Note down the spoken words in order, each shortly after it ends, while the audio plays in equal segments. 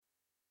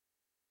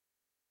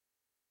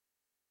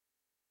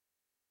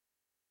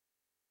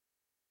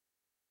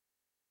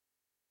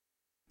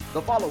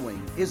The following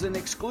is an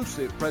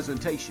exclusive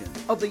presentation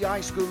of the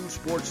iSchool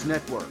Sports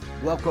Network.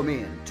 Welcome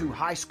in to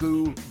high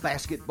school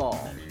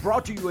basketball.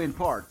 Brought to you in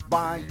part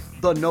by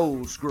the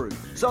Knowles Group,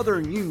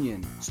 Southern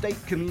Union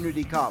State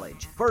Community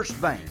College,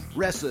 First Bank,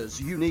 Ressa's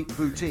Unique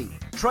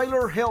Boutique,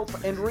 Trailer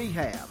Health and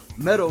Rehab,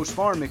 Meadows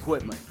Farm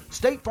Equipment,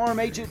 State Farm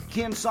Agent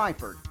Ken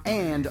Seifert,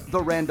 and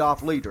the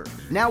Randolph Leader.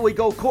 Now we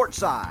go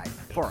courtside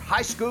for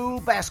high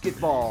school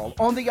basketball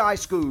on the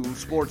iSchool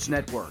Sports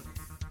Network.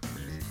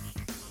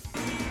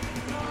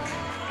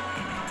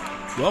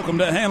 Welcome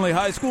to Handley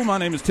High School. My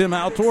name is Tim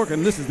Altork,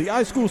 and this is the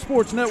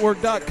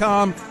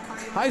iSchoolSportsNetwork.com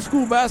high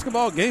school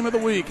basketball game of the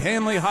week.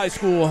 Handley High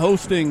School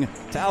hosting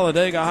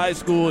Talladega High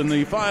School in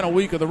the final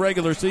week of the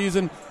regular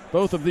season.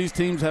 Both of these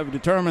teams have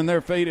determined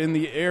their fate in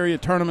the area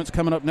tournaments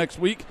coming up next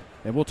week,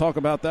 and we'll talk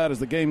about that as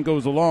the game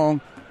goes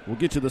along. We'll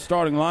get you the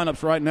starting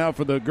lineups right now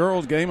for the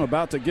girls' game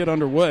about to get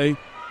underway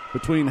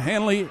between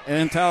Handley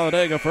and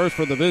Talladega. First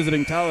for the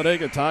visiting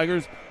Talladega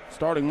Tigers.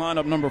 Starting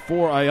lineup: number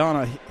 4,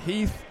 Ayanna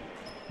Heath.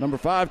 Number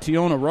 5,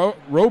 Tiona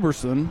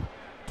Roberson.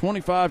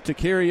 25,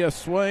 Takaria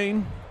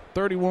Swain.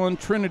 31,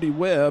 Trinity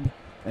Webb.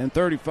 And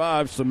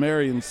 35,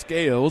 Sumerian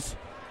Scales.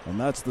 And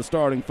that's the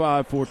starting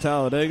 5 for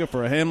Talladega.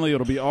 For Handley,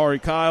 it'll be Ari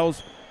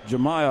Kiles,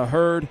 Jemiah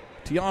Hurd,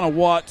 Tiana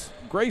Watts,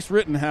 Grace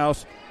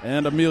Rittenhouse,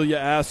 and Amelia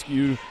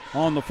Askew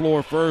on the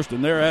floor first.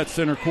 And they're at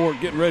center court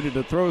getting ready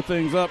to throw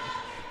things up.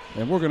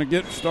 And we're going to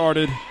get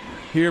started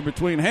here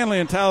between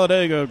Handley and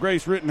Talladega.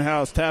 Grace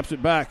Rittenhouse taps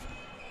it back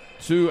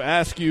to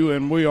Askew,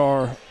 and we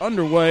are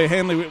underway.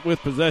 Handley with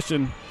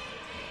possession,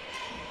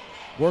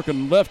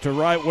 working left to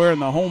right, wearing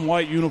the home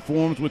white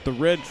uniforms with the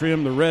red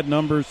trim, the red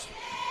numbers.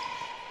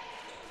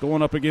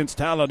 Going up against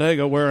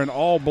Talladega wearing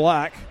all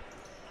black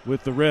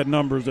with the red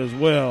numbers as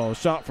well.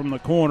 Shot from the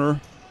corner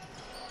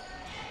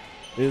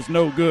is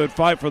no good.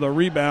 Fight for the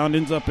rebound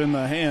ends up in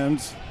the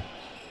hands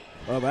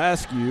of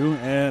Askew,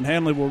 and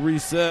Handley will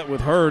reset with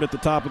Hurd at the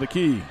top of the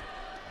key.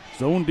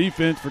 Zone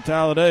defense for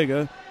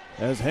Talladega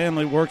as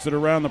Handley works it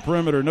around the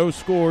perimeter. No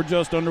score,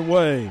 just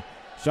underway.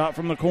 Shot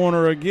from the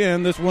corner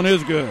again. This one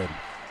is good.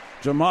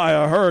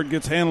 Jemiah Hurd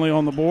gets Handley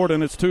on the board,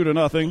 and it's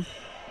 2-0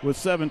 with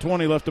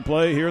 7:20 left to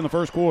play here in the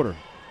first quarter.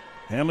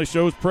 Handley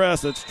shows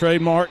press. It's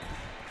trademark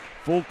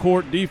full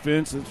court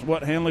defense. It's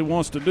what Handley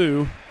wants to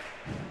do.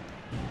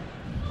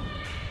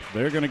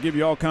 They're going to give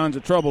you all kinds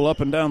of trouble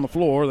up and down the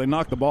floor. They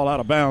knocked the ball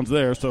out of bounds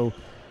there, so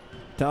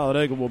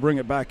Talladega will bring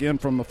it back in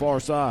from the far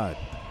side.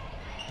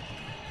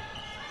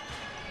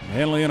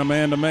 Handley in a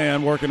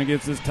man-to-man working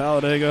against this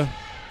Talladega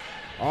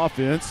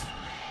offense.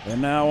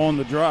 And now on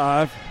the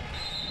drive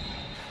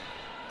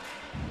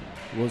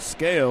was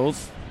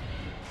Scales.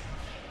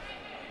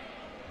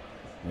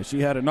 And she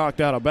had it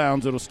knocked out of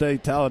bounds. It'll stay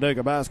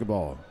Talladega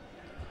basketball.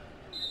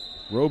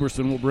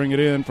 Roberson will bring it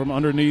in from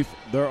underneath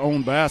their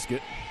own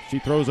basket. She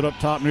throws it up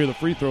top near the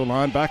free throw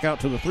line, back out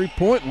to the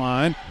three-point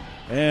line,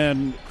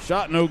 and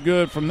shot no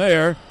good from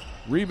there.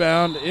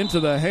 Rebound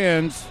into the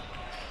hands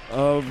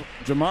of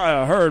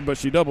Jemiah Hurd, but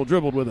she double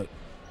dribbled with it.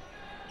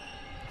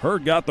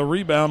 Hurd got the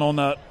rebound on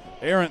that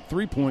errant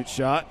three-point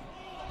shot,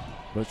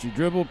 but she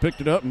dribbled,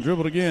 picked it up, and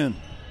dribbled again.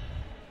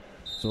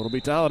 So it'll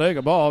be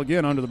Talladega ball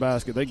again under the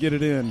basket. They get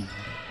it in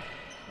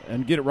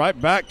and get it right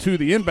back to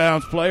the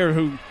inbounds player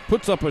who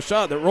puts up a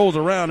shot that rolls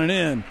around and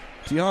in.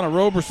 Tiana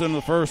Roberson,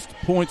 the first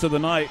points of the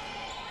night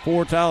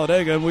for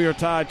Talladega, and we are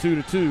tied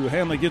 2-2.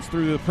 Handley gets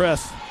through the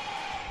press.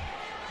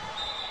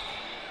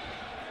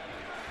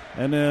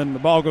 And then the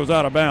ball goes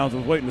out of bounds. I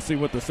was waiting to see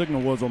what the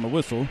signal was on the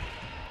whistle.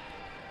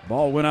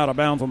 Ball went out of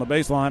bounds on the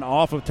baseline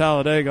off of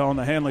Talladega on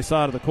the Handley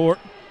side of the court.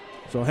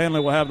 So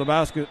Handley will have the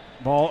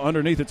basketball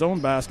underneath its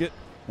own basket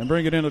and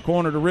bring it in the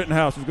corner to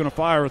Rittenhouse, who's going to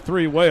fire a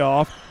three way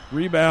off.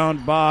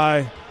 Rebound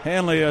by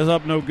Handley is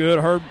up no good.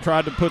 Herb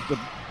tried to put the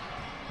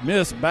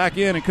miss back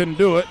in and couldn't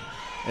do it.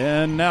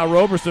 And now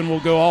Roberson will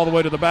go all the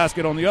way to the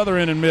basket on the other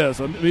end and miss.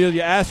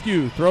 Amelia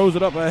Askew throws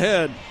it up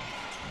ahead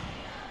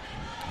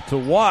to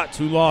Watts,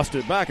 who lost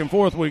it. Back and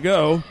forth we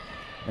go.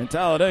 And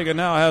Talladega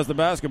now has the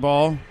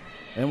basketball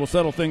and will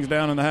settle things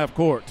down in the half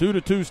court.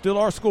 2-2 still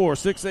our score.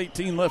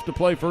 6:18 left to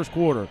play first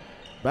quarter.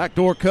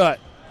 Backdoor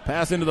cut.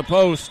 Pass into the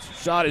post.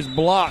 Shot is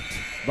blocked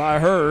by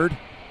Hurd.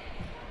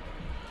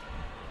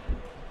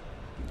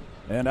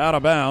 And out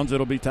of bounds.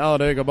 It'll be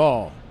Talladega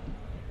ball.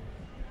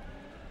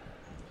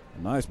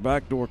 Nice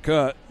backdoor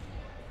cut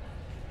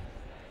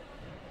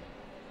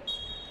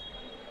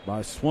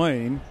by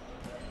Swain,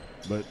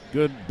 but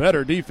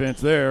better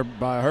defense there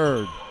by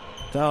Hurd.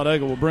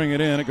 Talladega will bring it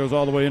in. It goes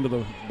all the way into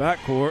the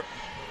backcourt,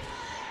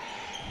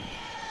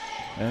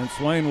 and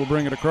Swain will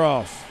bring it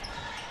across.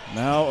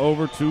 Now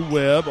over to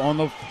Webb on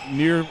the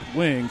near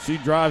wing. She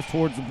drives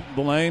towards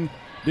the lane,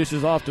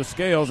 dishes off to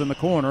Scales in the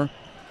corner.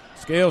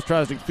 Scales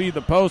tries to feed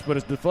the post, but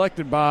it's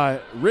deflected by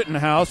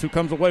Rittenhouse, who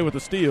comes away with a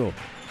steal.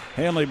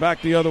 Handley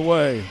back the other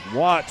way.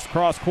 Watts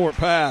cross-court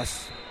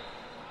pass.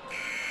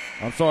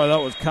 I'm sorry,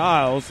 that was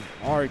Kiles.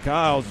 Ari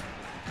Kiles.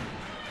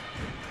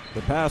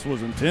 The pass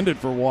was intended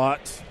for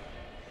Watts,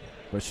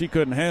 but she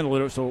couldn't handle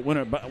it, so it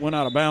went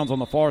out of bounds on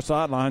the far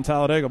sideline.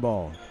 Talladega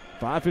ball.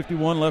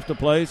 5:51 left to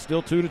play,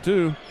 still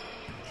 2-2.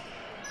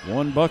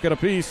 One bucket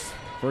apiece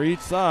for each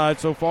side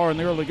so far in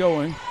the early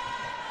going.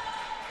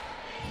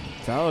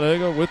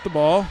 Talladega with the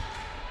ball.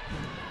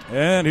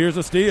 And here's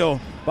a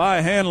steal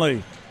by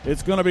Handley.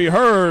 It's going to be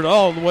Hurd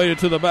all the way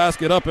to the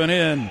basket, up and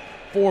in.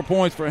 4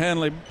 points for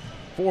Handley,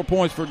 4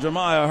 points for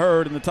Jemiah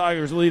Hurd, and the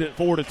Tigers lead at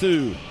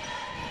 4-2.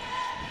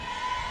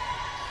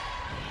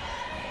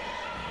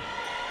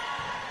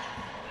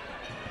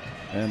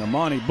 And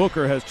Amani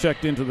Booker has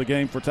checked into the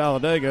game for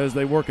Talladega as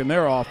they work in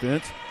their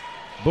offense.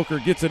 Booker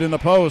gets it in the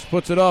post,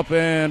 puts it up,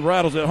 and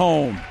rattles it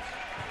home.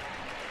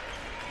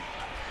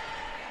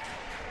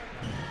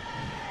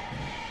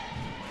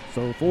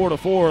 So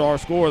 4-4 our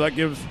score. That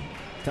gives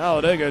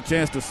Talladega a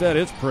chance to set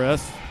its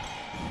press.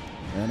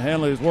 And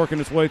Handley is working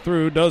its way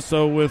through, does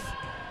so with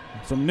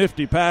some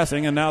nifty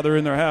passing, and now they're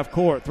in their half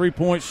court.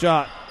 3-point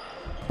shot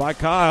by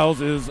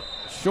Kyles is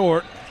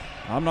short.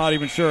 I'm not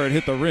even sure it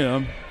hit the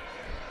rim.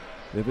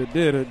 If it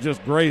did, it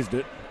just grazed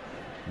it.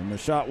 And the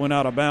shot went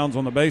out of bounds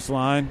on the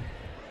baseline.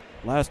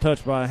 Last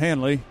touch by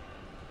Handley.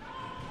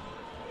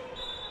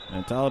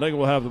 And Talladega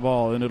will have the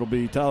ball, and it'll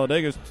be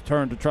Talladega's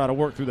turn to try to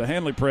work through the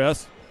Handley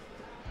press.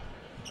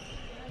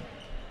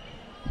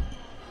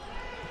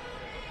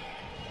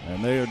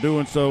 And they are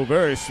doing so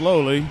very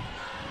slowly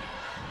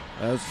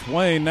as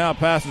Swain now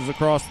passes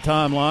across the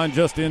timeline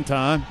just in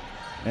time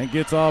and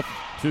gets off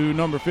to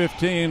number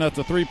 15. That's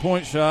a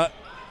 3-point shot.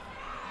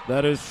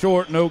 That is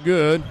short, no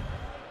good.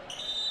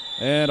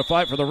 And a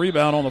fight for the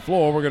rebound on the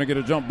floor. We're going to get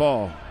a jump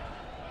ball.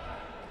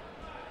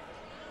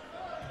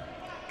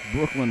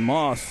 Brooklyn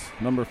Moss,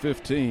 number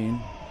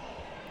 15,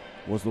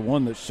 was the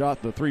one that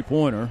shot the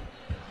three-pointer.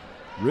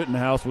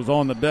 Rittenhouse was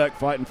on the deck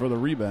fighting for the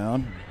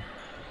rebound.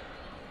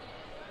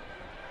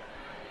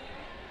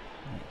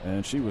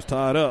 And she was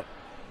tied up.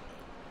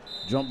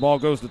 Jump ball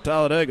goes to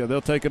Talladega.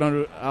 They'll take it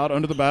out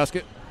under the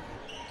basket.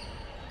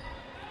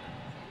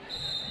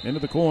 Into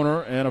the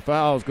corner, and a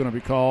foul is going to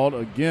be called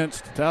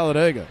against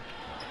Talladega.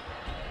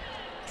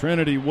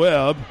 Trinity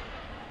Webb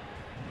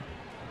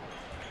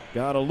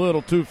got a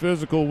little too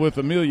physical with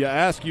Amelia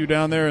Askew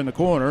down there in the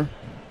corner.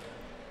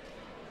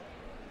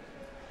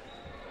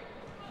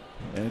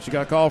 And she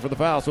got called for the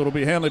foul, so it'll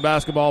be Handley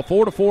basketball.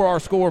 4-4 our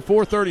score,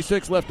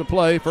 4:36 left to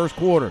play, first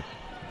quarter.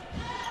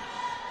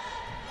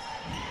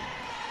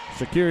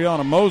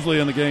 Takiriana Mosley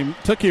in the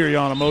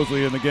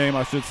game,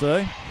 I should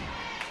say,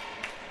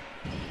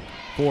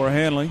 for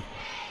Handley.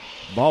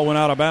 Ball went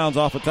out of bounds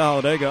off of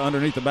Talladega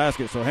underneath the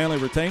basket, so Handley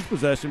retains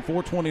possession.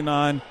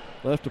 4:29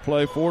 left to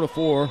play,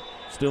 4-4,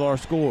 still our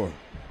score.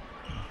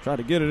 Tried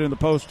to get it in the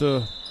post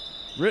to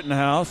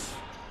Rittenhouse,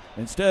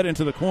 instead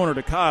into the corner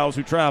to Kyles,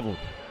 who traveled.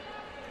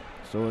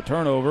 So a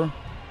turnover.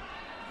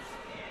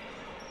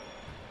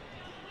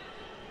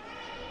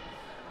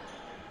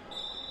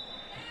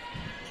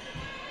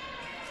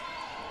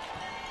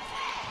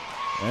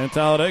 And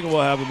Talladega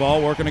will have the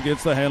ball working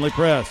against the Handley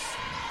press.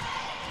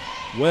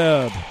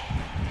 Webb,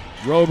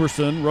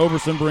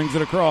 Roberson brings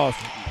it across.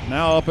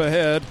 Now up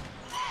ahead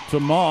to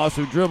Moss,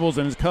 who dribbles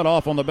and is cut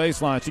off on the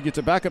baseline. She gets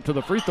it back up to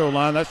the free throw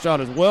line. That shot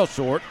is well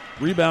short.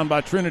 Rebound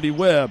by Trinity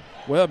Webb.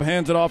 Webb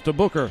hands it off to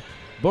Booker.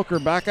 Booker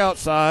back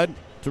outside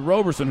to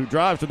Roberson, who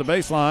drives to the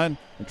baseline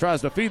and tries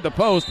to feed the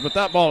post, but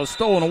that ball is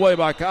stolen away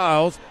by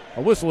Kyles.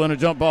 A whistle and a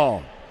jump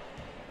ball.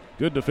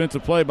 Good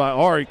defensive play by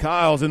Ari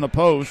Kyles in the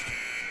post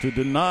to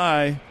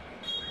deny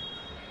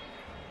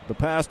the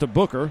pass to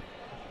Booker.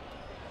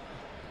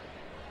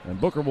 And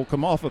Booker will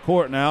come off the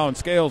court now, and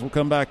Scales will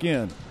come back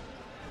in.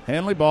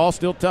 Handley ball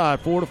still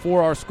tied,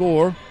 4-4 our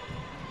score.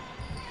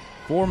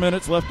 4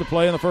 minutes left to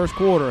play in the first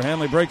quarter.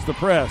 Handley breaks the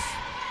press.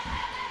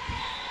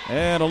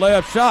 And a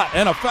layup shot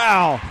and a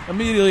foul.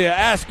 Amelia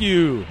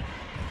Askew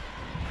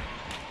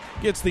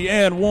gets the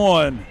and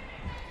one.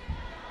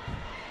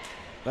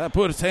 That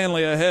puts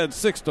Handley ahead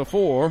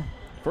 6-4.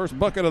 First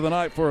bucket of the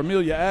night for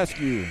Amelia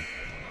Askew.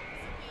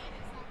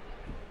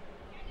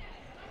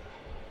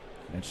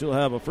 And she'll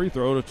have a free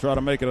throw to try to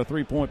make it a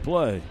three-point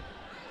play.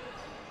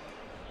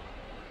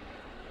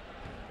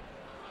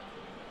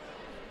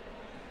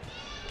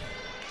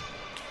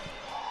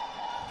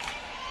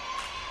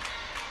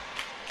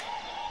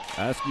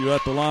 Askew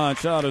at the line,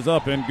 shot is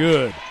up and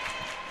good.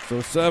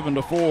 So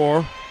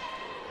 7-4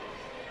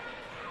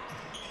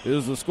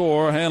 is the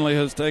score. Handley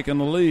has taken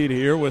the lead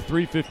here with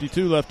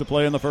 3:52 left to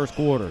play in the first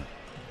quarter.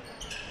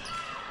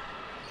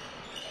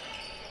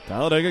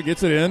 Talladega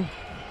gets it in.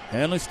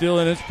 Handley still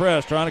in his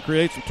press, trying to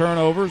create some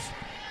turnovers,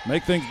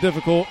 make things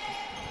difficult.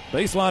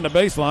 Baseline to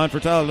baseline for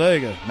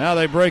Talladega. Now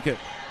they break it.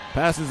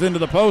 Passes into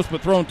the post,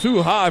 but thrown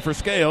too high for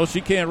Scales. She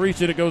can't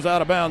reach it. It goes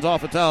out of bounds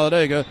off of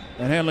Talladega,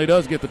 and Handley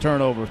does get the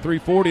turnover.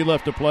 3:40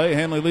 left to play.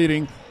 Handley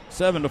leading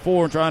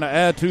 7-4 and trying to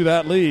add to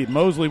that lead.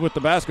 Mosley with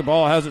the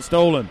basketball has it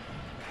stolen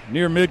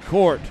near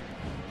midcourt.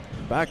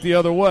 Back the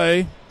other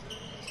way.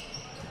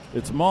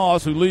 It's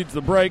Moss who leads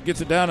the break,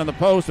 gets it down in the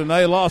post, and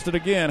they lost it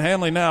again.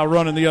 Handley now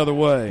running the other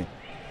way.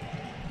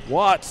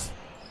 Watts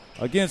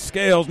against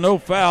Scales, no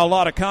foul, a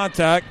lot of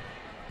contact.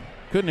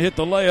 Couldn't hit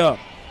the layup.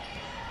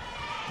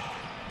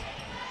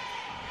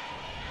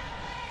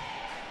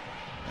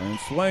 And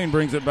Swain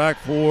brings it back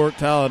for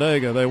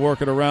Talladega. They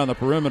work it around the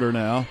perimeter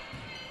now.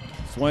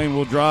 Swain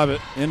will drive it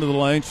into the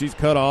lane. She's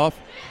cut off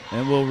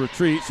and will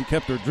retreat. She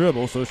kept her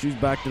dribble, so she's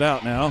backed it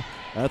out now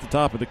at the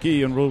top of the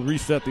key, and will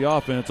reset the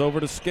offense over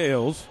to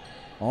Scales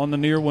on the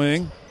near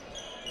wing.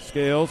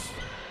 Scales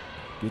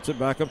gets it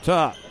back up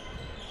top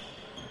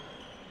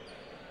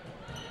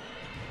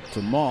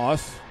to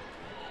Moss.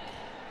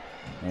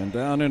 And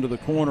down into the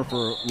corner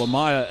for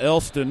Lamaya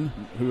Elston,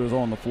 who is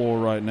on the floor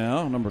right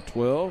now, number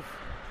 12.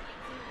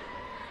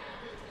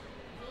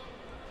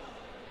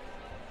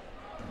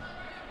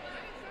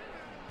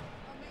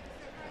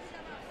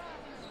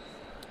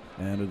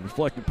 And a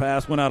deflected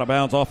pass went out of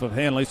bounds off of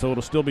Handley, so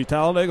it'll still be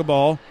Talladega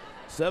ball.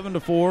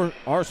 7-4,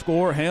 our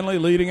score. Handley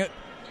leading it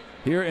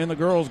here in the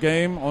girls'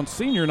 game on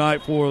senior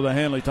night for the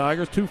Handley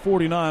Tigers.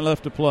 2:49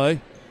 left to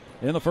play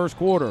in the first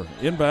quarter.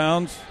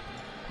 Inbounds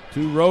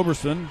to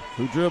Roberson,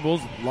 who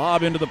dribbles,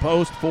 lob into the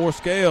post for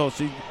Scales.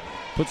 She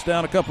puts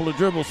down a couple of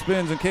dribble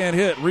spins and can't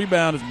hit.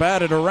 Rebound is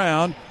batted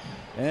around,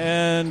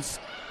 and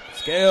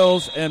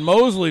Scales and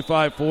Mosley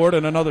fight for it,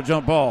 and another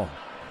jump ball.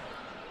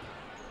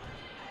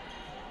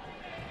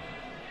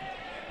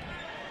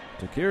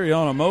 To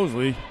Kiriana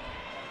Mosley,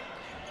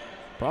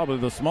 probably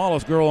the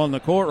smallest girl on the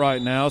court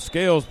right now.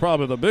 Scales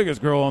probably the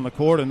biggest girl on the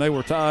court, and they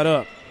were tied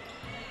up.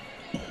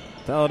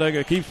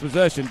 Talladega keeps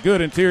possession.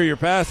 Good interior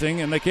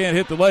passing, and they can't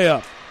hit the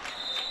layup.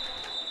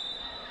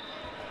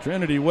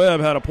 Trinity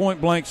Webb had a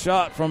point-blank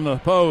shot from the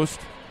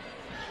post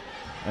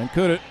and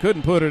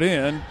couldn't put it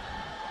in,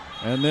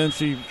 and then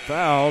she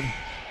fouled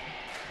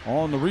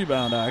on the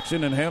rebound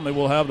action, and Handley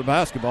will have the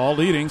basketball,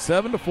 leading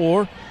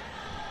 7-4.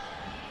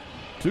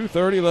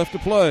 2:30 left to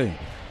play.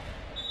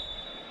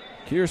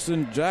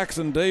 Kirsten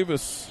Jackson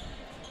Davis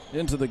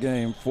into the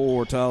game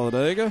for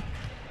Talladega.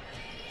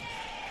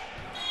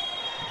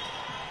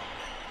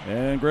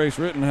 And Grace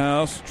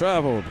Rittenhouse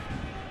traveled.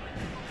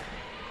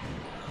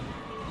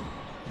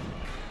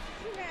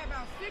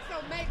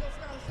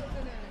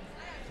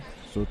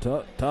 So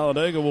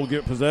Talladega will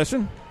get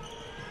possession.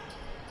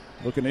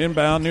 Looking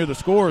inbound near the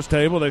scorer's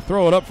table. They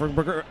throw it up for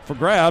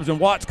grabs,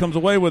 and Watts comes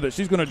away with it.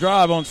 She's going to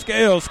drive on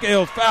Scales.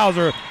 Scales fouls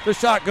her. The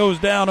shot goes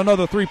down.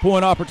 Another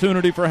three-point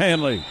opportunity for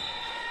Handley.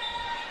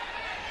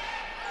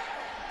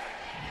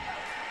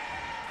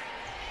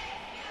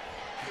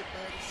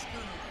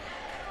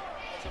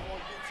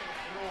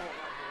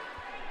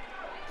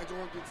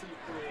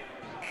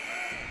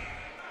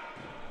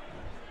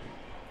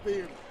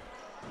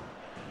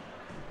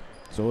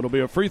 So it'll be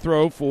a free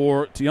throw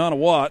for Tiana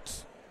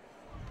Watts.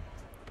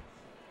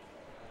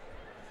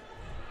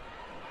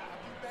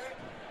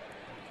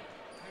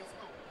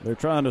 They're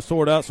trying to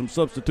sort out some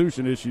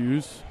substitution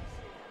issues.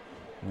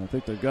 And I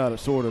think they've got it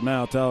sorted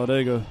now.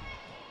 Talladega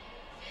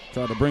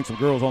tried to bring some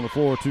girls on the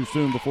floor too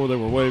soon before they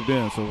were waved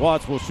in. So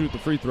Watts will shoot the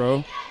free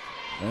throw,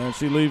 and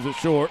she leaves it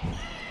short.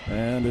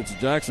 And it's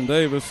Jackson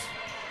Davis,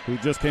 who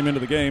just came into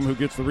the game, who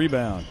gets the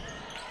rebound.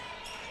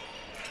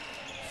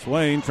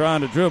 Swain trying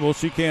to dribble.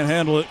 She can't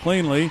handle it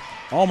cleanly.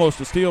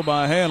 Almost a steal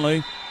by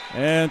Handley.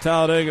 And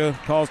Talladega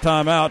calls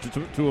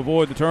timeout to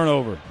avoid the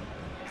turnover.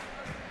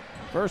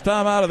 First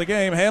time out of the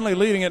game. Handley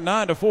leading at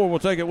 9-4. We'll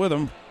take it with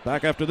them.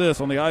 Back after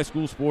this on the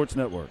iSchool Sports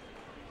Network.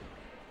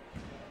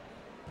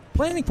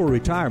 Planning for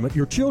retirement,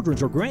 your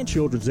children's or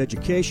grandchildren's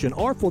education,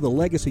 or for the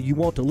legacy you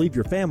want to leave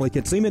your family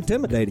can seem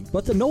intimidating,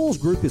 but the Knowles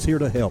Group is here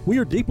to help. We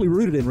are deeply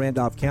rooted in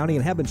Randolph County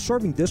and have been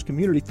serving this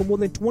community for more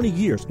than 20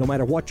 years. No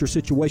matter what your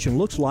situation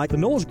looks like, the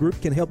Knowles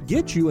Group can help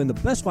get you in the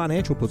best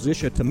financial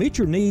position to meet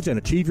your needs and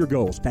achieve your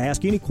goals. To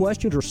ask any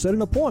questions or set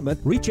an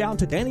appointment, reach out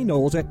to Danny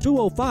Knowles at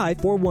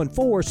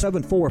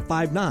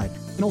 205-414-7459.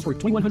 Knowles Group,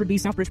 2100B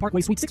Southbridge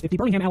Parkway, Suite 650,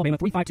 Birmingham, Alabama,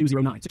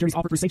 35209. Securities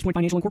offered through SafePoint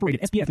Financial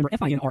Incorporated, SPF member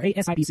FINRA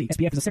SIPC.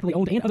 SPF is a separately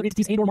owned and other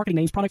entities and/or marketing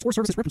names, products, or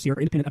services referenced here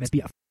are independent of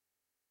SPF.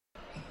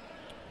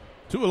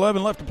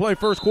 2:11 left to play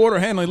first quarter.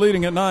 Handley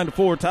leading at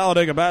 9-4.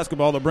 Talladega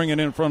basketball. They're bringing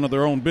it in front of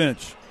their own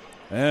bench.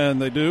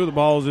 And they do. The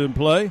ball's in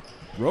play.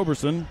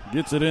 Roberson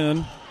gets it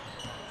in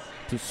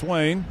to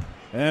Swain.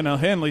 And a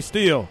Handley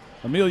steal.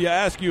 Amelia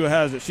Askew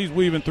has it. She's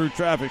weaving through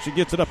traffic. She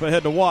gets it up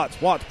ahead to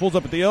Watts. Watts pulls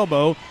up at the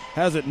elbow.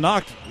 Has it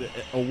knocked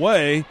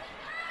away.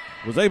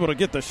 Was able to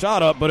get the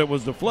shot up, but it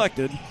was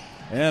deflected.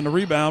 And the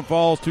rebound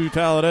falls to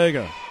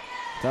Talladega.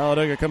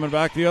 Talladega coming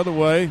back the other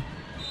way.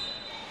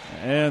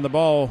 And the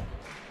ball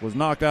was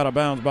knocked out of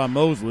bounds by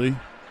Mosley.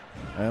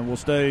 And will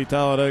stay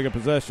Talladega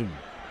possession.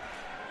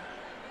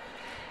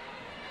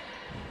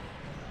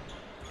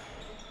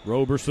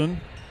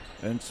 Roberson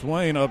and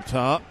Swain up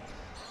top.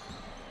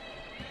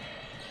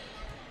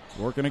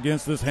 Working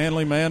against this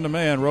Handley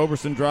man-to-man.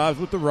 Roberson drives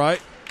with the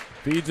right.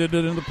 Feeds it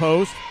into the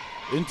post.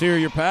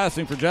 Interior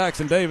passing for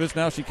Jackson Davis.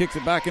 Now she kicks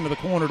it back into the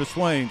corner to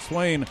Swain.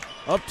 Swain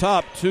up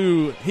top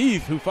to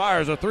Heath, who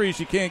fires a three.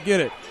 She can't get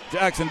it.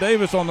 Jackson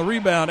Davis on the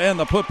rebound, and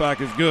the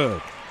putback is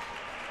good.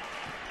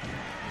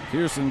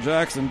 Kirsten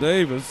Jackson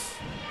Davis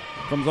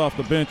comes off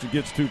the bench and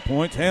gets 2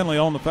 points. Handley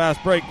on the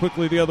fast break,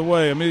 quickly the other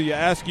way. Amelia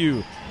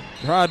Askew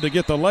tried to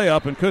get the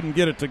layup and couldn't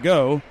get it to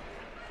go.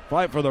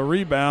 Fight for the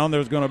rebound.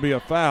 There's going to be a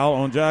foul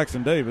on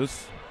Jackson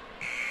Davis.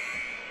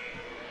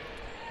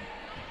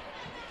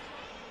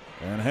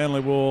 And Handley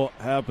will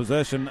have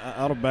possession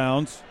out of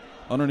bounds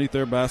underneath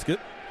their basket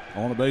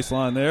on the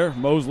baseline there.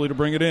 Mosley to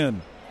bring it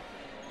in.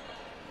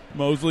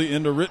 Mosley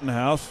into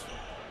Rittenhouse.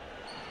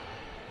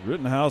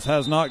 Rittenhouse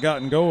has not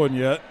gotten going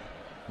yet.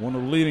 One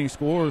of the leading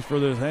scorers for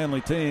this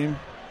Handley team.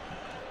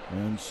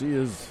 And she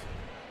has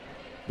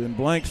been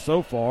blanked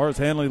so far as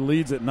Handley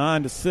leads at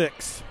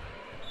 9-6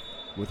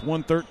 with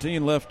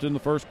 1:13 left in the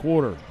first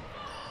quarter.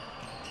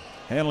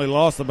 Handley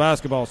lost the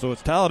basketball, so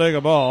it's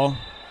Talladega ball.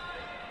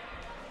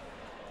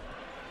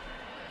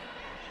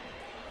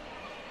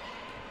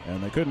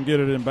 And they couldn't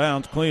get it in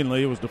bounds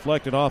cleanly. It was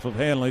deflected off of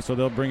Handley, so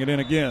they'll bring it in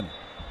again.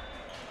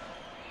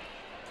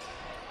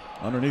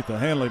 Underneath the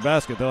Handley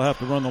basket, they'll have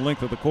to run the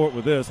length of the court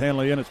with this.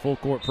 Handley in its full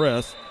court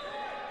press.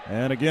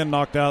 And again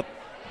knocked out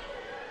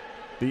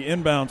the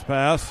inbounds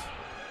pass.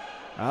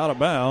 Out of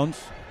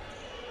bounds.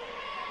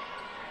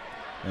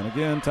 And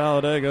again,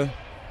 Talladega.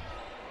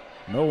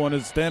 No one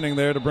is standing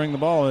there to bring the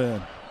ball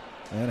in.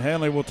 And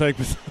Handley will take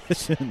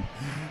possession.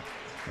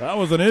 That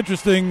was an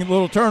interesting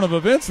little turn of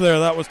events there.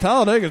 That was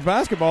Talladega's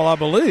basketball, I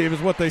believe,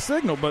 is what they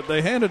signaled. But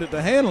they handed it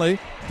to Handley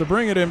to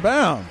bring it in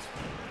bounds.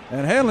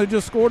 And Handley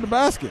just scored the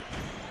basket.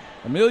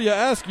 Amelia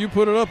Askew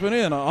put it up and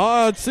in. An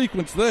odd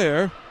sequence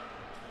there.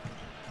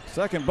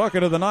 Second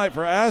bucket of the night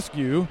for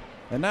Askew.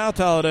 And now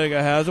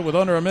Talladega has it with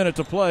under a minute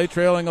to play,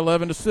 trailing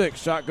 11-6.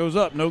 Shot goes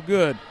up, no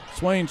good.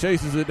 Swain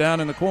chases it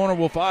down in the corner,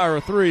 will fire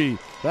a three.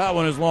 That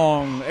one is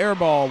long. Air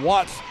ball.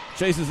 Watts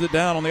chases it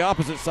down on the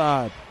opposite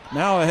side.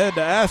 Now ahead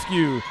to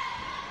Askew.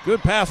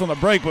 Good pass on the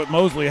break, but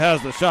Mosley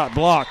has the shot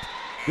blocked.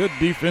 Good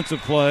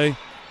defensive play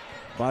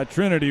by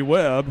Trinity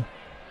Webb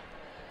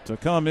to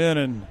come in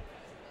and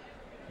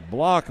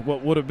block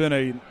what would have been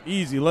an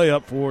easy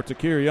layup for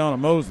Takiriana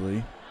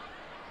Mosley.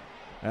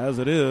 As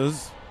it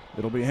is,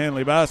 it'll be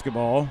Handley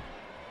basketball.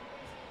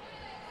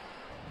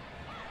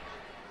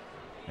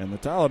 And the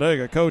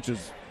Talladega coach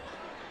is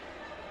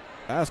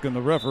asking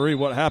the referee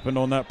what happened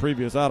on that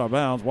previous out of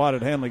bounds. Why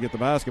did Handley get the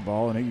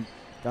basketball? And he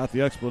got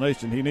the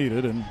explanation he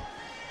needed. And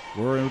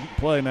we're in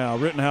play now.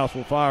 Rittenhouse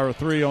will fire a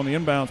three on the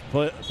inbounds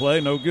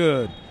play. No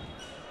good.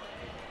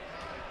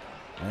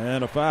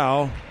 And a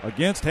foul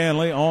against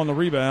Handley on the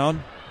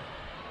rebound.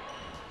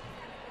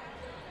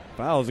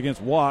 Foul is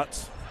against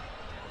Watts.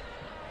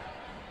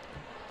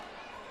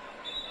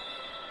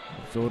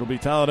 So it'll be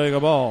Talladega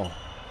ball.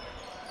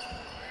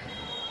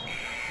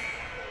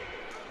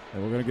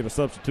 And we're going to get a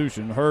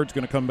substitution. Hurd's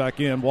going to come back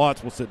in.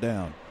 Watts will sit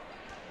down.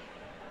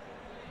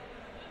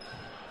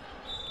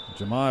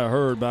 Jemiah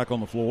Hurd back on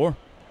the floor.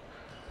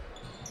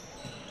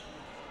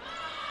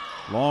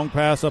 Long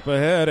pass up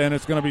ahead, and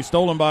it's going to be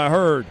stolen by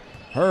Hurd.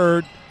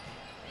 Hurd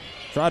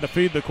tried to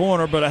feed the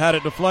corner, but it had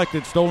it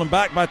deflected. Stolen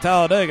back by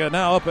Talladega.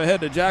 Now up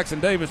ahead to Jackson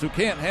Davis, who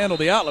can't handle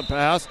the outlet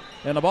pass,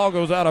 and the ball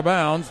goes out of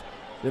bounds.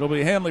 It'll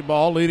be Handley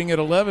ball, leading at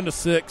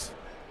 11-6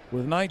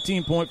 with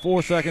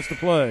 19.4 seconds to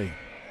play.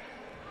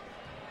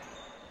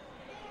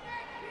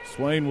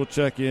 Swain will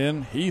check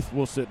in. Heath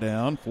will sit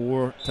down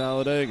for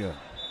Talladega.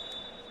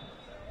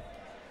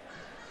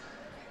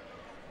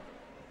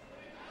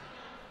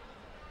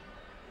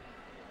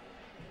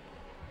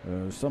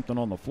 There's something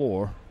on the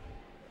floor.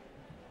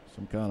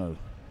 Some kind of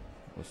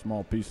a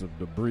small piece of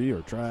debris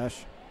or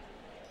trash.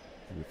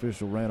 The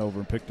official ran over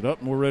and picked it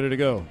up, and we're ready to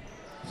go.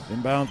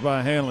 Inbounds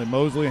by Handley.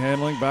 Mosley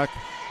handling back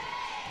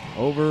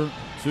over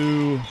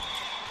to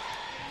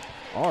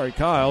Ari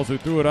Kiles, who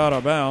threw it out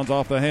of bounds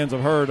off the hands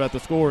of Hurd at the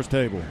scorer's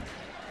table.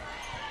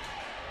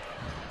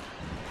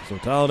 So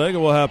Talladega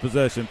will have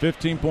possession.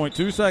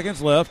 15.2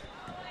 seconds left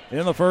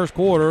in the first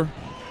quarter.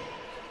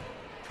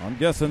 I'm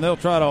guessing they'll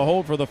try to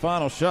hold for the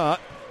final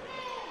shot.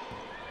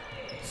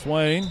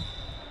 Swain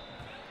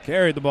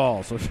carried the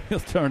ball, so she'll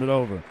turn it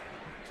over.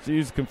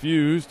 She's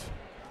confused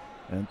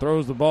and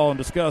throws the ball in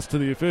disgust to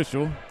the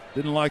official.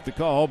 Didn't like the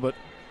call, but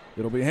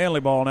it'll be Handley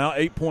ball now.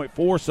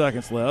 8.4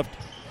 seconds left.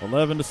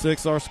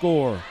 11-6 our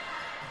score.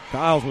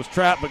 Kiles was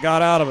trapped but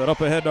got out of it.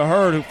 Up ahead to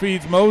Hurd, who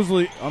feeds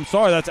Mosley. I'm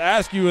sorry, that's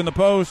Askew in the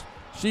post.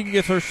 She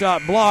gets her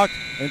shot blocked,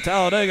 and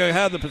Talladega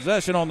had the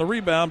possession on the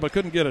rebound but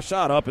couldn't get a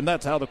shot up, and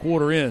that's how the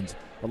quarter ends.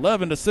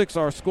 11-6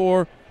 our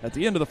score at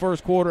the end of the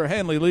first quarter.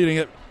 Handley leading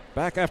it.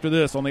 Back after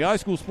this on the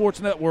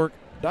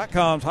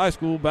iSchoolSportsNetwork.com's High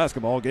School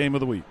Basketball Game of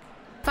the Week.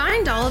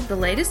 Find all of the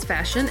latest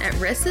fashion at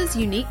Ressa's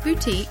Unique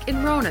Boutique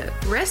in Roanoke.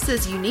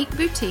 Ressa's Unique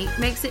Boutique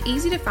makes it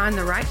easy to find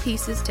the right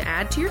pieces to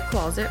add to your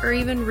closet or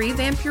even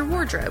revamp your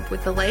wardrobe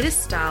with the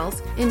latest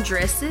styles in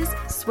dresses,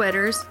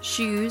 sweaters,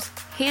 shoes,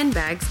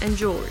 handbags, and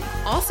jewelry.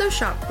 Also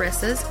shop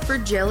Ressa's for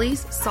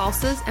jellies,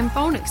 salsas, and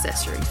phone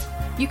accessories.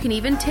 You can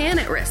even tan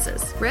at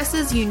Ressa's.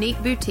 Ressa's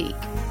Unique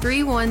Boutique,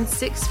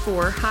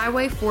 3164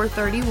 Highway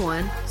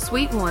 431,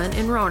 Suite 1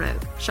 in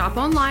Roanoke. Shop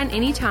online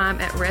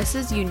anytime at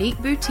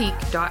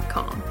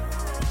ressasuniqueboutique.com.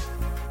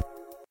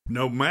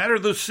 No matter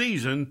the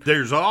season,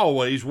 there's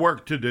always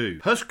work to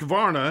do.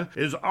 Husqvarna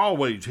is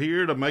always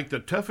here to make the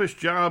toughest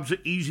jobs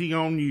easy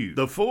on you.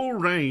 The full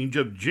range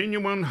of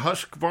genuine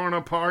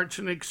Husqvarna parts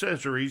and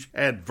accessories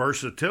add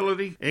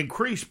versatility,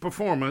 increase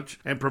performance,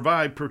 and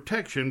provide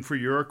protection for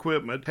your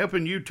equipment,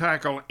 helping you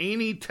tackle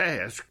any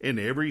task in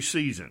every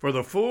season. For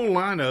the full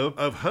lineup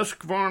of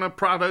Husqvarna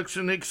products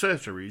and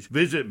accessories,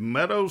 visit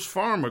Meadows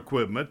Farm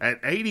Equipment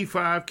at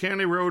 85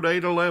 County Road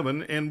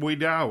 811 in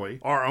Wedowee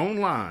or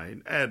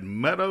online at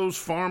meadowsfarmequipment.com.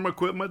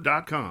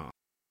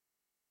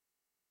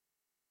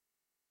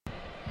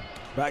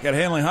 Back at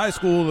Handley High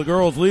School, the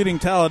girls leading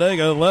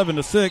Talladega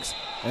 11-6,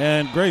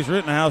 and Grace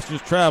Rittenhouse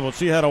just traveled.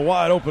 She had a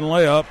wide open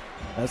layup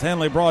as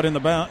Handley brought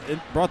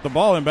the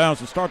ball in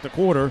bounds to start the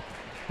quarter,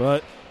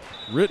 but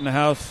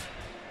Rittenhouse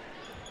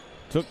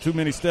took too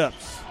many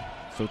steps.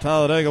 So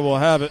Talladega will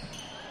have it.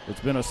 It's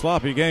been a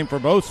sloppy game for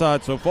both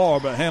sides so far,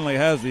 but Handley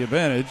has the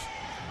advantage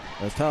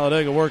as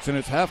Talladega works in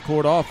its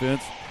half-court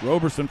offense.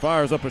 Roberson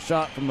fires up a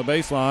shot from the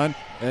baseline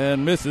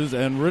and misses,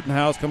 and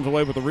Rittenhouse comes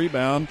away with a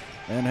rebound,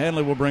 and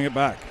Handley will bring it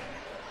back.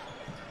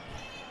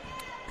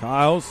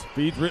 Kiles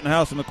feeds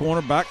Rittenhouse in the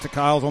corner, back to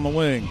Kiles on the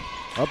wing.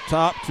 Up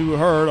top to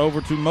Hurd,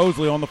 over to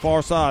Mosley on the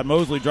far side.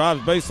 Mosley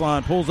drives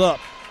baseline, pulls up.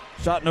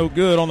 Shot no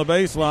good on the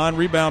baseline.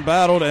 Rebound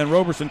battled, and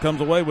Roberson comes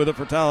away with it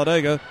for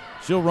Talladega.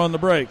 She'll run the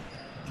break.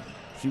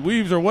 She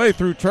weaves her way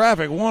through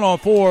traffic.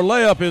 1-on-4.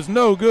 Layup is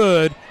no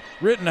good.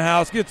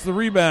 Rittenhouse gets the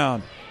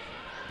rebound.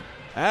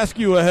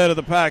 Askew ahead of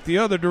the pack the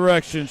other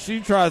direction. She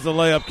tries the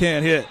layup,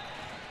 can't hit.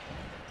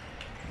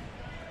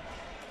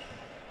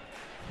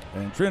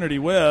 And Trinity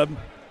Webb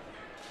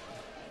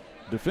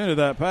defended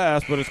that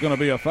pass, but it's going to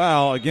be a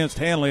foul against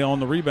Handley on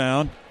the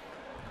rebound.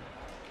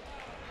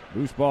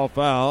 Loose ball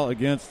foul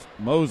against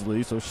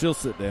Mosley, so she'll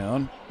sit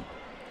down.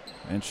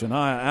 And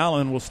Shania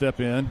Allen will step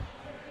in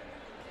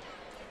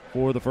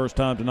for the first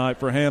time tonight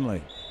for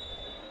Handley.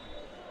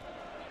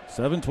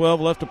 7:12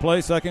 left to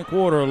play, second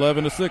quarter.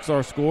 11-6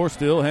 our score.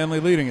 Still Handley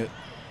leading it.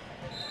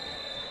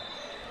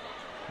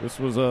 This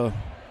was a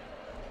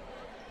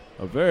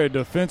very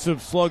defensive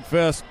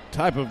slugfest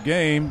type of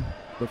game.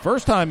 The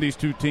first time these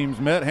two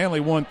teams met, Handley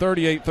won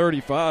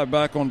 38-35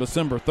 back on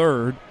December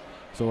 3rd.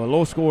 So a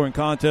low-scoring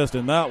contest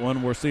in that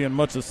one. We're seeing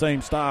much the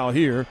same style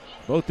here.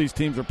 Both these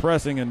teams are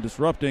pressing and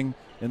disrupting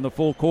in the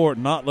full court,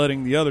 not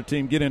letting the other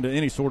team get into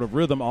any sort of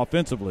rhythm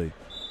offensively.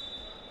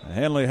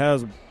 Handley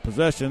has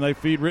possession. They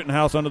feed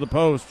Rittenhouse under the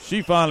post.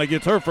 She finally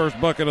gets her first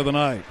bucket of the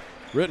night.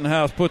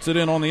 Rittenhouse puts it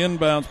in on the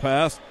inbounds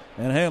pass,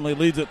 and Handley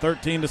leads it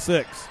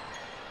 13-6.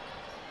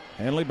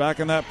 Handley back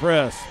in that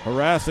press,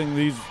 harassing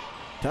these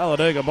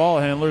Talladega ball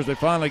handlers. They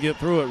finally get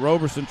through it.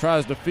 Roberson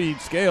tries to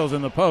feed Scales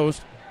in the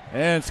post,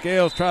 and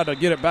Scales tried to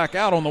get it back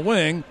out on the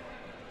wing,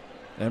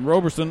 and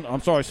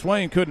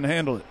Swain couldn't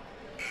handle it.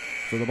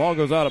 So the ball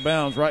goes out of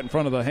bounds right in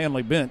front of the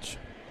Handley bench,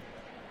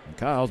 and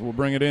Kiles will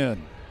bring it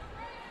in.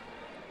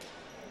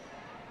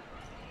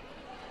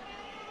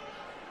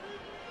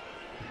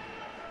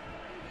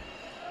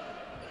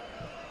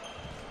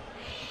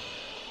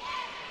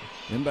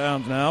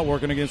 Inbounds now,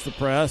 working against the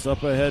press.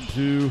 Up ahead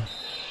to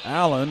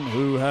Allen,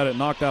 who had it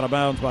knocked out of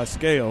bounds by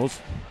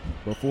Scales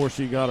before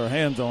she got her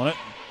hands on it.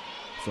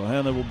 So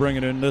Handley will bring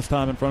it in this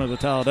time in front of the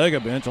Talladega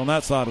bench on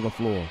that side of the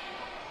floor.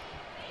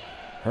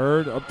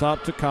 Hurd up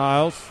top to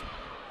Kiles.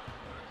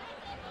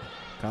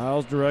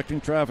 Kiles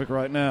directing traffic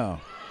right now.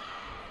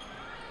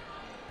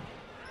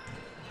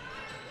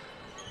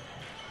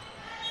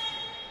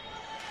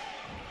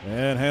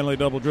 And Handley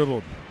double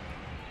dribbled.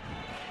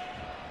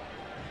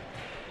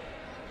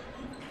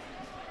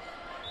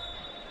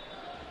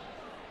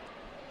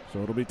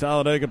 So it'll be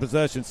Talladega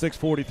possession.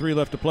 6:43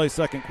 left to play,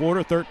 second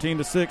quarter.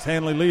 13-6,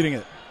 Handley leading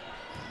it.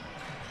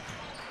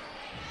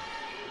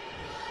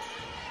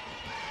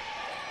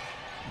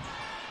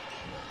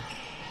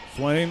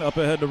 Swain up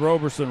ahead to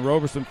Roberson.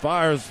 Roberson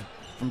fires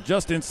from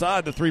just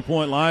inside the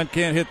three-point line.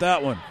 Can't hit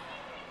that one.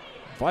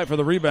 Fight for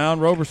the rebound.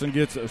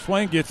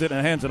 Swain gets it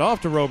and hands it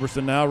off to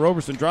Roberson now.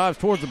 Roberson drives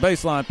towards the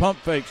baseline. Pump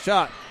fake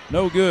shot.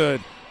 No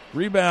good.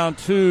 Rebound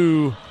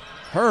to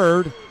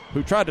Hurd,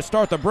 who tried to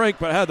start the break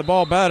but had the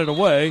ball batted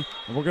away.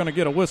 And we're going to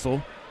get a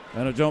whistle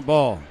and a jump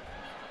ball.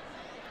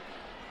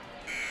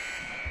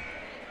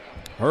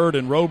 Hurd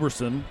and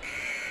Roberson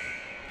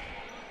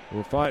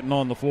were fighting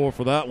on the floor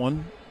for that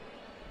one.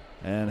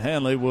 And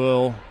Handley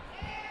will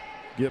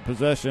get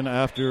possession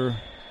after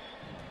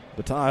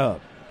the tie-up.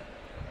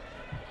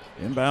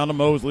 Inbound to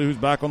Mosley, who's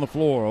back on the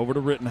floor. Over to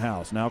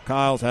Rittenhouse. Now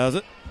Kiles has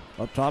it.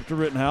 Up top to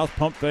Rittenhouse.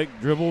 Pump fake,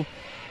 dribble.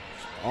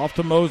 Off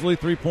to Mosley.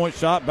 Three-point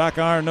shot. Back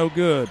iron, no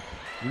good.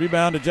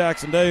 Rebound to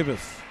Jackson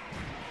Davis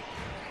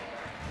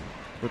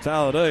for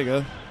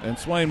Talladega. And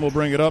Swain will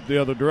bring it up the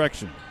other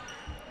direction.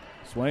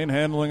 Swain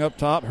handling up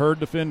top. Hurd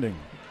defending.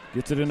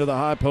 Gets it into the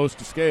high post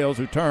to Scales,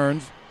 who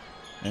turns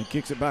and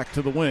kicks it back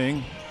to the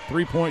wing.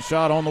 Three-point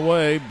shot on the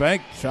way.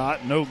 Bank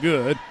shot, no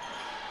good.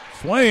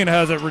 Swain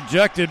has it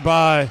rejected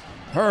by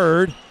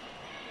Hurd.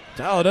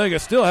 Talladega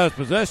still has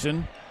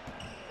possession.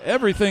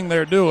 Everything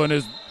they're doing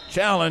is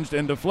challenged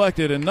and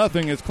deflected, and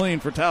nothing is clean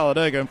for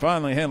Talladega, and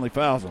finally Handley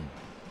fouls them.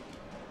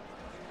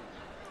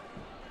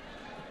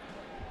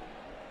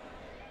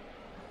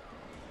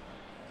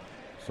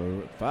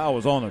 So foul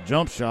was on a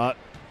jump shot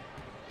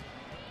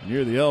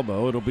near the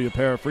elbow. It'll be a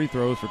pair of free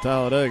throws for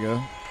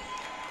Talladega.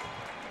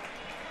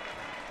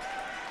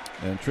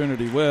 And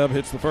Trinity Webb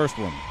hits the first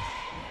one.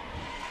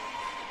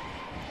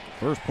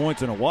 First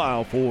points in a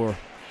while for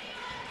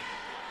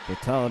the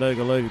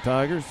Talladega Lady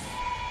Tigers.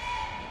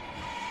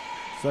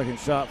 Second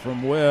shot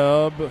from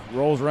Webb.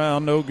 Rolls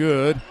around, no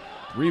good.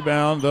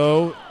 Rebound,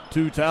 though,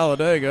 to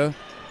Talladega.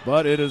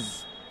 But it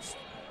is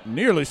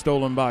nearly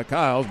stolen by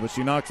Kyles, but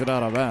she knocks it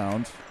out of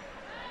bounds.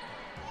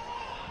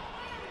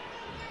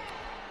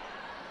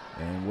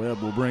 And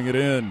Webb will bring it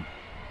in.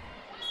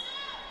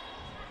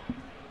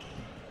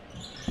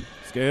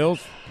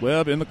 Scales,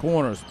 Webb in the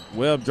corners.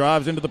 Webb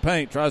drives into the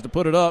paint, tries to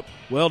put it up.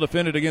 Well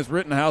defended against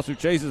Rittenhouse, who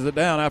chases it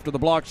down after the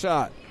block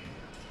shot.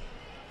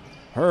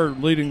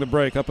 Hurd leading the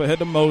break. Up ahead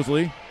to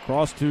Mosley.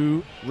 Cross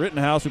to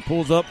Rittenhouse, who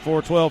pulls up for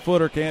a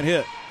 12-footer. Can't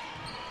hit.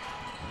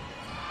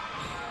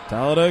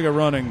 Talladega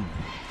running.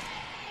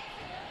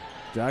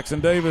 Jackson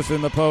Davis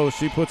in the post.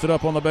 She puts it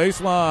up on the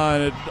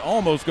baseline. It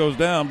almost goes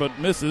down, but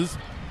misses.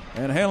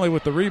 And Handley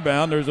with the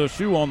rebound. There's a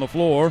shoe on the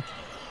floor.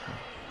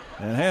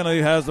 And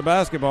Handley has the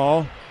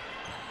basketball.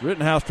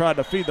 Rittenhouse tried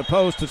to feed the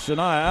post to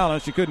Shania Allen.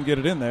 She couldn't get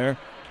it in there.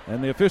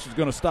 And the official's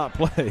going to stop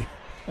play.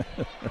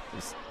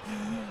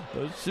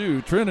 The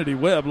shoe. Trinity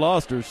Webb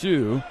lost her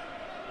shoe.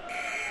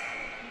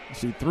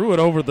 She threw it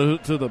over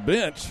to the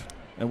bench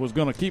and was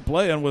going to keep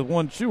playing with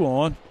one shoe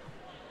on.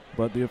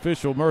 But the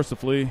official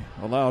mercifully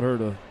allowed her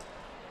to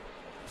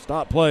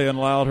stop play and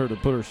allowed her to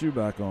put her shoe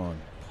back on.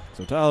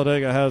 So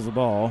Talladega has the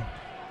ball.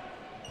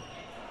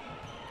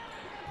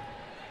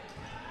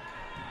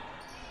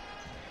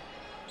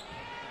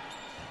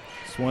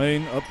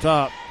 Swain up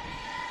top.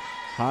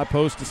 High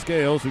post to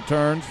Scales, who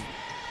turns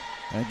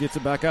and gets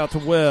it back out to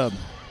Webb.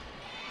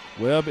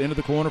 Webb into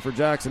the corner for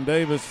Jackson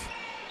Davis.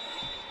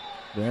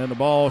 Then the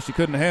ball, she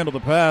couldn't handle the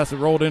pass. It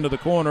rolled into the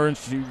corner, and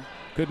she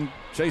couldn't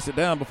chase it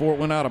down before it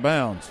went out of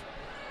bounds.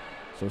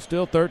 So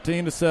still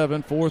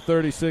 13-7,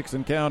 4:36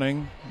 and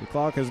counting. The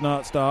clock has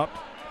not stopped.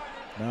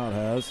 Now it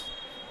has.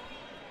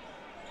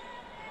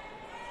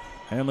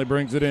 Handley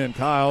brings it in.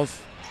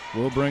 Kyles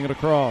will bring it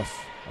across.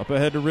 Up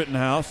ahead to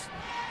Rittenhouse.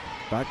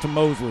 Back to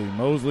Mosley.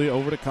 Mosley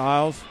over to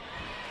Kyles.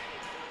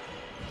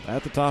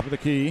 At the top of the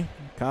key.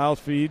 Kyles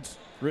feeds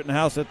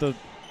Rittenhouse at the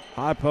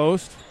high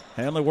post.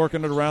 Handley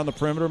working it around the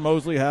perimeter.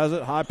 Mosley has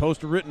it. High post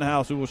to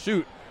Rittenhouse, who will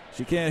shoot.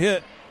 She can't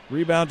hit.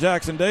 Rebound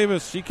Jackson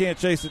Davis. She can't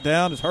chase it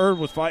down as Hurd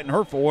was fighting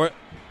her for it.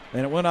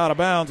 And it went out of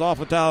bounds off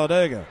of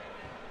Talladega.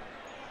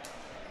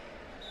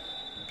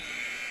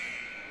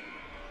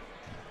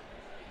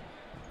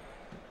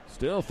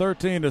 Still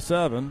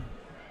 13-7.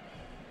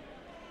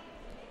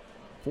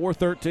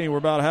 4:13. We're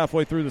about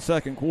halfway through the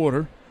second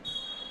quarter.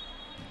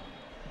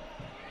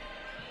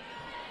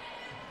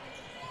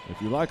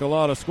 If you like a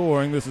lot of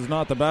scoring, this is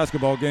not the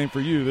basketball game for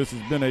you. This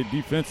has been a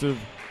defensive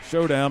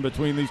showdown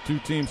between these two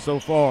teams so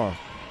far.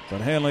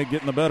 But Handley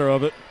getting the better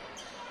of it.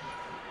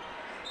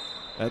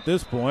 At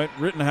this point,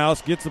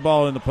 Rittenhouse gets the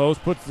ball in the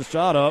post, puts the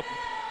shot up.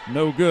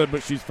 No good,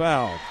 but she's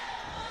fouled.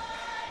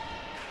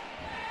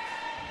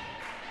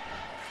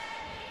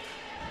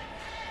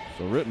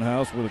 So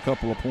Rittenhouse with a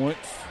couple of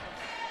points.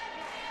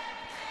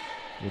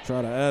 We'll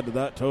try to add to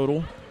that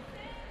total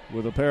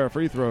with a pair of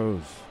free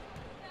throws.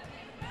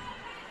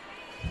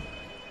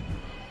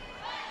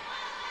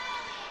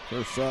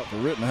 First shot for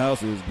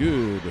Rittenhouse is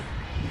good.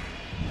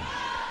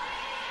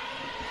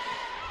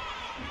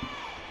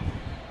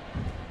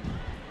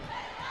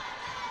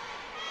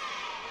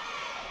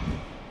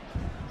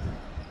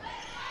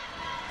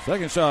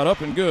 Second shot up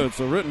and good,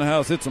 so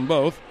Rittenhouse hits them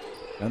both.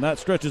 And that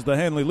stretches the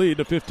Handley lead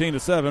to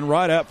 15-7,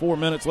 right at 4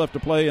 minutes left to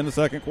play in the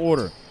second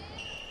quarter.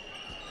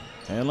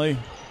 Handley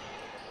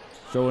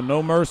showing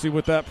no mercy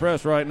with that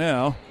press right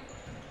now.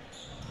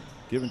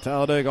 Giving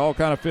Talladega all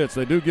kind of fits.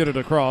 They do get it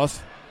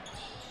across.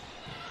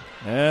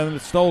 And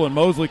it's stolen.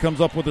 Mosley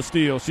comes up with a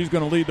steal. She's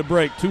going to lead the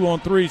break.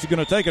 2-on-3. She's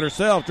going to take it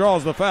herself.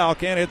 Draws the foul.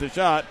 Can't hit the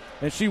shot.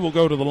 And she will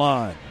go to the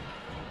line.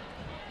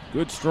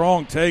 Good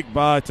strong take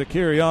by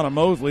Takiriana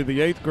Mosley, the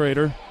 8th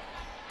grader,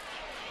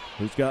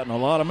 who's gotten a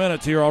lot of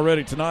minutes here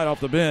already tonight off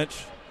the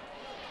bench.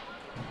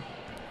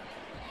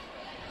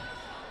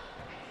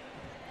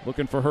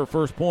 Looking for her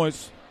first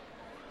points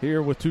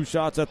here with 2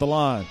 shots at the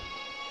line.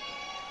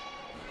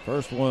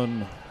 First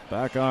one,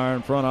 back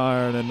iron, front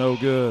iron, and no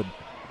good.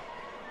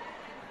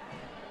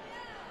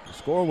 The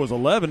score was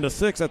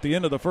 11-6 at the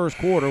end of the first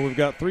quarter. We've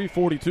got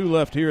 3:42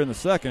 left here in the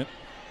second.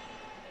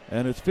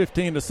 And it's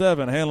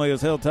 15-7. Handley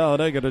has held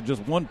Talladega to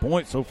just 1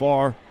 point so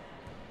far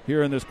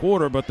here in this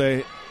quarter, but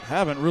they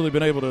haven't really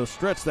been able to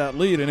stretch that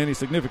lead in any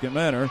significant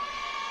manner.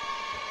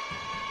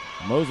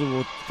 Mosley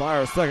will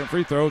fire a second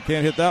free throw.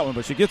 Can't hit that one,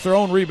 but she gets her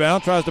own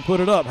rebound, tries to put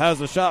it up, has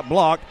the shot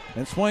blocked,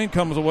 and Swain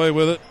comes away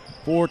with it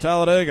for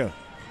Talladega.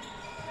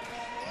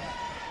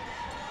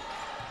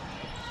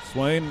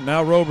 Swain,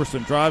 now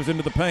Roberson, drives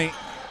into the paint,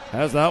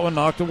 has that one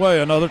knocked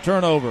away. Another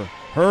turnover.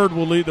 Hurd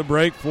will lead the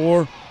break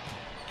for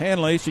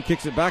Handley. She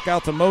kicks it back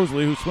out to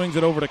Mosley, who swings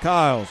it over to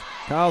Kyles.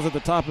 Kyles at the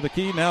top of the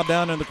key, now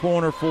down in the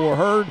corner for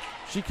Hurd.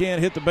 She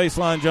can't hit the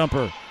baseline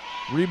jumper.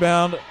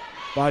 Rebound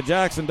by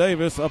Jackson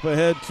Davis up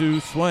ahead to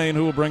Swain,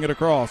 who will bring it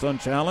across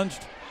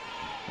unchallenged.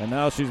 And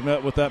now she's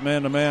met with that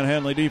man-to-man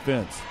Handley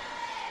defense.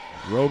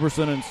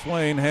 Roberson and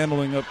Swain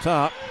handling up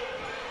top,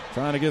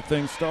 trying to get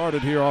things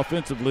started here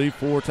offensively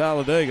for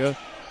Talladega.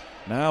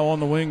 Now on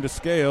the wing to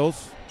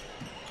Scales.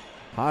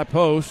 High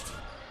post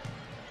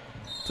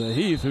to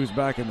Heath, who's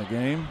back in the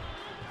game.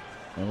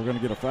 And we're going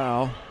to get a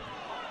foul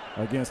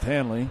against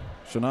Handley.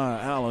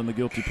 Shania Allen, the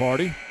guilty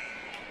party.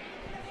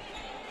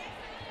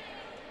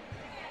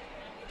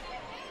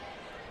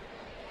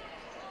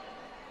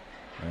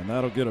 And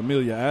that'll get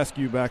Amelia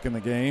Askew back in the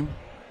game.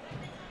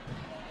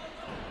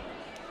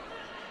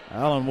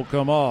 Allen will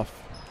come off.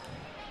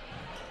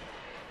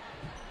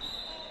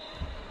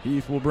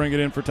 Heath will bring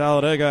it in for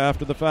Talladega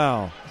after the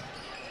foul.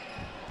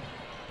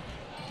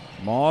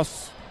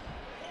 Moss.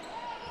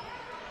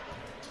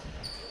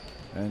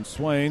 And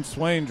Swain.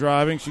 Swain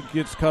driving. She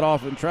gets cut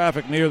off in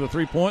traffic near the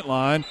three-point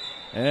line.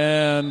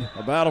 And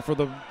a battle for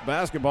the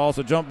basketball. It's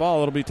a jump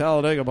ball. It'll be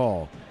Talladega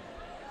ball.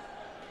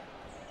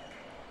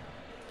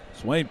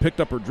 Swain picked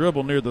up her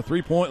dribble near the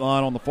three-point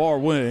line on the far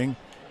wing,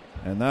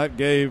 and that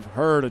gave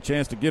Hurd a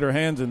chance to get her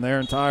hands in there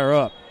and tie her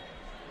up.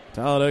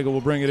 Talladega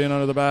will bring it in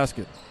under the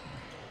basket.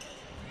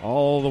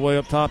 All the way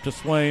up top to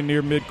Swain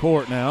near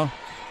midcourt now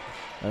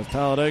as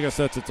Talladega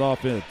sets its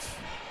offense.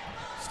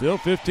 Still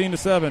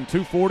 15-7,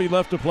 2:40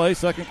 left to play,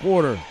 second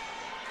quarter.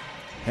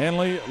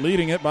 Handley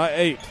leading it by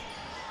 8.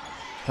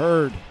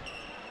 Hurd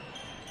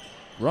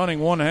running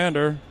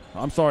one-hander.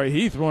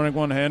 Heath running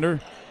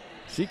one-hander.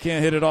 She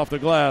can't hit it off the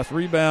glass.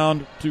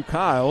 Rebound to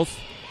Kiles,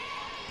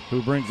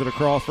 who brings it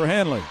across for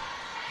Handley.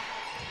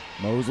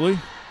 Mosley.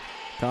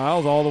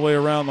 Kiles all the way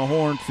around the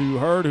horn to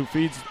Hurd, who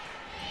feeds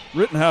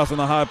Rittenhouse in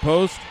the high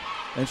post,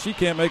 and she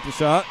can't make the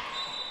shot.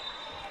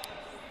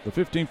 The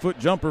 15-foot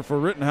jumper for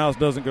Rittenhouse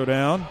doesn't go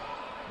down.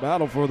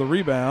 Battle for the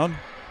rebound.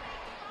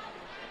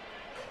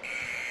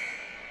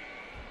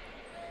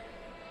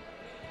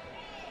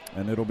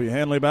 And it'll be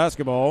Handley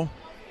basketball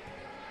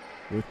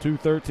with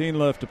 2:13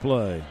 left to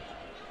play.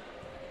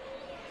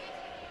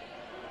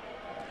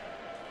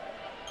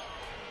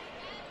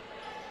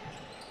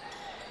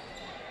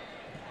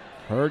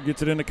 Hurd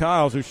gets it into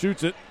Kiles, who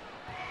shoots it,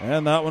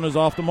 and that one is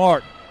off the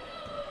mark.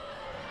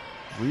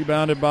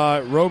 Rebounded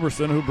by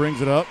Roberson, who brings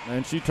it up,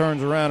 and she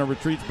turns around and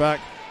retreats back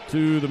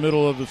to the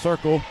middle of the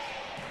circle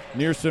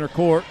near center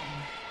court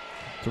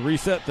to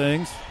reset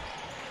things.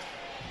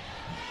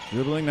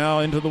 Dribbling now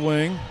into the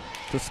wing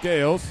to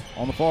Scales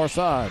on the far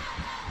side.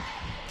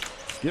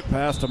 Skip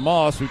pass to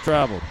Moss, who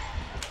traveled.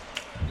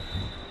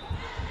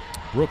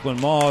 Brooklyn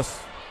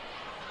Moss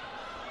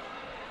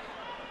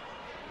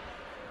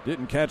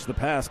didn't catch the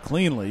pass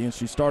cleanly, and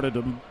she started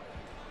to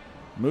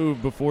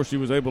move before she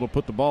was able to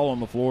put the ball on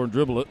the floor and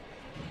dribble it.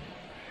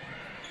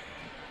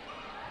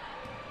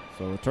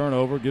 So a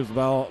turnover gives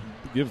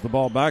the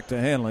ball back to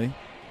Handley.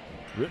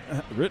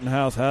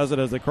 Rittenhouse has it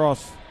as they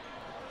cross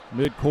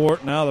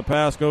midcourt. Now the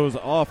pass goes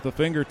off the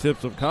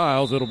fingertips of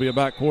Kiles. It'll be a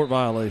backcourt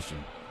violation.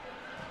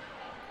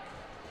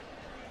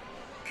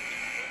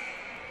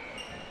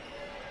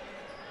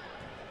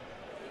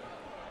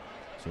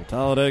 So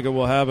Talladega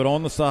will have it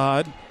on the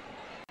side.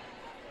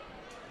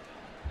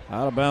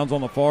 Out of bounds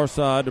on the far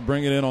side to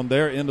bring it in on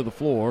their end of the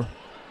floor.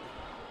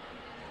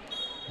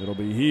 It'll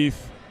be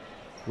Heath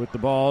with the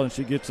ball, and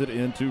she gets it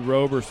into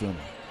Roberson.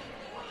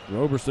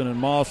 Roberson and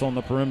Moss on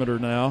the perimeter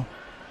now.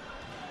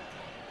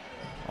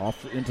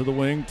 Off into the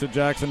wing to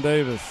Jackson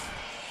Davis.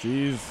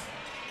 She's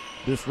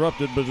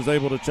disrupted but is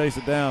able to chase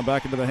it down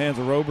back into the hands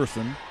of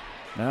Roberson.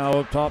 Now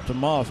up top to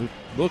Moss,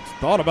 who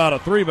thought about a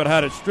three but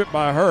had it stripped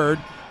by Hurd.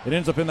 It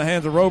ends up in the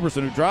hands of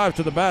Roberson, who drives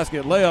to the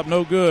basket. Layup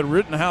no good.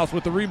 Rittenhouse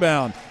with the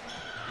rebound.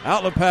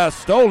 Outlet pass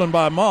stolen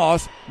by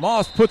Moss.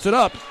 Moss puts it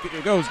up.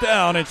 It goes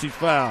down, and she's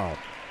fouled.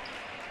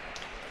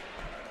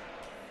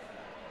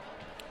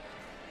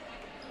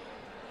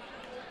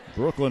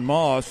 Brooklyn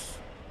Moss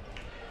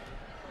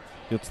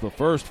gets the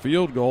first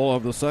field goal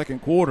of the second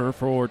quarter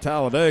for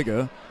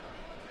Talladega,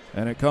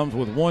 and it comes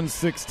with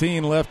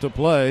 1:16 left to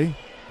play.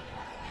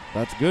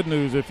 That's good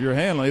news if you're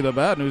Handley. The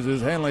bad news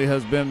is Handley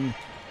has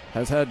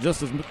had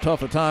just as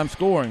tough a time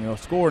scoring. A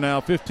score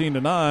now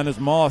 15-9 as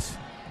Moss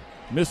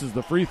misses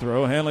the free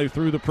throw. Handley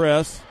through the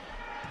press.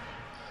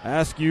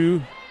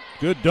 Askew,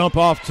 good dump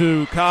off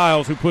to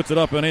Kiles, who puts it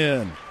up and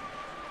in.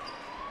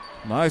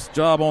 Nice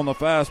job on the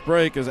fast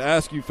break as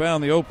Askew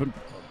found the open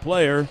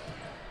player.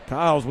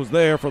 Kiles was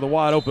there for the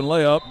wide open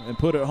layup and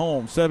put it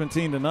home.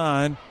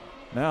 17-9.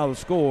 Now the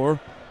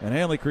score. And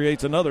Handley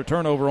creates another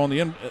turnover on the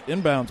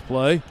inbounds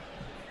play.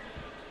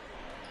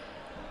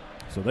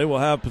 So they will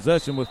have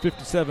possession with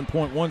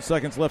 57.1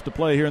 seconds left to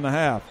play here in the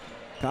half.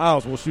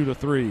 Kiles will shoot a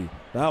three.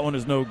 That one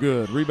is no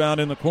good. Rebound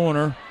in the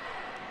corner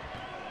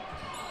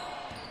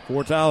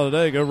for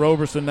Talladega.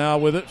 Roberson now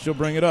with it. She'll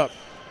bring it up.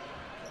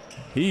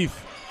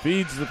 Heath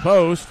feeds the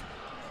post,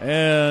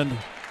 and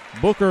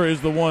Booker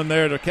is the one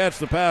there to catch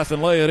the pass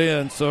and lay it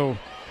in. So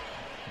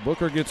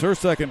Booker gets her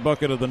second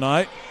bucket of the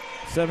night.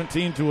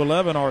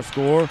 17-11 our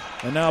score,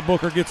 and now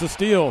Booker gets a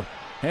steal.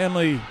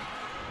 Handley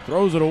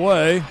throws it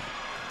away.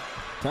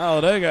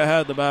 Talladega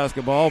had the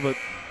basketball, but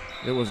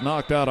it was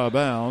knocked out of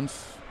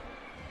bounds.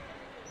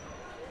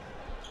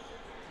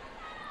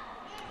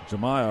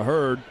 Jemiah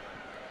Hurd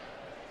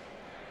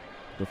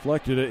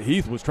deflected it.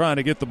 Heath was trying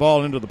to get the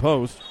ball into the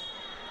post,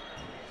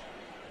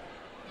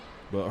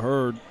 but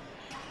Hurd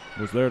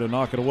was there to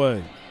knock it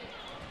away.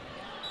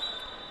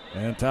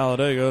 And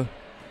Talladega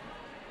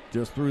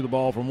just threw the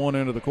ball from one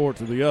end of the court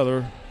to the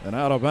other and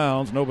out of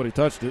bounds. Nobody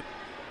touched it.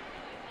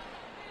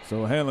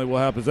 So Handley will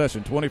have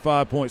possession.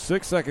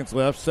 25.6 seconds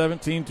left.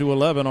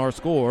 17-11 our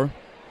score.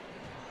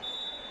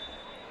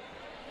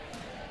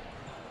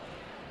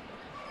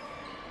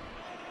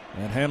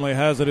 And Handley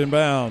has it in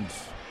bounds.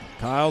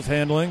 Kyle's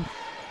handling.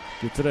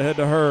 Gets it ahead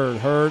to Hurd.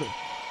 Hurd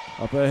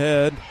up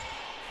ahead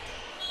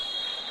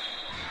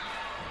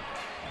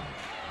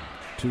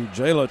to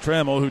Jayla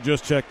Trammell, who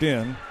just checked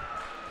in.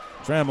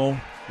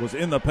 Trammell was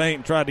in the paint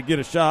and tried to get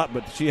a shot,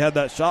 but she had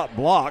that shot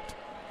blocked.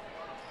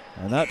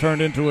 And that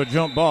turned into a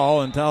jump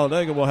ball, and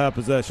Talladega will have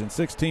possession.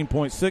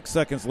 16.6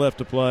 seconds left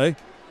to play.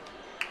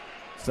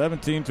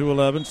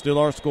 17-11, still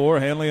our score.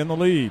 Handley in the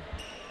lead.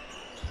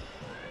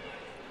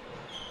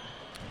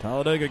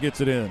 Talladega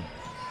gets it in.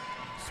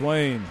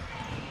 Swain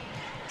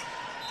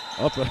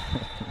up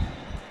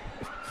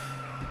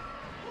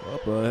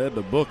ahead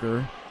to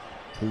Booker,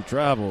 who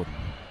traveled.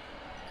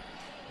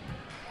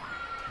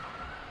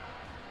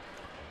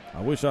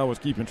 I wish I was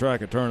keeping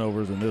track of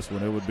turnovers in this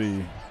one. It would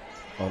be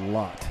a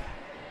lot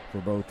for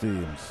both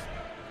teams.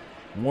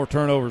 More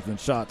turnovers than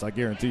shots, I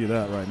guarantee you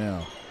that right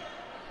now.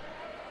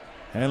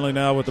 Handley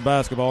now with the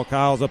basketball.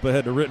 Kyle's up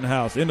ahead to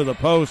Rittenhouse. Into the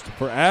post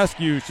for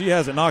Askew. She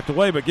has it knocked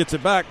away, but gets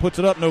it back. Puts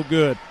it up, no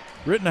good.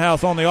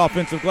 Rittenhouse on the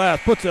offensive glass.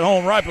 Puts it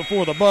home right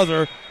before the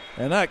buzzer,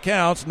 and that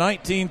counts.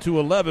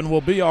 19-11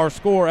 will be our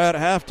score at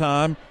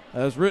halftime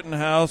as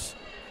Rittenhouse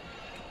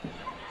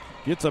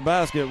gets a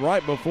basket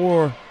right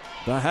before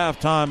the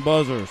halftime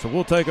buzzer. So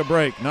we'll take a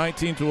break.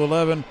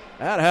 19-11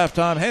 at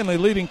halftime. Handley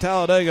leading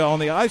Talladega on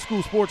the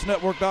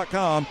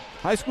highschoolsportsnetwork.com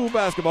high school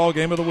basketball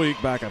game of the week.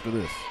 Back after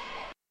this.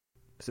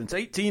 Since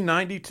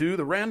 1892,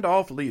 the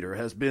Randolph Leader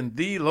has been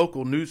the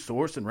local news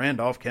source in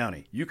Randolph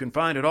County. You can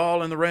find it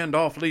all in the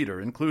Randolph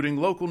Leader, including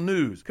local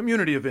news,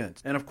 community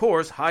events, and of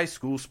course, high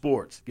school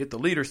sports. Get the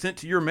Leader sent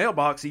to your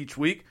mailbox each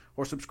week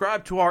or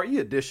subscribe to our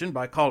e-edition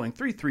by calling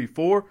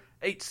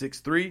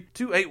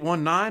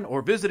 334-863-2819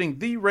 or visiting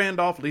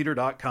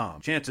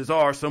therandolphleader.com. Chances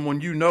are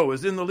someone you know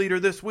is in the Leader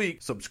this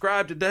week.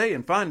 Subscribe today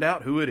and find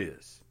out who it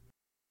is.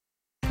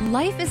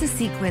 Life is a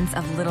sequence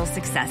of little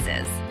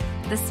successes.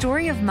 The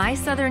story of my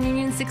Southern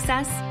Union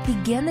success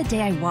began the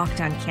day I walked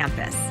on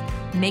campus,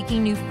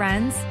 making new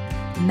friends,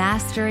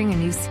 mastering a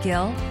new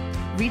skill,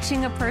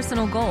 reaching a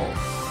personal goal,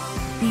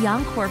 the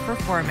encore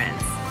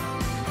performance,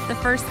 the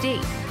first date,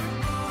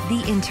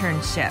 the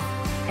internship,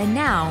 and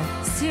now,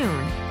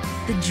 soon,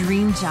 the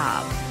dream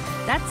job.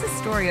 That's the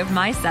story of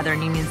my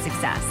Southern Union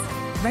success.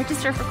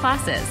 Register for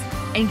classes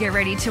and get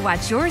ready to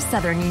watch your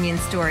Southern Union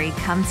story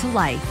come to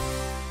life.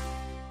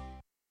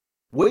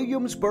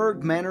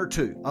 Williamsburg Manor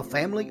 2, a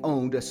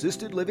family-owned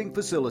assisted living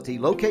facility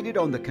located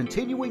on the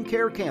continuing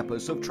care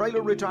campus of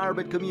Traylor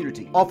Retirement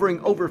Community,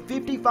 offering over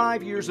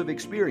 55 years of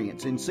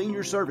experience in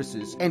senior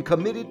services and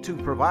committed to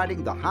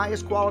providing the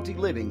highest quality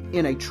living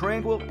in a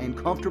tranquil and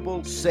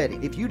comfortable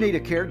setting. If you need a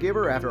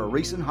caregiver after a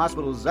recent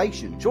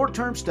hospitalization,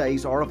 short-term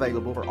stays are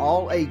available for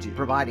all ages,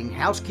 providing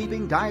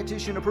housekeeping,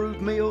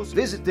 dietitian-approved meals.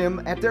 Visit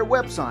them at their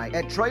website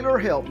at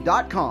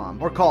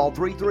trailerhelp.com or call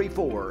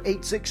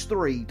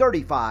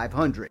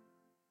 334-863-3500.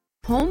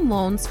 Home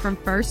loans from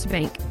First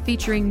Bank,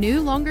 featuring new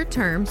longer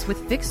terms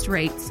with fixed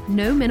rates,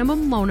 no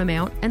minimum loan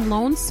amount, and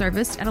loans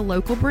serviced at a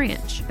local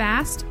branch.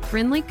 Fast,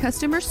 friendly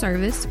customer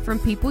service from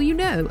people you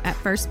know at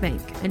First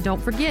Bank. And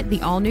don't forget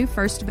the all-new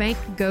First Bank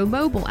Go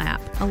Mobile app,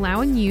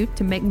 allowing you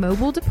to make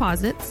mobile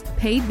deposits,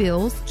 pay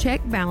bills,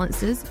 check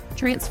balances,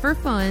 transfer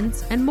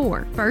funds, and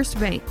more. First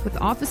Bank, with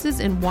offices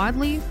in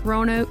Wadley,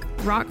 Roanoke,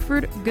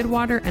 Rockford,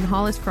 Goodwater, and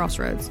Hollis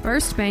Crossroads.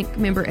 First Bank,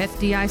 member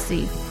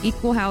FDIC,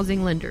 equal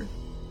housing lender.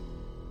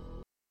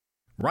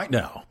 Right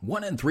now,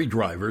 1 in 3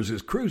 drivers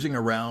is cruising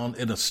around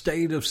in a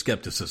state of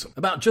skepticism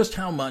about just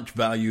how much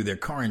value their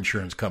car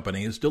insurance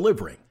company is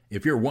delivering.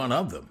 If you're one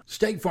of them,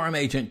 State Farm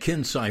agent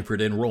Ken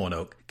Seifert in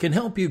Roanoke can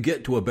help you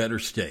get to a better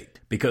state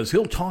because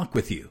he'll talk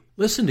with you,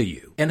 listen to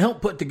you, and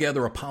help put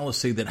together a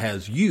policy that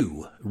has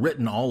you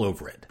written all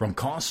over it, from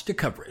cost to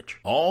coverage,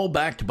 all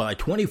backed by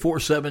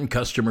 24/7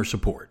 customer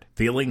support.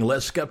 Feeling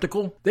less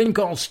skeptical? Then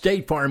call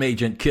State Farm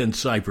agent Ken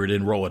Seifert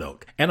in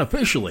Roanoke and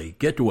officially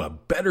get to a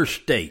better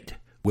state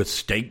with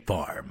State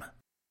Farm.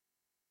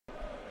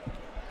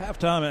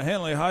 Halftime at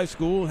Handley High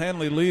School.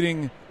 Handley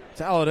leading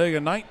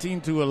Talladega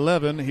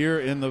 19-11 here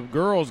in the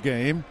girls'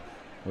 game.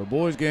 The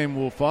boys' game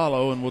will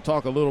follow, and we'll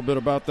talk a little bit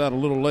about that a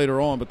little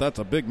later on, but that's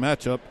a big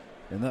matchup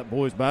in that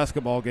boys'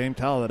 basketball game.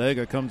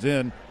 Talladega comes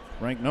in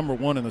ranked number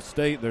 1 in the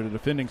state. They're the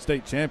defending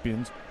state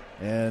champions,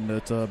 and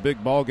it's a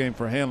big ball game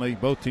for Handley.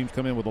 Both teams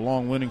come in with a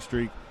long winning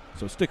streak,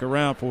 so stick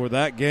around for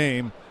that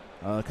game.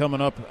 Coming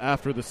up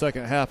after the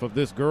second half of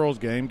this girls'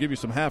 game. Give you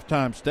some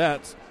halftime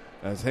stats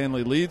as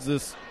Handley leads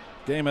this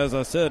game, as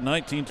I said,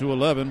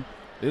 19-11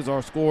 is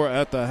our score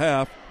at the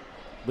half.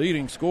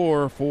 Leading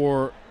scorer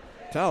for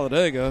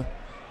Talladega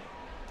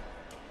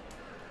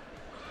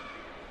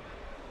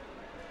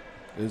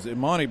is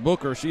Imani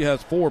Booker. She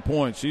has 4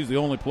 points. She's the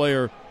only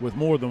player with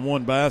more than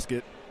one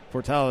basket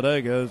for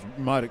Talladega, as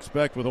you might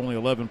expect, with only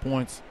 11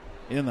 points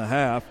in the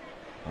half.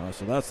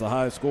 So that's the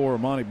highest scorer,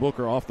 Imani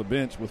Booker, off the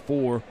bench with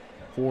 4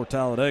 for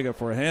Talladega.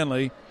 For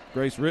Handley,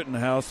 Grace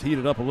Rittenhouse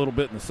heated up a little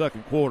bit in the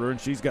second quarter, and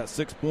she's got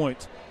 6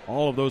 points,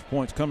 all of those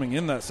points coming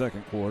in that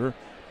second quarter.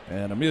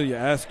 And Amelia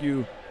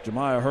Askew,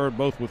 Jemiah Hurd,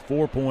 both with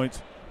 4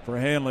 points for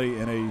Handley,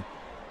 in a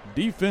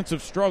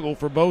defensive struggle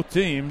for both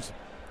teams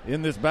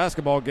in this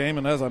basketball game.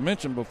 And as I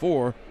mentioned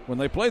before, when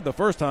they played the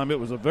first time, it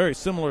was a very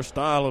similar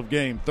style of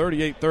game.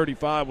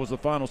 38-35 was the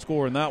final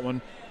score in that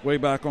one way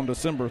back on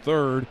December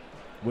 3rd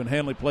when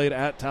Handley played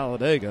at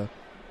Talladega.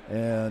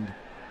 And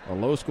a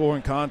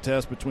low-scoring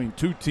contest between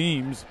two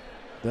teams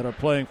that are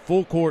playing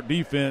full-court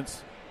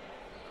defense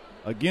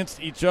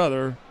against each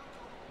other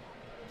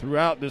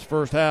throughout this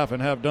first half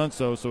and have done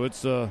so. So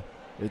it's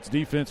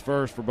defense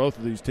first for both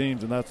of these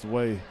teams, and that's the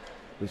way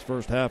this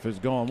first half has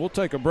gone. We'll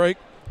take a break,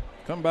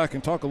 come back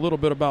and talk a little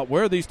bit about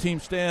where these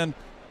teams stand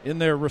in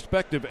their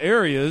respective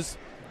areas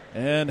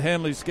and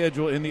Handley's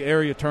schedule in the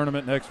area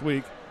tournament next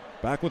week.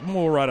 Back with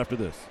more right after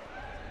this.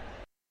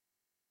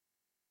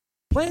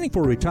 Planning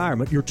for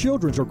retirement, your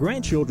children's or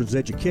grandchildren's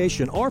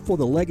education, or for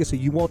the legacy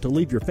you want to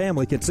leave your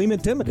family can seem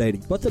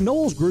intimidating, but the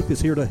Knowles Group is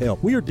here to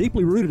help. We are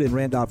deeply rooted in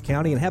Randolph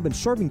County and have been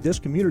serving this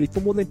community for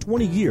more than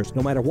 20 years.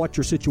 No matter what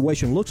your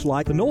situation looks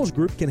like, the Knowles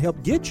Group can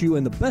help get you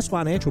in the best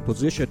financial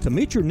position to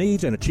meet your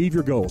needs and achieve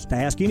your goals. To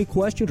ask any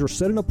questions or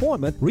set an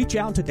appointment, reach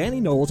out to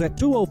Danny Knowles at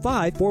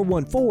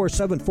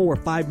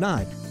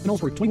 205-414-7459.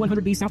 Knowles Group,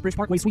 2100B Southbridge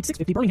Parkway, Suite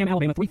 650, Birmingham,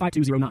 Alabama,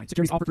 35209.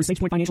 Securities offered through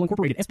SagePoint Financial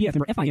Incorporated, SPF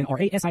member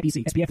FINRA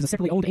SIPC. SPF is a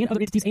separately owned and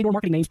other entities and or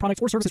marketing names,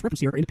 products, or services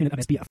referenced here are independent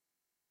of SPF.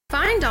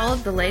 Find all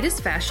of the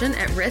latest fashion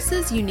at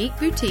Ressa's Unique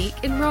Boutique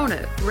in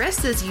Roanoke.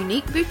 Ressa's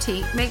Unique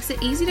Boutique makes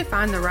it easy to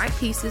find the right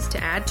pieces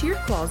to add to your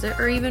closet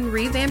or even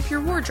revamp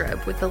your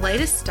wardrobe with the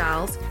latest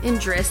styles in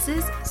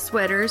dresses,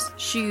 sweaters,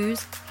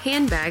 shoes,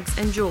 handbags,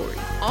 and jewelry.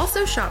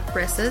 Also shop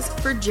Ressa's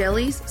for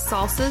jellies,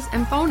 salsas,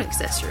 and phone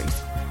accessories.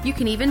 You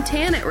can even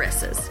tan at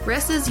Ressa's.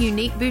 Ressa's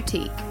Unique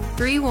Boutique,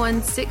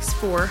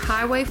 3164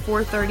 Highway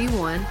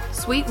 431,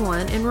 Suite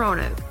 1 in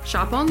Roanoke.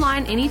 Shop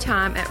online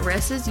anytime at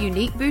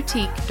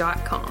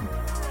ressasuniqueboutique.com.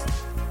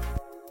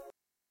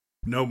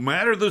 No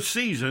matter the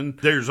season,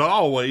 there's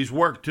always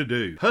work to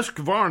do.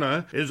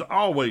 Husqvarna is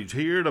always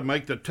here to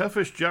make the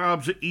toughest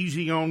jobs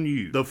easy on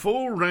you. The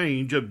full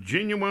range of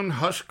genuine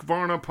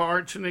Husqvarna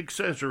parts and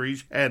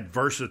accessories add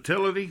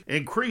versatility,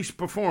 increase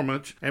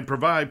performance, and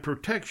provide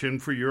protection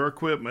for your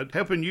equipment,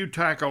 helping you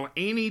tackle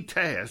any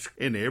task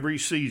in every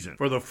season.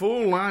 For the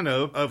full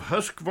lineup of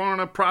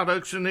Husqvarna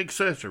products and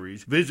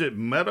accessories, visit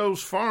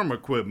Meadows Farm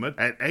Equipment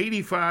at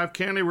 85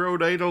 County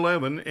Road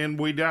 811 in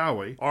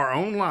Wedowee or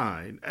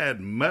online at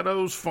meadowsfarmequipment.com.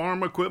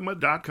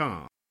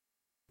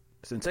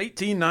 Since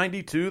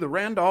 1892, the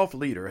Randolph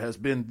Leader has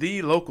been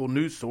the local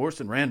news source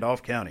in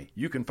Randolph County.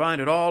 You can find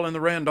it all in the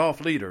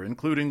Randolph Leader,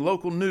 including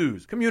local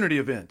news, community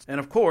events, and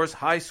of course,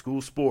 high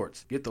school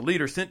sports. Get the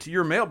Leader sent to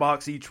your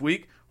mailbox each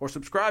week or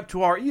subscribe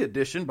to our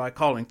e-edition by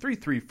calling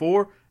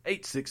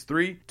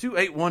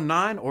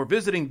 334-863-2819 or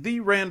visiting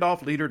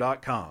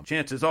therandolphleader.com.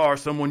 Chances are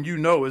someone you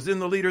know is in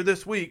the Leader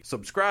this week.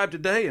 Subscribe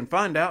today and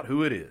find out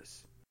who it is.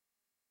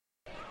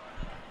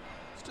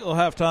 Still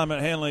halftime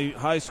at Handley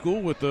High School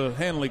with the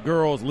Handley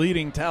girls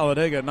leading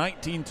Talladega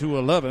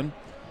 19-11.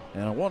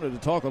 And I wanted to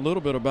talk a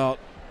little bit about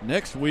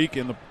next week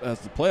as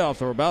the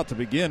playoffs are about to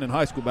begin in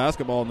high school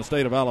basketball in the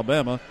state of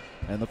Alabama.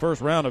 And the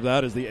first round of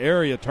that is the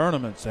area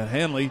tournaments. And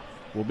Handley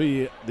will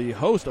be the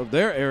host of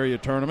their area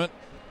tournament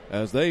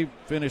as they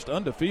finished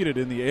undefeated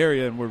in the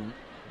area and were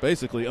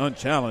basically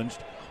unchallenged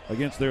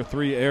against their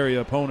 3 area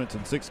opponents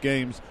in 6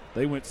 games.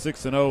 They went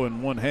 6-0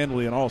 and won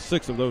handily in all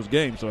 6 of those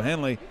games. So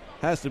Handley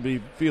has to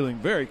be feeling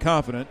very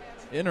confident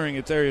entering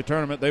its area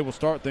tournament. They will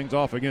start things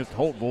off against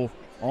Holtville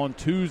on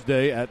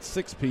Tuesday at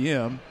 6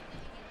 p.m.,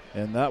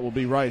 and that will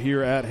be right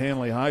here at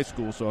Handley High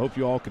School. So I hope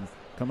you all can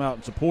come out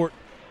and support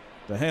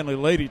the Handley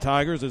Lady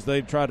Tigers as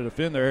they try to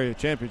defend their area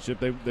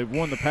championship. They've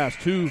won the past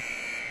 2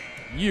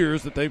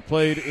 years that they've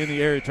played in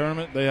the area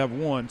tournament. They have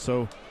won,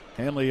 so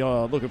Handley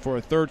looking for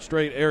a 3rd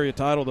straight area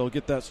title. They'll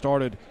get that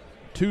started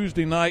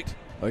Tuesday night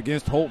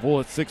against Holtville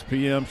at 6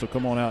 p.m., so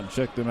come on out and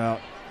check them out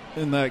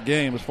in that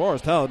game. As far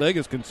as Talladega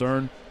is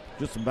concerned,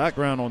 just some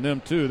background on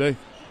them too. They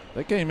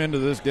came into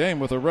this game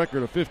with a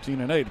record of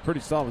 15-8, a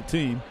pretty solid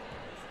team.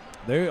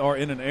 They are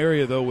in an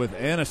area though with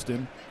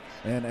Anniston,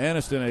 and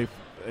Anniston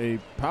a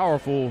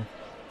powerful,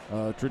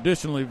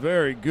 traditionally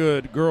very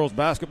good girls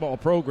basketball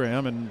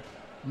program, and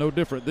no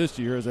different this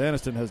year as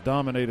Anniston has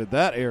dominated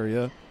that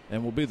area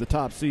and will be the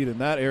top seed in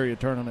that area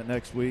tournament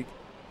next week.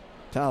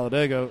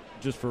 Talladega,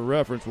 just for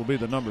reference, will be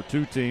the number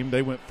 2 team.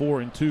 They went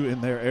 4-2 in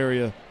their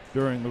area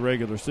during the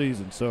regular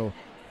season. So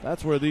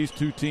that's where these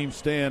two teams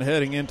stand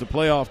heading into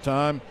playoff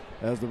time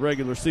as the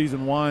regular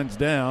season winds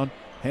down.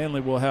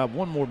 Handley will have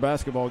one more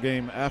basketball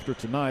game after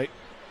tonight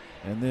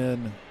and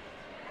then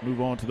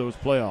move on to those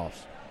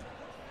playoffs.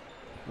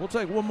 We'll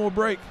take one more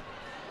break.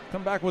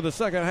 Come back with the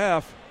second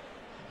half.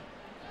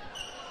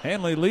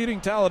 Handley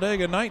leading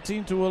Talladega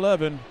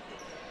 19-11.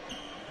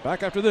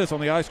 Back after this on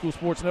the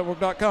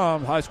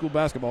iSchoolSportsNetwork.com high school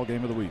basketball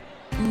game of the week.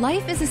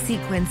 Life is a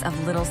sequence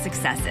of little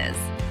successes.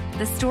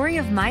 The story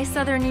of my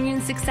Southern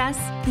Union success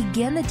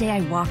began the day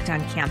I walked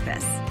on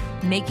campus.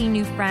 Making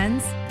new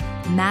friends,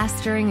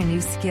 mastering a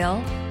new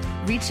skill,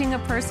 reaching a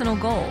personal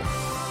goal.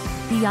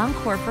 The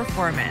encore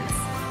performance.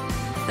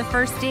 The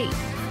first date.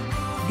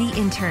 The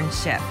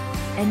internship.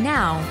 And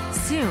now,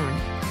 soon,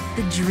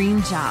 the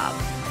dream job.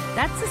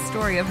 That's the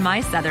story of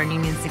my Southern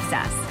Union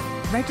success.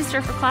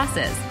 Register for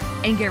classes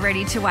and get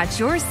ready to watch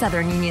your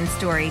Southern Union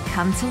story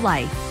come to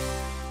life.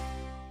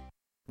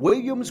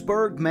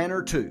 Williamsburg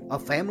Manor 2, a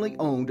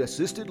family-owned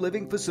assisted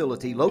living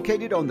facility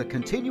located on the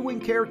continuing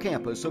care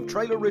campus of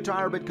Traylor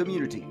Retirement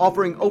Community,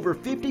 offering over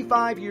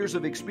 55 years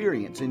of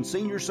experience in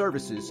senior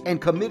services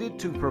and committed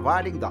to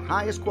providing the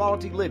highest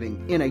quality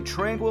living in a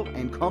tranquil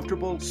and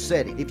comfortable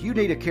setting. If you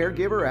need a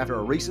caregiver after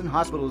a recent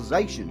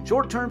hospitalization,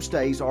 short-term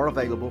stays are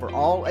available for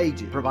all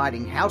ages,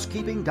 providing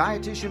housekeeping,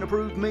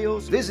 dietitian-approved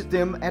meals. Visit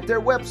them at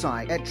their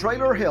website at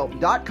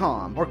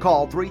trailerhealth.com or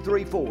call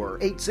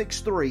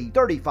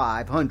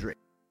 334-863-3500.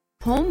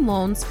 Home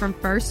loans from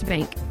First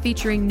Bank,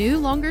 featuring new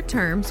longer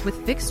terms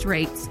with fixed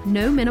rates,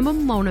 no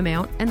minimum loan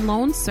amount, and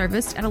loans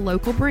serviced at a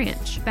local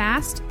branch.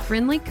 Fast,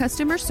 friendly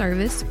customer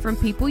service from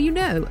people you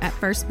know at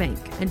First Bank.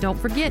 And don't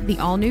forget the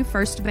all-new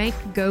First Bank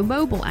Go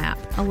mobile app,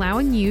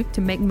 allowing you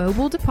to make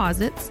mobile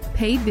deposits,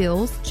 pay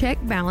bills, check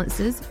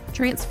balances,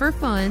 transfer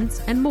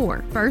funds, and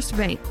more. First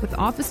Bank, with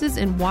offices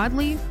in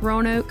Wadley,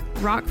 Roanoke,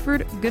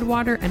 Rockford,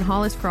 Goodwater, and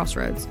Hollis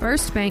Crossroads.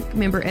 First Bank,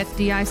 member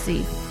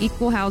FDIC,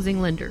 equal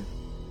housing lender.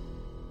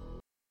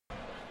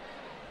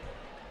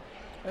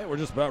 Hey, we're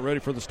just about ready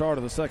for the start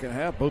of the second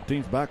half. Both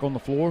teams back on the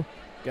floor,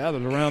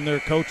 gathered around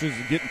their coaches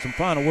and getting some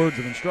final words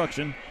of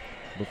instruction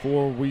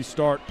before we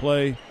start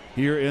play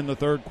here in the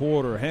third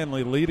quarter.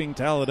 Handley leading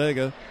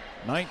Talladega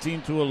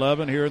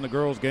 19-11 here in the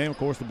girls' game. Of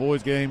course, the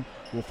boys' game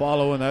will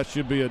follow, and that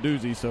should be a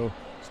doozy, so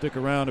stick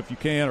around if you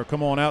can, or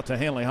come on out to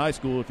Handley High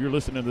School. If you're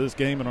listening to this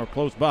game and are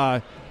close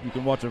by, you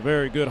can watch a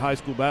very good high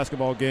school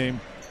basketball game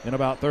in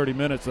about 30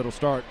 minutes. It'll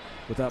start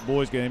with that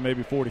boys' game,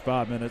 maybe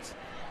 45 minutes.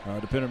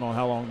 Depending on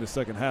how long this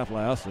second half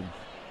lasts.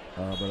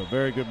 But a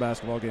very good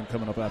basketball game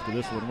coming up after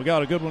this one. We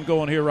got a good one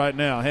going here right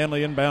now.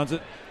 Handley inbounds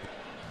it,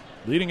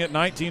 leading it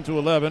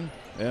 19-11.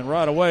 And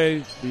right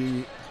away,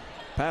 the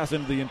pass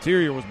into the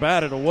interior was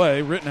batted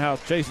away.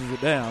 Rittenhouse chases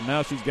it down.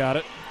 Now she's got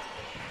it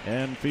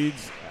and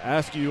feeds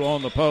Askew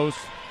on the post.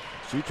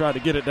 She tried to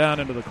get it down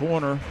into the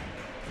corner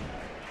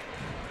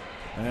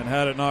and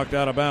had it knocked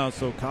out of bounds.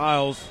 So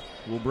Kiles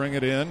will bring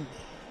it in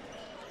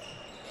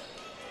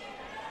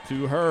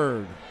to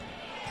Hurd.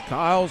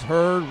 Kiles,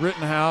 Hurd,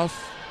 Rittenhouse,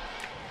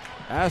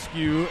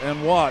 Askew,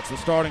 and Watts, the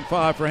starting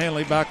five for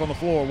Handley, back on the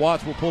floor.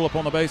 Watts will pull up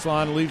on the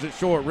baseline and leaves it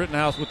short.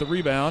 Rittenhouse with the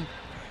rebound.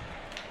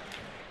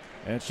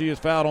 And she is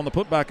fouled on the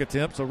putback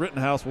attempt, so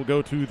Rittenhouse will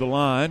go to the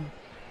line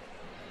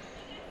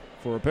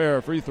for a pair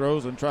of free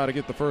throws and try to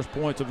get the first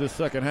points of this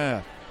second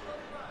half.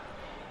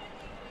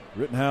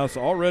 Rittenhouse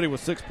already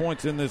with 6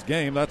 points in this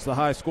game. That's the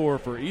high score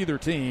for either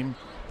team.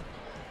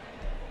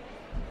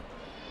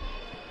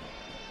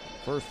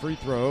 First free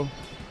throw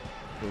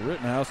for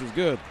Rittenhouse is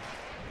good.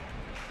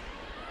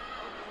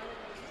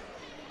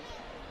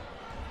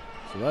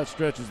 So that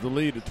stretches the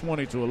lead to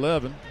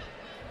 20-11.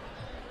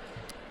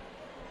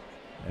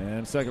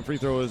 And second free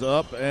throw is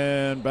up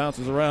and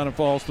bounces around and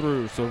falls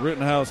through. So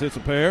Rittenhouse hits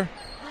a pair.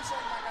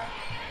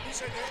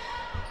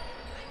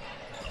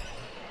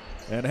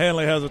 And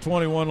Handley has a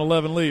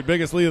 21-11 lead.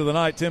 Biggest lead of the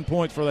night, 10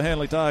 points for the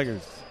Handley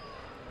Tigers.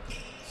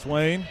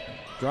 Swain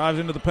drives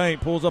into the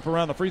paint, pulls up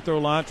around the free throw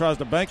line, tries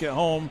to bank it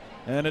home,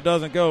 and it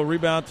doesn't go.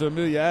 Rebound to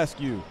Amelia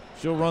Askew.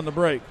 She'll run the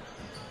break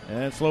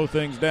and slow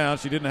things down.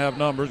 She didn't have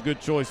numbers. Good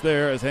choice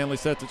there as Handley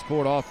sets its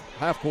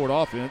half-court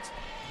offense.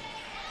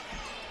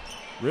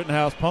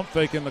 Rittenhouse pump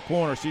fake in the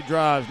corner. She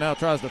drives, now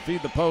tries to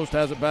feed the post,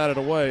 has it batted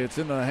away. It's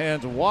in the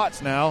hands of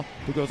Watts now,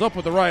 who goes up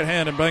with the right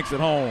hand and banks it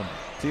home.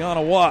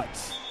 Tiana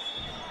Watts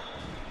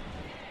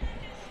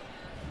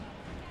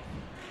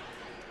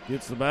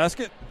gets the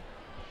basket.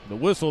 The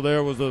whistle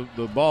there was the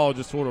ball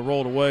just sort of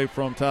rolled away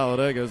from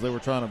Talladega as they were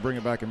trying to bring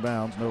it back in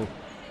bounds.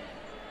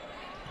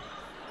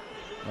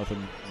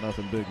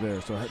 Nothing big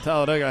there. So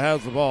Talladega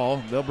has the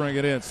ball. They'll bring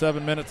it in.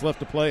 7 minutes left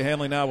to play.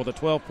 Handley now with a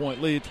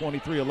 12-point lead.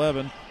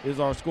 23-11 is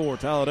our score.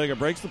 Talladega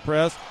breaks the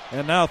press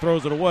and now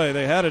throws it away.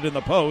 They had it in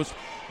the post,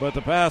 but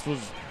the pass was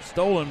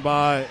stolen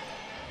by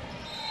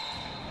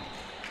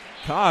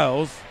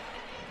Kiles,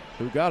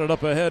 who got it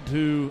up ahead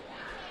to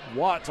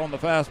Watts on the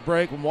fast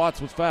break when Watts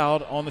was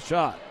fouled on the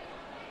shot.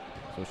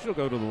 So she'll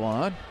go to the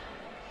line.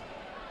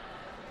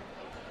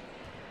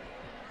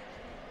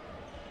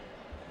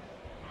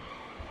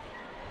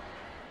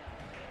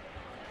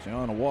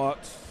 Tiana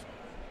Watts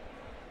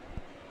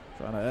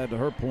trying to add to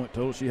her point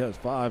total. She has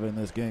 5 in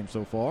this game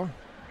so far.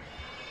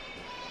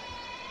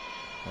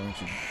 And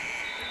she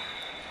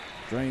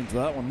drains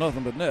that one,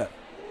 nothing but net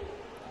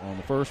on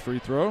the first free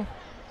throw.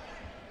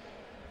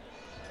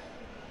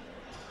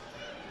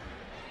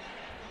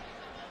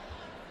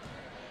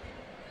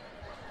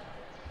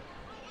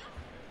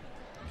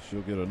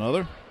 She'll get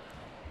another.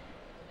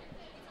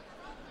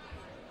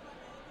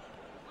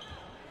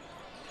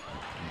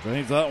 And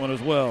drains that one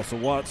as well. So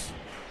Watts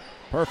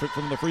perfect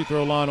from the free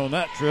throw line on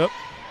that trip.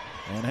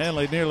 And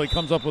Handley nearly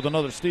comes up with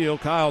another steal.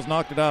 Kyles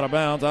knocked it out of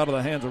bounds, out of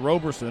the hands of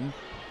Roberson,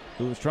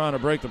 who was trying to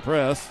break the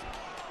press.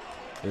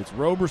 It's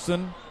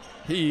Roberson,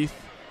 Heath,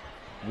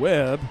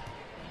 Webb,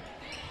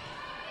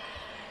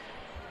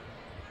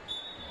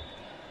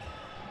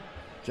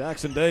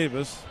 Jackson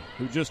Davis,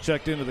 who just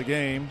checked into the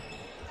game,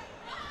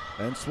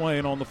 and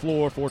Swain on the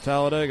floor for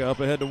Talladega. Up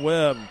ahead to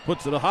Webb.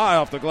 Puts it high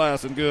off the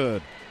glass and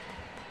good.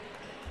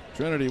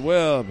 Trinity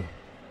Webb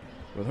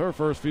with her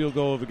first field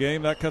goal of the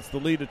game. That cuts the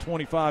lead to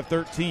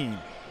 25-13.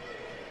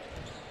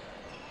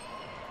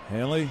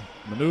 Handley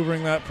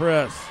maneuvering that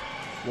press.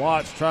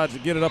 Watts tried to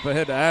get it up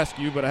ahead to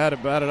Askew, but had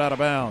it batted out of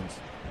bounds.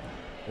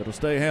 It'll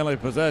stay Handley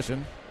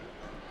possession.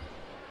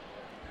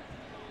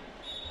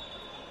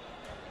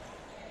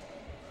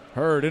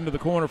 Hurd into the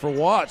corner for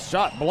Watts.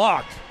 Shot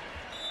blocked.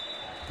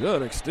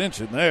 Good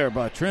extension there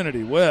by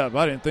Trinity Webb.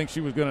 I didn't think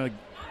she was going to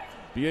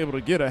be able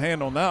to get a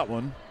hand on that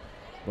one,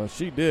 but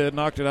she did.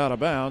 Knocked it out of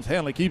bounds.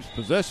 Handley keeps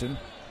possession.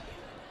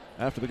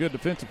 After the good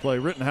defensive play,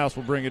 Rittenhouse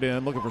will bring it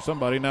in, looking for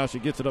somebody. Now she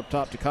gets it up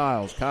top to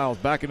Kyles. Kyles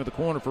back into the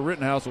corner for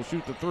Rittenhouse. Will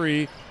shoot the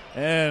three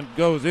and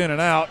goes in and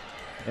out,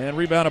 and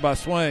rebounded by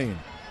Swain.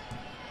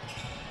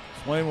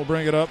 Swain will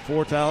bring it up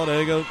for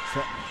Talladega.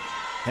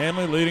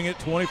 Handley leading it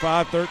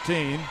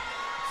 25-13.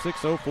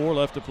 6:04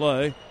 left to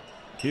play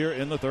here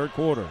in the third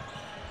quarter.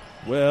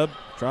 Webb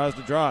tries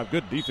to drive.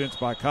 Good defense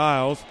by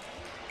Kyles,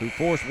 who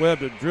forced Webb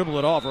to dribble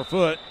it off her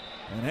foot,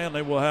 and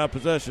Handley will have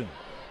possession.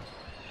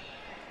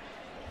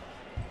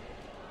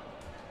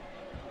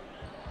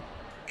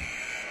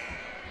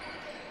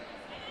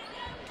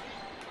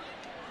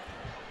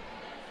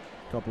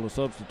 Couple of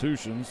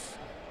substitutions.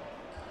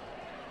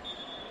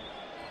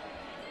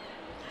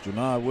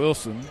 Janai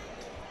Wilson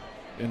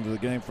into the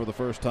game for the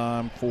first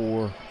time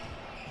for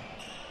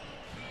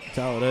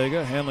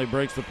Talladega. Handley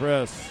breaks the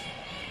press.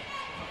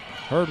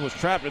 Hurd was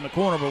trapped in the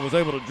corner but was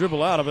able to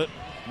dribble out of it.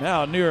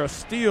 Now near a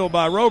steal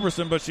by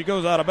Roberson, but she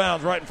goes out of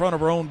bounds right in front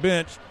of her own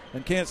bench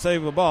and can't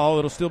save the ball.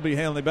 It'll still be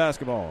Handley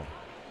basketball.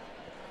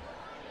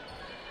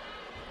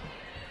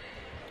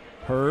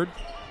 Hurd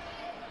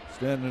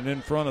standing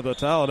in front of the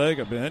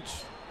Talladega bench.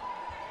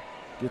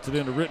 Gets it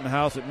into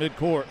Rittenhouse at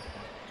midcourt.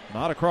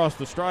 Not across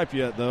the stripe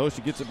yet, though.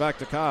 She gets it back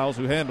to Kyles,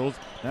 who handles.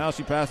 Now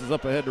she passes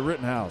up ahead to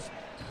Rittenhouse.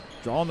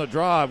 On the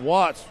drive,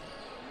 Watts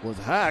was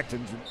hacked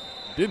and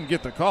didn't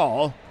get the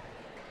call.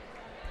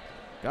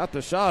 Got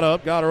the shot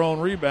up, got her own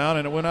rebound,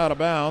 and it went out of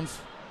bounds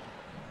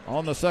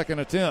on the second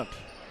attempt.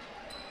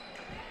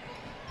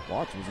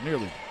 Watts was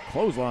nearly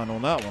clotheslined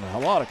on that one. A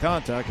lot of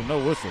contact and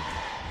no whistle.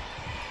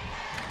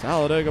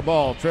 Talladega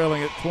ball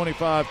trailing at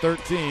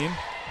 25-13.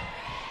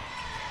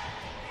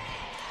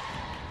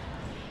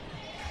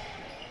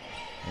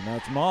 And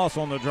that's Moss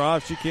on the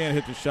drive. She can't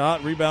hit the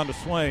shot. Rebound to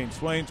Swain.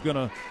 Swain's going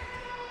to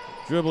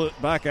dribble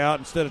it back out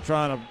instead of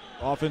trying an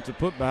offensive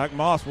putback.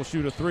 Moss will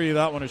shoot a three.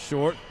 That one is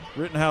short.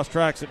 Rittenhouse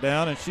tracks it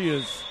down, and she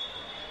is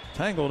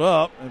tangled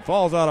up and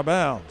falls out of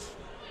bounds.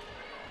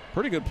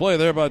 Pretty good play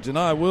there by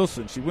Janai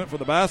Wilson. She went for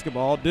the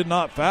basketball, did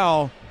not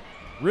foul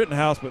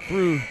Rittenhouse, but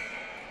threw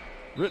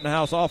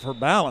Rittenhouse off her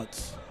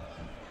balance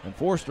and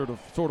forced her to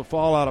sort of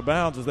fall out of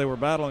bounds as they were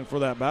battling for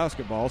that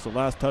basketball. So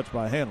last touch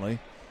by Handley.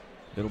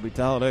 It'll be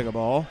Talladega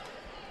ball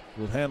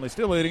with Handley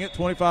still leading it,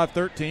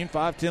 25-13,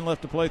 5:10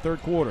 left to play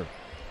third quarter.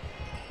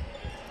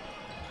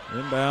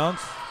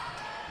 Inbounds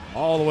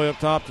all the way up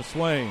top to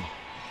Swain.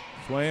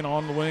 Swain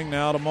on the wing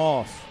now to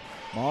Moss.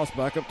 Moss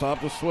back up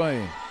top to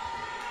Swain.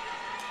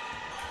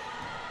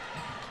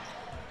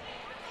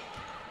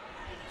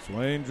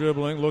 Swain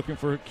dribbling, looking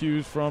for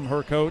cues from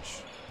her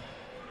coach.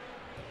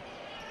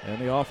 And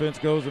the offense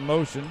goes in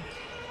motion.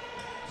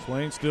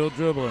 Swain still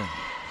dribbling.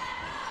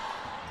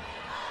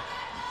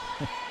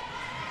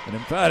 An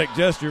emphatic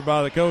gesture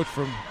by the coach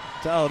from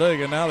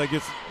Talladega. Now they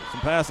get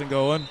some passing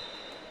going.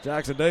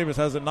 Jackson Davis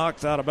has it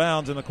knocked out of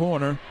bounds in the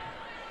corner.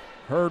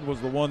 Hurd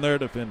was the one there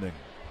defending.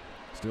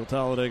 Still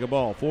Talladega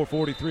ball.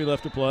 4:43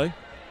 left to play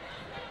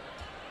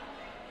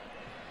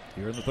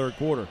here in the third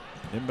quarter.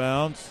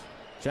 Inbounds,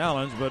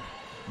 challenge, but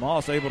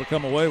Moss able to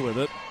come away with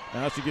it.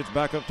 Now she gets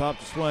back up top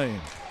to Swain.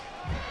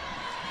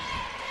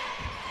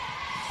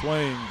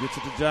 Swain gets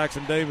it to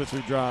Jackson Davis,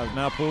 who drives.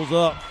 Now pulls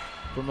up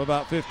from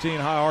about 15,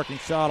 high arcing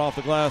shot off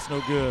the glass,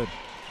 no good.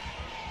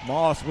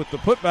 Moss with the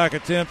putback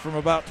attempt from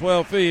about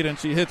 12 feet, and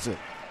she hits it.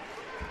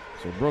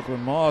 So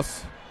Brooklyn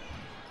Moss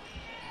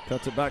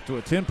cuts it back to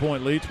a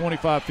 10-point lead,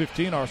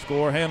 25-15 our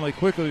score. Handley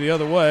quickly the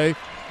other way.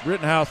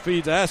 Rittenhouse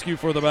feeds Askew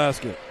for the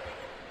basket.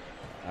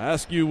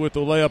 Askew with the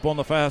layup on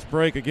the fast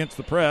break against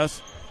the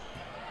press.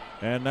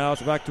 And now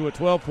it's back to a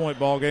 12-point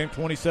ball game,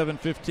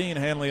 27-15,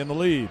 Handley in the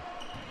lead.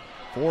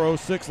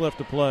 4:06 left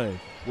to play.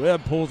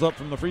 Webb pulls up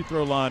from the free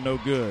throw line, no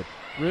good.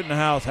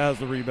 Rittenhouse has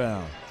the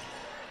rebound.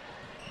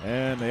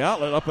 And the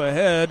outlet up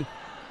ahead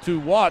to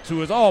Watts,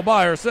 who is all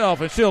by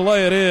herself, and she'll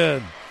lay it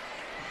in.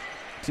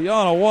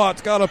 Tiana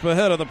Watts got up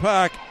ahead of the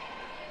pack,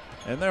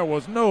 and there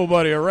was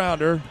nobody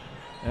around her.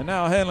 And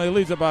now Handley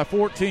leads it by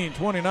 14,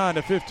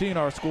 29-15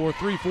 our score,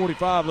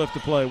 3:45 left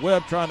to play.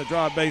 Webb trying to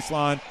drive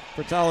baseline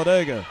for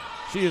Talladega.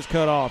 She is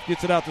cut off,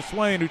 gets it out to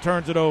Swain, who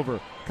turns it over.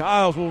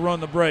 Kiles will run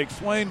the break.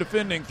 Swain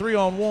defending,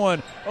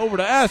 3-on-1, over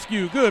to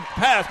Askew. Good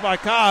pass by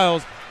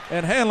Kiles,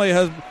 and Handley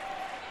has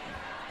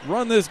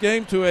run this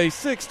game to a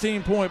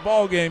 16-point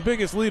ball game.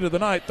 Biggest lead of the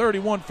night,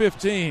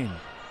 31-15.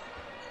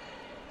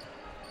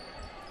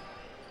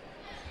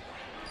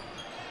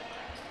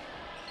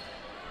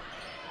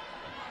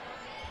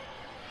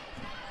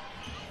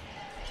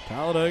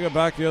 Talladega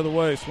back the other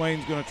way.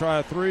 Swain's going to try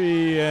a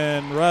three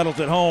and rattles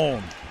it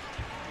home.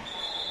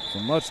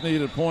 Some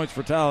much-needed points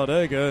for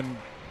Talladega, and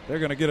they're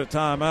going to get a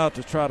timeout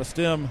to try to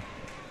stem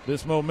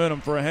this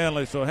momentum for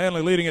Handley. So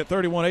Handley leading at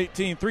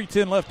 31-18,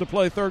 3:10 left to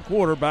play, third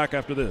quarter. Back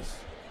after this.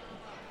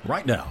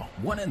 Right now,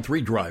 1 in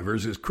 3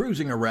 drivers is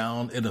cruising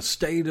around in a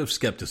state of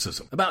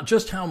skepticism about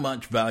just how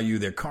much value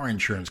their car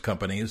insurance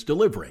company is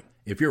delivering.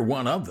 If you're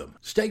one of them,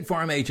 State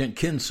Farm agent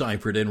Ken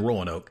Seifert in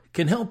Roanoke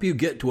can help you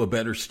get to a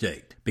better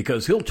state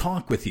because he'll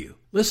talk with you,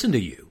 listen to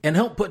you, and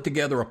help put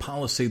together a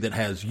policy that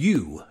has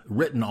you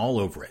written all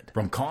over it,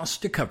 from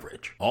cost to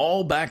coverage,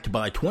 all backed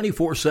by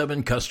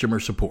 24/7 customer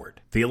support.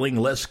 Feeling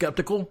less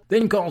skeptical?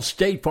 Then call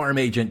State Farm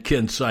agent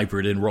Ken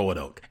Seifert in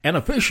Roanoke and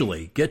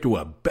officially get to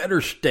a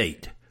better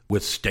state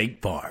with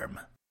State Farm.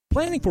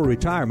 Planning for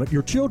retirement,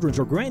 your children's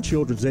or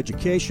grandchildren's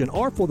education,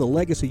 or for the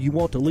legacy you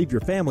want to leave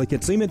your family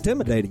can seem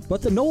intimidating,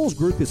 but the Knowles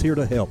Group is here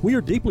to help. We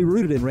are deeply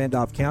rooted in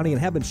Randolph County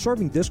and have been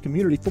serving this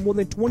community for more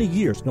than 20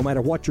 years. No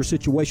matter what your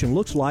situation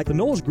looks like, the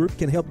Knowles Group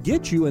can help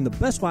get you in the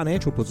best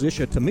financial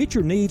position to meet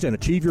your needs and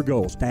achieve your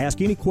goals. To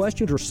ask any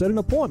questions or set an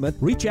appointment,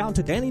 reach out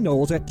to Danny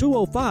Knowles at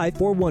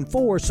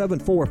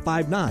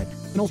 205-414-7459.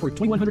 Knowles Group,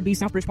 2100B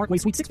Southbridge Parkway,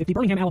 Suite 650,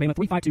 Birmingham, Alabama,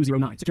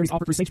 35209. Securities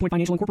offered through SagePoint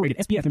Financial Incorporated,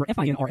 SPF member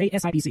FINRA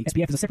SIPC.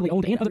 SPF is a separately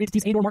owned and other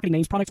entities and or marketing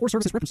names, products, or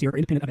services referenced here are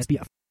independent of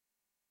SPF.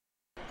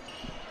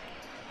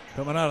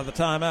 Coming out of the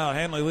timeout,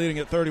 Handley leading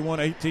at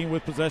 31-18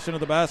 with possession of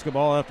the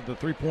basketball after the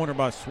three-pointer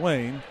by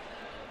Swain.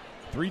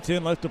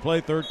 3:10 left to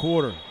play, third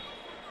quarter.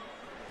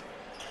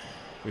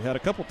 We had a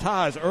couple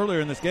ties earlier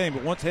in this game,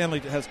 but once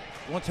Handley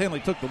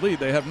took the lead,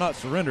 they have not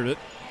surrendered it.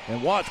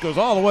 And Watts goes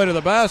all the way to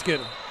the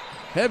basket.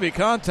 Heavy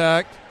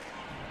contact.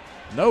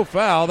 No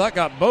foul. That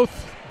got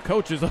both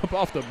coaches up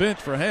off the bench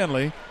for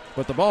Handley,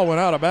 but the ball went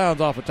out of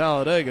bounds off of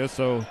Talladega,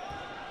 so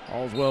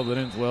all's well that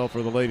ends well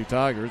for the Lady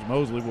Tigers.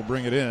 Mosley will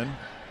bring it in.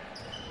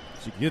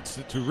 She gets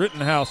it to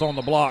Rittenhouse on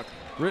the block.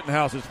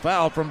 Rittenhouse is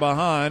fouled from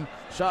behind.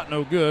 Shot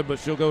no good, but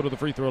she'll go to the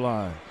free throw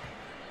line.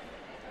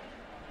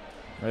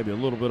 Maybe a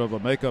little bit of a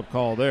makeup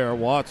call there.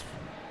 Watts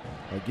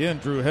again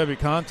drew heavy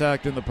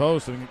contact in the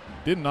post and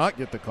did not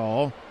get the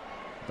call.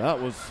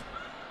 That was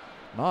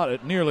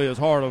not nearly as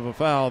hard of a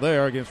foul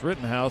there against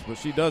Rittenhouse, but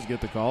she does get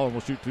the call and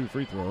will shoot 2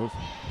 free throws.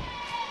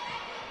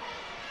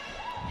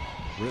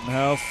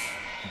 Rittenhouse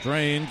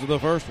drains the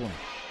first one.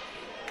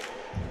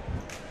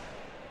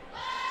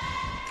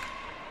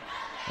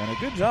 And a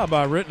good job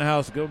by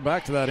Rittenhouse going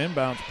back to that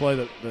inbounds play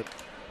that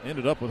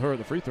ended up with her at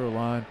the free throw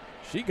line.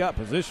 She got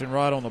position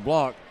right on the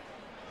block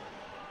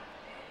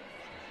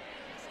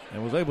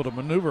and was able to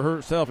maneuver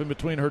herself in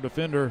between her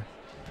defender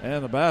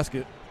and the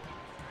basket.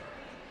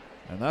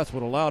 And that's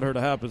what allowed her to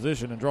have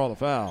position and draw the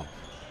foul.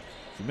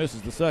 She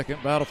misses the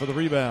second. Battle for the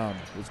rebound.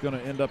 It's going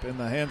to end up in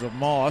the hands of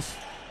Moss.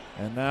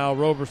 And now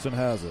Roberson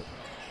has it.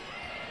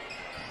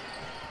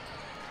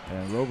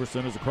 And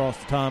Roberson is across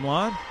the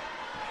timeline.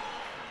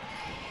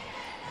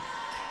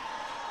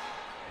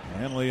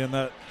 Handley in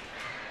that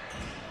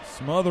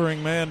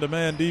smothering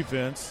man-to-man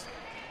defense.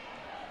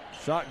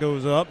 Shot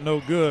goes up, no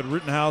good.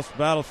 Rittenhouse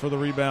battles for the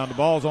rebound. The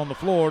ball's on the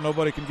floor.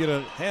 Nobody can get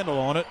a handle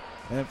on it.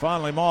 And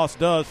finally Moss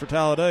does for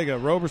Talladega.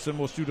 Roberson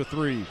will shoot a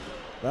three.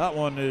 That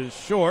one is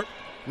short.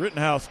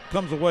 Rittenhouse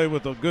comes away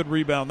with a good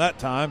rebound that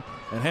time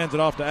and hands it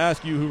off to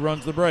Askew, who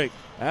runs the break.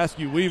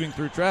 Askew weaving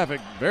through traffic,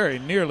 very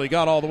nearly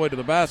got all the way to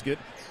the basket,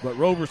 but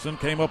Roberson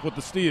came up with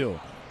the steal.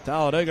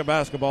 Talladega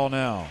basketball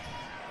now.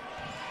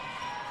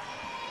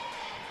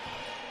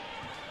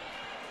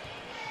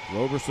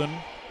 Roberson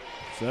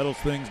settles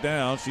things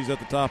down. She's at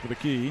the top of the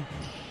key.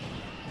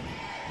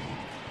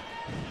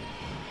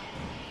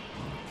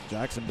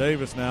 Jackson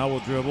Davis now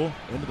will dribble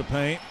into the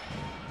paint.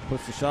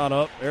 Puts the shot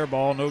up. Air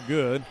ball, no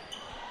good.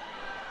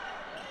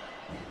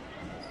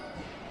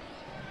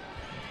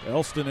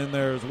 Elston in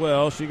there as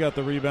well. She got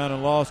the rebound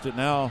and lost it.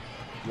 Now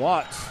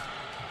Watts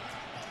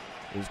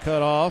is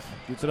cut off.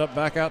 Gets it up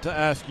back out to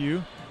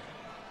Askew.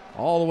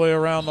 All the way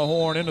around the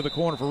horn into the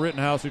corner for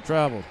Rittenhouse, who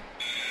traveled.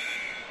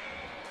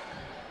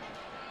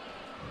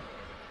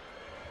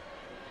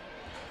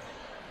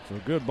 So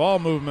good ball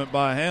movement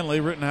by Handley.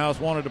 Rittenhouse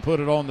wanted to put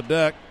it on the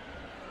deck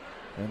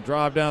and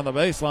drive down the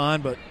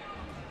baseline, but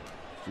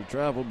she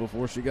traveled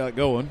before she got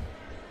going.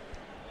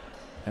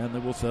 Handley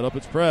will set up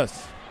its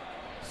press.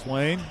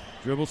 Swain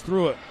dribbles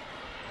through it.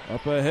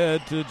 Up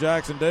ahead to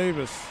Jackson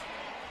Davis.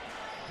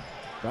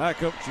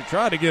 Back up. She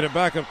tried to get it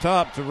back up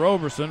top to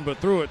Roberson, but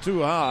threw it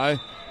too high,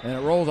 and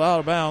it rolls out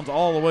of bounds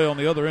all the way on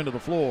the other end of the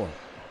floor.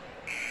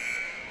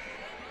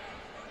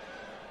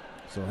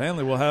 So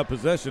Handley will have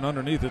possession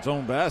underneath its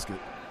own basket.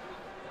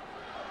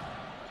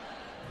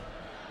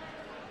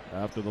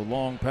 After the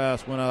long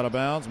pass went out of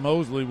bounds,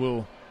 Mosley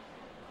will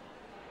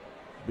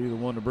be the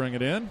one to bring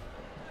it in.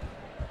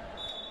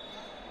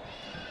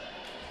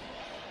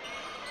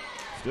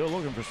 Still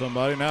looking for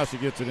somebody. Now she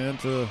gets it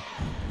into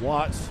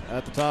Watts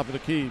at the top of the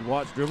key.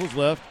 Watts dribbles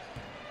left.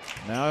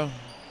 Now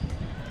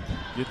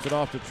gets it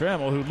off to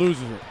Trammell, who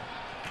loses it.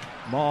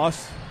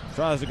 Moss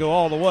tries to go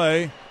all the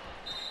way.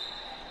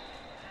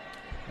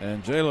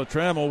 And Jayla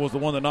Trammell was the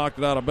one that knocked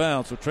it out of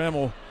bounds. So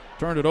Trammell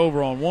turned it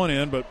over on one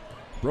end, but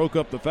broke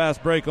up the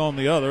fast break on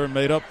the other and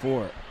made up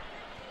for it.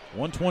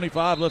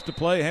 1:25 left to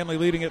play. Handley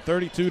leading at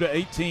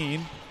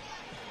 32-18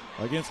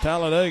 against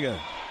Talladega.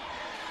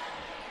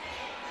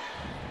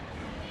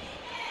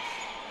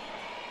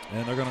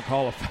 And they're going to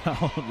call a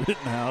foul on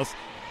Rittenhouse.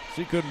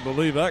 She couldn't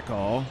believe that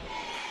call.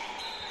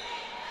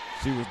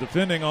 She was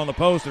defending on the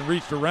post and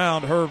reached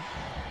around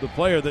the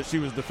player that she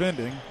was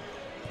defending.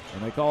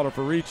 And they called her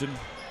for reaching.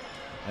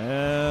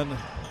 And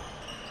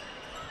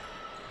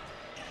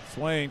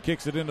Swain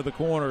kicks it into the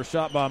corner.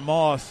 Shot by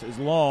Moss is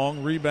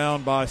long.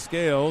 Rebound by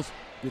Scales.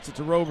 Gets it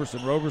to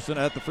Roberson. Roberson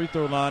at the free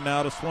throw line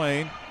now to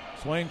Swain.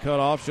 Swain cut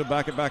off. She'll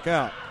back it back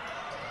out.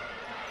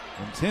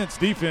 Intense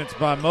defense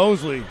by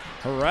Mosley,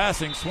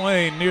 harassing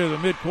Swain near the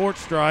midcourt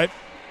stripe.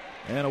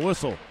 And a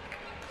whistle.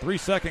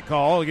 3-second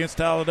call against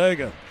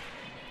Talladega.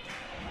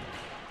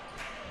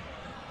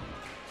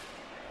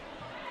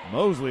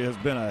 Mosley has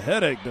been a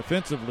headache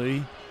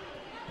defensively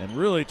and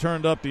really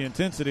turned up the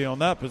intensity on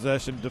that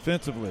possession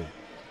defensively.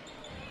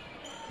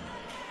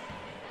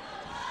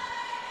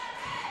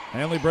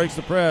 Handley breaks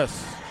the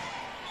press.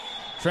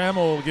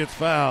 Trammell gets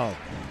fouled.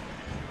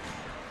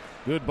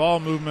 Good ball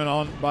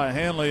movement by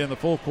Handley in the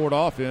full court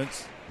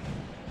offense.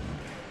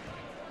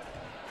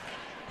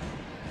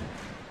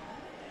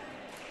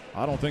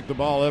 I don't think the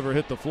ball ever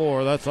hit the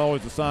floor. That's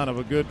always a sign of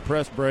a good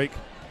press break.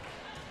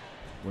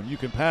 When you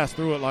can pass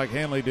through it like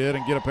Handley did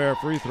and get a pair of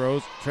free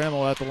throws.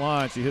 Trammell at the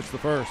line. She hits the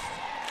first.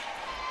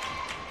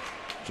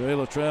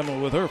 Jayla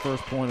Trammell with her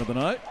first point of the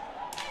night.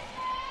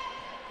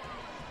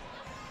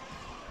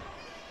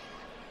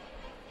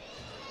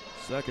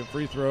 Second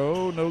free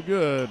throw, no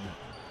good.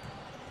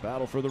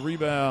 Battle for the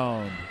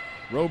rebound.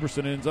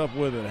 Roberson ends up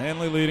with it.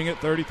 Handley leading it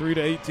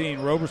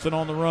 33-18. Roberson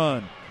on the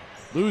run.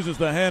 Loses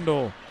the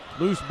handle.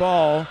 Loose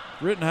ball.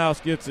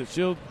 Rittenhouse gets it.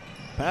 She'll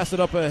pass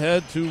it up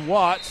ahead to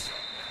Watts,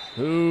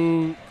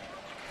 who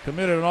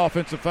committed an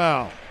offensive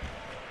foul.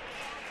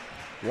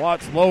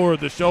 Watts lowered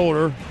the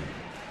shoulder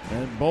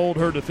and bowled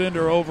her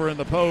defender over in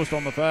the post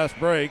on the fast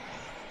break.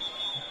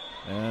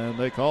 And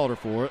they called her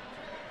for it.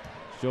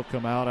 She'll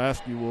come out.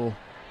 Askew will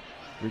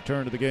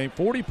return to the game.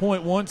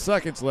 40.1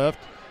 seconds left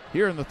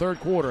here in the third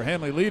quarter.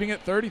 Handley leading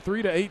it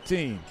 33-18.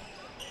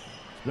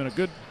 It's been a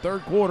good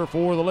third quarter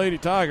for the Lady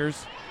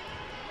Tigers.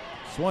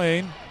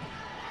 Swain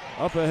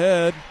up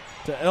ahead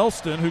to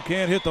Elston, who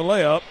can't hit the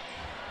layup.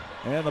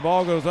 And the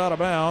ball goes out of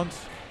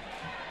bounds.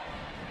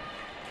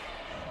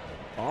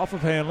 Off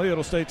of Handley.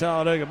 It'll stay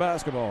Talladega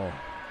basketball.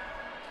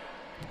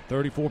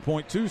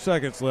 34.2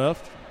 seconds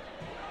left.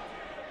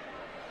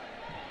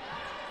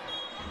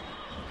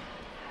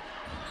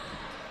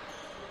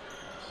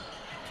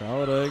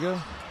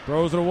 Talladega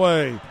throws it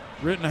away.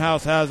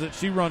 Rittenhouse has it.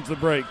 She runs the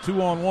break.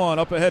 2-on-1.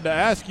 Up ahead to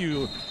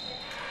Askew.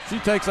 She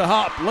takes a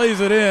hop,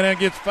 lays it in, and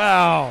gets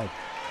fouled.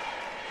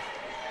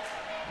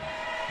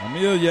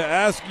 Amelia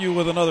Askew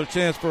with another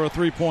chance for a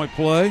three-point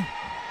play.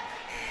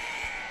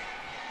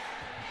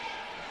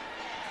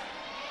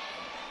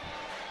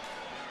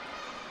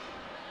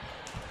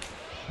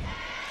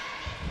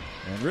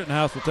 And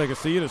Rittenhouse will take a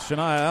seat as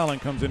Shania Allen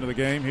comes into the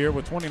game here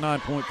with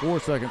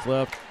 29.4 seconds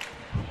left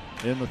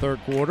in the third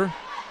quarter.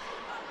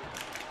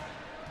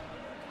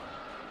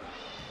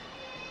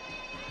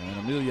 And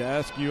Amelia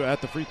Askew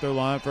at the free throw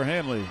line for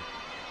Handley.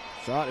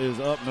 Shot is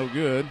up, no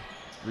good.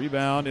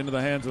 Rebound into the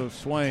hands of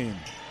Swain.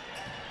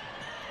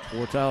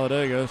 For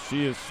Talladega,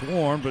 she is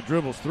swarmed but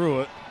dribbles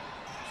through it.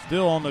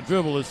 Still on the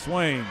dribble is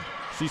Swain.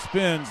 She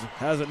spins,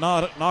 has it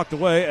knocked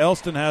away.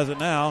 Elston has it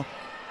now.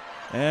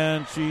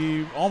 And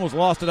she almost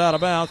lost it out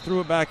of bounds, threw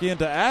it back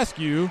into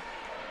Askew,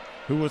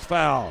 who was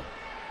fouled.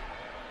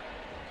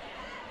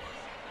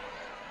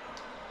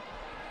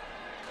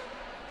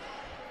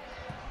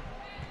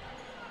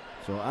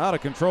 So out of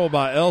control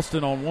by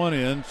Elston on one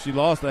end. She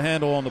lost the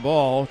handle on the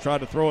ball, tried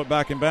to throw it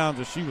back in bounds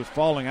as she was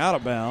falling out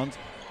of bounds.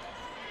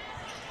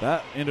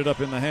 That ended up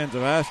in the hands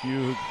of Askew,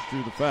 who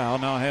drew the foul.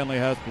 Now Handley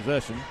has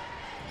possession.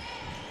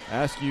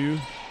 Askew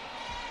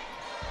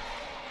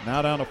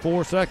now down to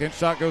 4 seconds.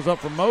 Shot goes up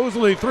from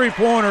Mosley.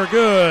 Three-pointer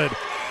good.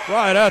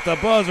 Right at the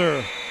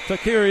buzzer to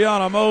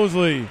Kiriana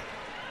Mosley.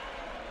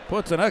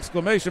 Puts an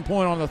exclamation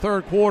point on the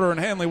third quarter, and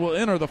Handley will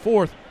enter the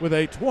fourth with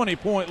a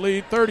 20-point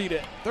lead.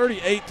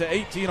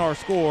 38-18 our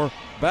score.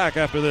 Back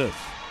after this.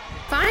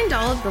 Find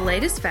all of the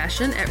latest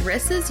fashion at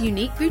Ressa's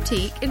Unique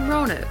Boutique in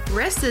Roanoke.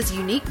 Ressa's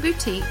Unique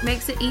Boutique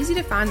makes it easy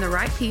to find the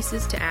right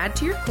pieces to add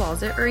to your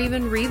closet or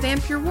even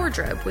revamp your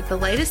wardrobe with the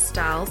latest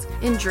styles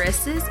in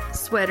dresses,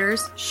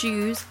 sweaters,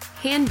 shoes,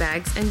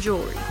 handbags, and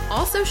jewelry.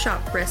 Also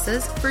shop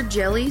Ressa's for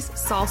jellies,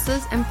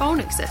 salsas, and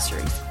phone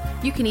accessories.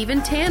 You can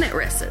even tan at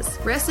Ressa's.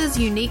 Ressa's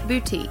Unique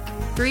Boutique,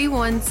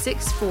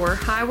 3164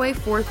 Highway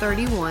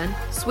 431,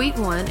 Suite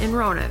 1 in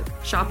Roanoke.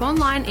 Shop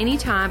online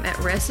anytime at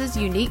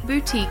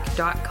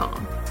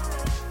ressasuniqueboutique.com.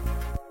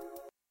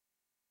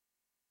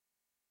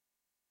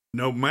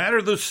 No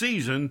matter the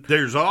season,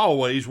 there's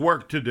always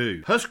work to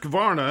do.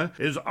 Husqvarna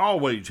is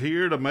always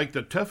here to make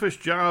the toughest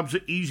jobs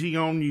easy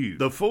on you.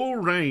 The full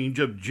range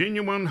of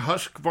genuine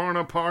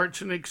Husqvarna parts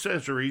and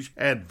accessories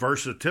add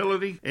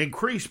versatility,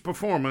 increase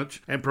performance,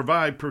 and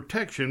provide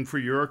protection for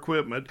your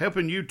equipment,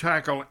 helping you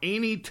tackle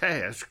any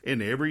task in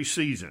every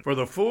season. For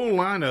the full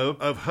lineup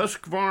of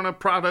Husqvarna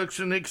products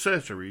and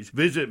accessories,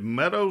 visit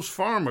Meadows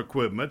Farm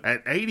Equipment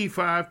at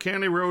 85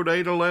 County Road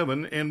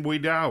 811 in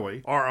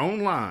Wedowee or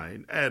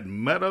online at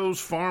meadowsfarmequipment.com.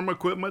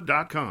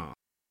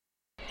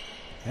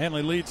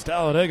 Handley leads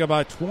Talladega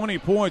by 20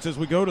 points as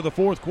we go to the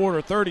fourth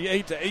quarter,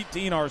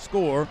 38-18 our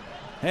score.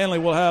 Handley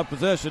will have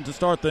possession to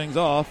start things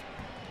off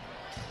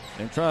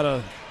and try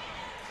to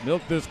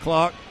milk this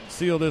clock,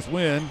 seal this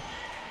win.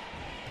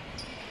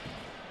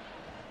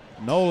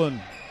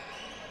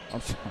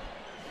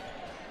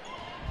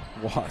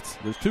 Watts.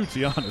 There's two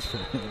Tianas for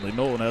Handley.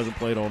 Nolan hasn't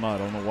played all night. I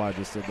don't know why I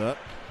just said that.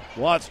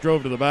 Watts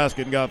drove to the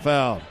basket and got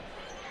fouled.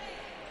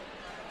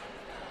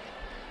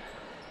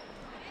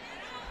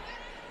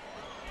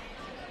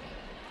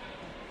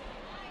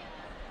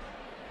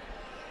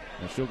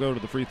 And she'll go to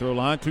the free throw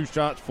line. 2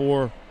 shots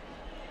for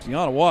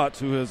Tiana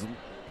Watts, who is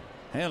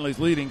Handley's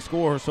leading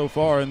scorer so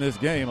far in this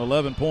game,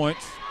 11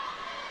 points.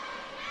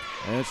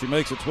 And she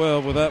makes it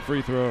 12 with that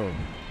free throw.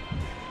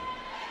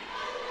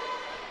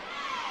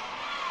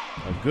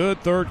 A good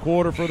third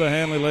quarter for the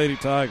Handley Lady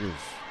Tigers.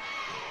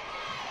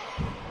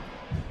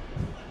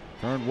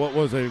 Turned what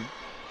was a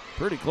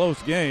pretty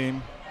close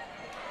game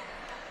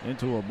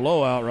into a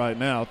blowout right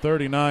now.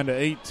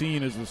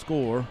 39-18 is the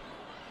score.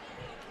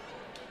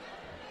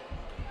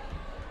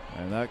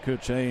 And that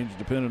could change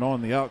depending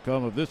on the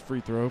outcome of this free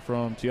throw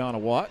from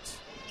Tiana Watts.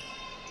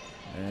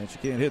 And she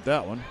can't hit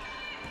that one.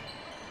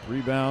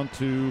 Rebound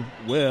to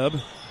Webb.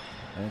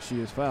 And she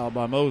is fouled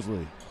by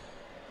Mosley.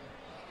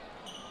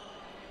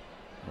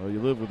 Well,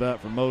 you live with that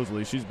from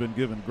Mosley. She's been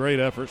given great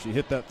effort. She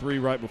hit that three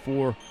right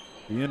before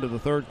the end of the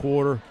third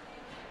quarter.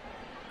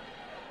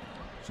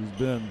 She's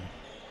been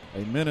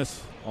a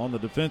menace on the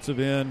defensive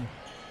end.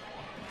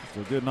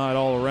 Just a good night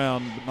all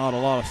around. Not a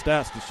lot of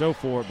stats to show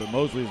for it, but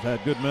Mosley has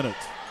had good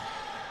minutes.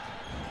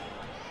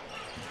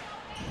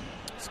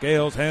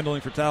 Scales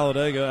handling for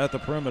Talladega at the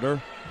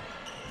perimeter.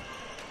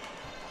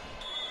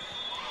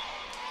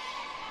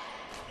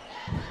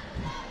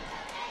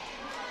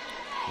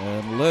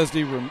 And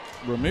Leslie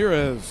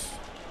Ramirez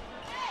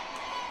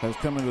has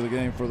come into the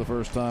game for the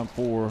first time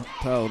for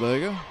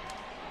Talladega.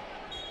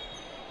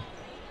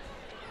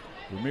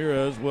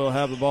 Ramirez will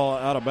have the ball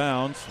out of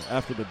bounds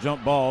after the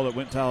jump ball that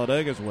went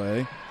Talladega's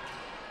way.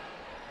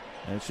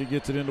 And she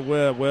gets it into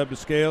Webb. Webb to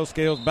Scales.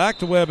 Scales back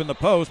to Webb in the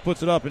post,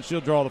 puts it up, and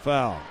she'll draw the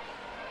foul.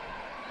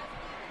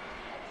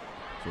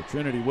 So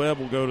Trinity Webb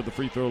will go to the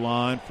free throw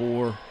line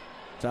for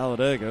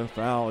Talladega.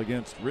 Foul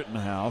against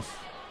Rittenhouse.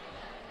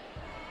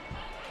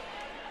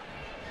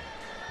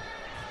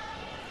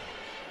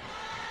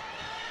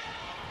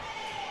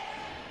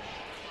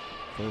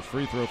 First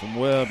free throw from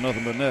Webb,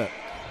 nothing but net.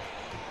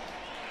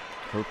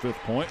 Her fourth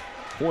point,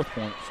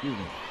 excuse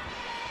me.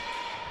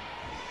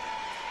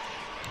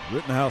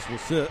 Rittenhouse will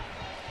sit.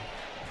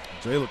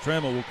 Jayla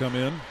Trammell will come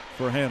in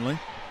for Handley.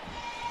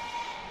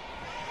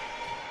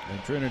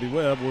 And Trinity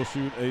Webb will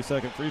shoot a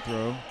second free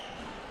throw.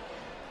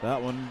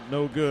 That one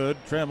no good.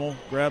 Trammell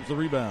grabs the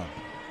rebound.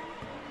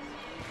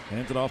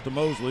 Hands it off to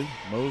Mosley.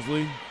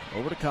 Mosley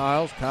over to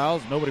Kiles.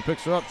 Kiles, nobody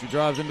picks her up. She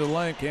drives into the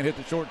lane. Can't hit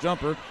the short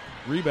jumper.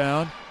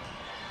 Rebound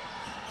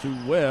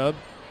to Webb.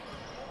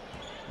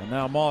 And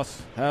now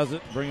Moss has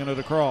it, bringing it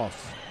across.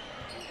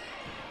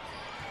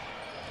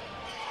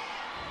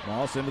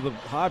 Moss into the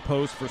high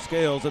post for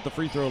Scales at the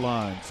free throw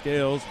line.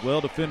 Scales,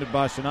 well defended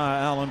by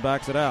Shania Allen,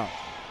 backs it out.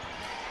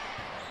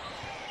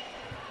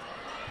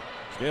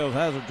 Scales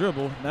has her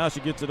dribble. Now she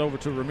gets it over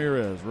to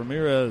Ramirez.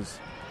 Ramirez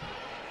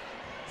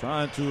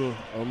trying to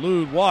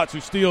elude Watts,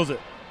 who steals it.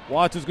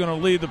 Watts is going to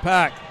lead the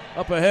pack.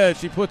 Up ahead,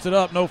 she puts it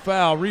up, no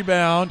foul.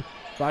 Rebound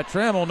by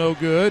Trammell, no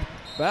good.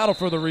 Battle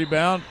for the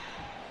rebound.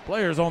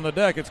 Players on the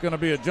deck, it's going to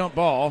be a jump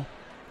ball.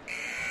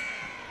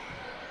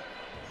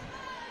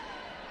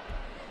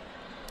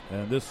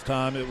 And this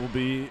time it will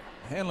be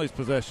Handley's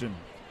possession.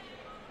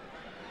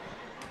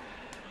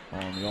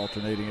 On the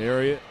alternating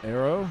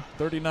arrow,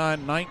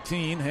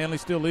 39-19. Handley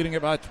still leading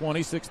it by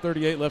 20.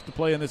 6:38 left to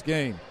play in this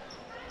game.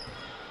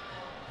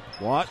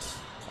 Watts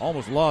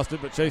almost lost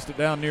it, but chased it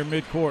down near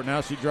midcourt.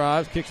 Now she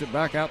drives, kicks it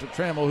back out to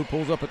Trammell, who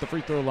pulls up at the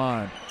free throw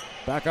line.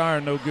 Back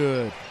iron, no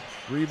good.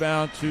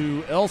 Rebound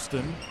to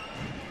Elston.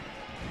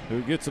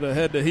 who gets it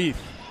ahead to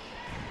Heath.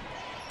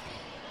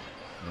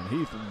 And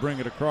Heath will bring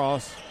it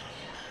across.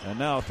 And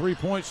now a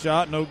three-point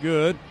shot, no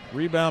good.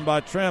 Rebound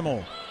by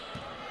Trammell.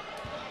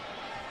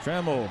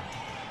 Trammell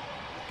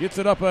gets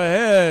it up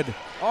ahead.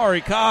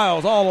 Ari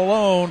Kyles all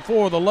alone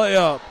for the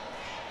layup.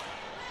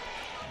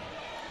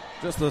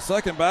 Just the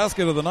second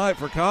basket of the night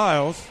for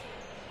Kyles.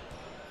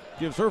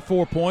 Gives her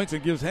 4 points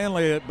and gives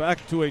Handley it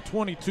back to a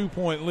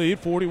 22-point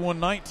lead,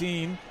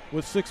 41-19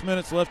 with 6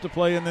 minutes left to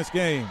play in this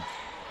game.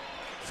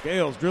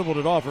 Scales dribbled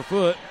it off her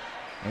foot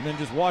and then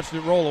just watched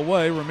it roll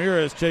away.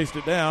 Ramirez chased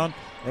it down,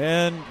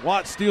 and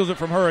Watts steals it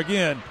from her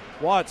again.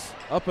 Watts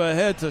up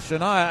ahead to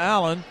Shania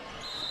Allen.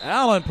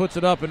 Allen puts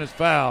it up and is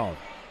fouled.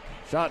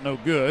 Shot no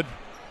good.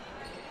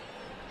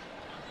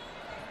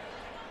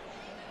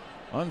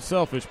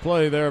 Unselfish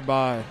play there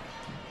by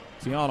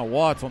Tiana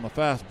Watts on the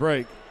fast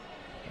break.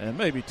 And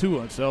maybe too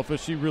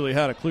unselfish. She really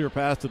had a clear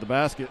pass to the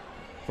basket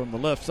from the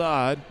left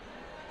side,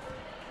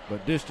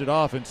 but dished it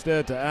off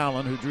instead to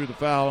Allen, who drew the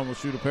foul and will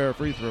shoot a pair of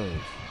free throws.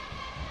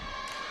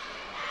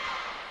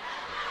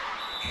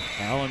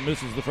 Allen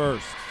misses the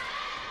first.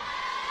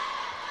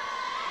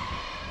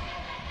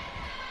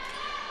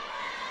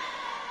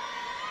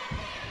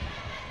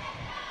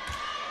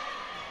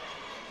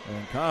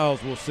 And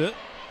Kyles will sit.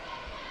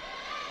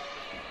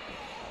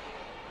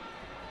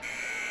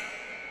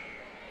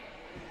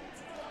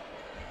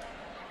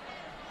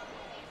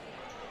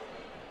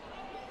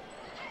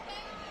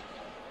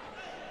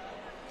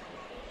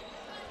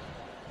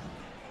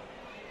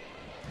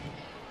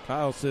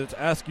 Kyle sits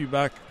Askew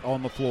back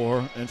on the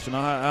floor, and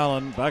Shania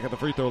Allen back at the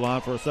free throw line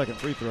for a second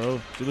free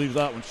throw. She leaves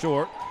that one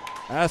short.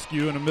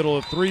 Askew in the middle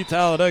of three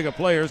Talladega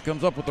players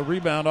comes up with the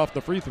rebound off the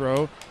free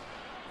throw.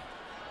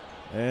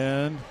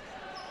 And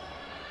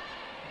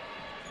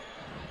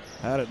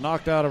had it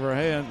knocked out of her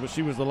hands, but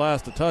she was the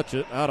last to touch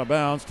it, out of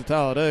bounds to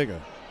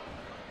Talladega.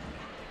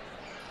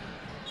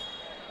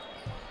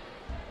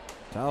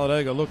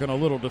 Talladega looking a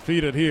little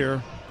defeated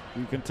here.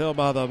 You can tell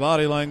by the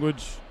body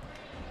language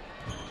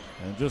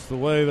and just the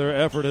way their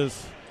effort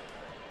has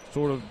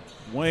sort of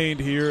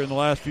waned here in the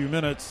last few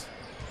minutes.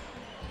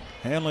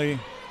 Handley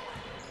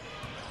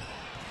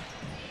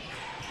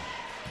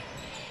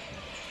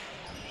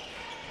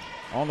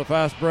on the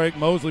fast break.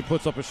 Mosley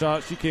puts up a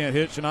shot. She can't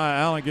hit. Shania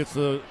Allen gets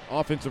the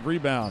offensive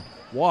rebound.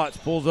 Watts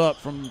pulls up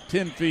from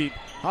 10 feet.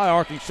 High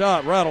arcing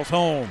shot. Rattles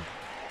home.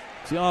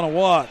 Tiana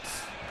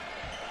Watts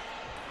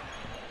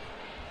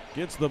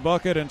gets the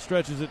bucket and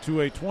stretches it to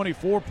a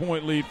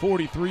 24-point lead,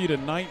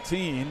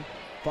 43-19.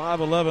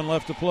 5:11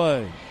 left to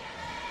play.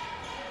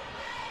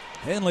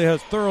 Handley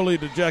has thoroughly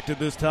dejected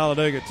this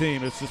Talladega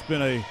team. It's just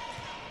been a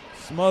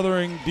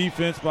smothering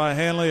defense by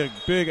Handley, a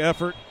big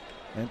effort,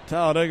 and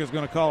Talladega is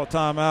going to call a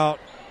timeout.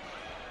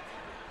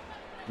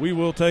 We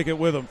will take it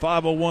with them.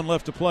 5:01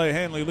 left to play.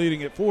 Handley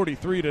leading at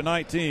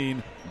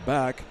 43-19.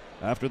 Back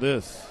after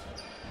this.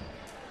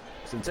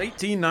 Since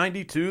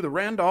 1892, the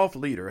Randolph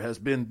Leader has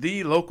been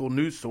the local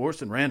news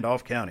source in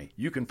Randolph County.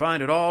 You can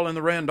find it all in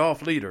the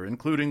Randolph Leader,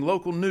 including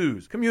local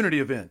news, community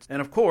events,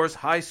 and of course,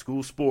 high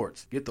school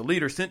sports. Get the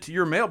Leader sent to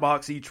your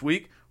mailbox each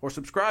week or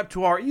subscribe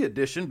to our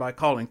e-edition by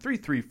calling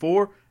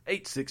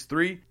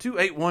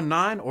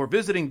 334-863-2819 or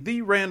visiting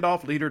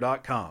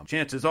therandolphleader.com.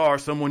 Chances are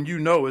someone you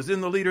know is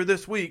in the Leader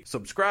this week.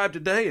 Subscribe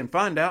today and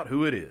find out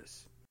who it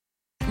is.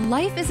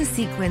 Life is a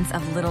sequence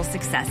of little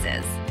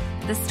successes.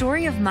 The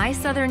story of my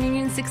Southern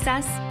Union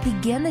success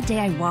began the day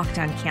I walked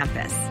on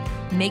campus.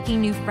 Making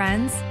new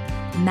friends,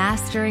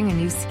 mastering a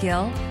new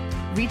skill,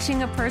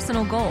 reaching a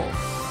personal goal.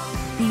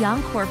 The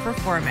encore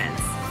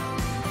performance,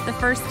 the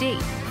first date,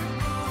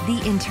 the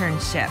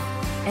internship,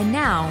 and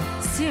now,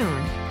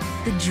 soon,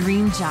 the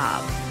dream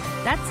job.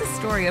 That's the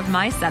story of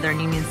my Southern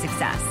Union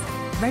success.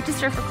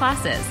 Register for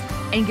classes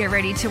and get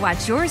ready to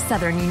watch your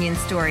Southern Union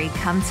story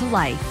come to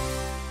life.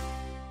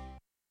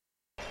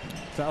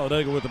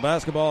 Talladega with the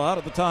basketball out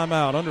of the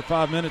timeout. Under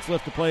 5 minutes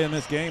left to play in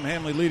this game.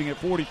 Handley leading at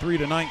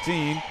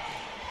 43-19.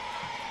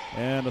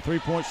 And a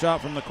three-point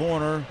shot from the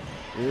corner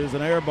is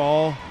an air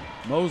ball.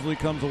 Mosley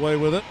comes away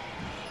with it.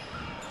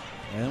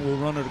 And will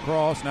run it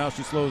across. Now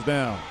she slows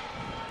down.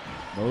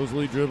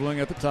 Mosley dribbling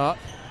at the top.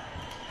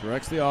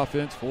 Directs the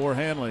offense for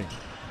Handley.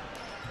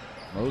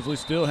 Mosley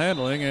still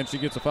handling, and she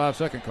gets a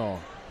 5-second call.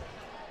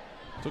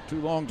 Took too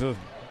long to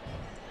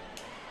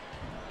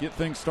get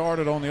things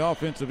started on the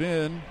offensive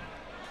end.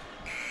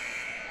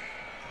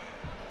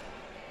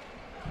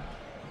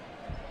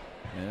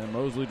 And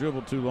Mosley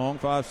dribbled too long,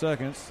 5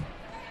 seconds.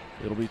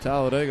 It'll be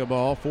Talladega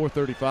ball,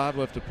 4:35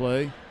 left to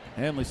play.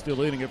 Handley still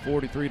leading at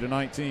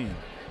 43-19.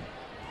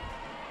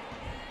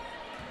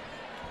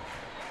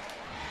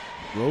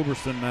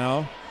 Roberson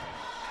now.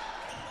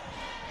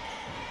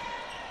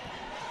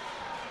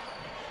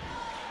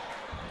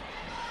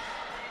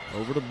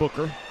 Over to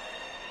Booker.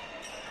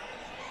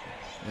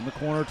 In the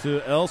corner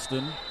to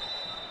Elston.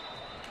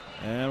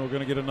 And we're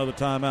going to get another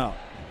timeout.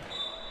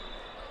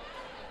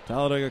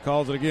 Talladega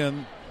calls it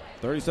again.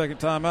 30-second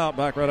timeout.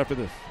 Back right after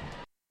this.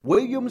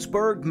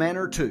 Williamsburg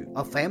Manor 2,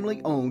 a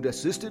family-owned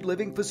assisted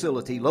living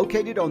facility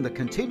located on the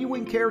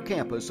continuing care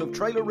campus of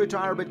Traylor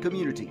Retirement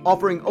Community,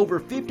 offering over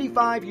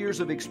 55 years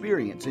of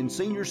experience in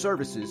senior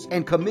services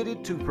and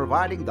committed to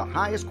providing the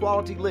highest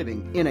quality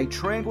living in a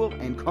tranquil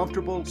and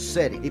comfortable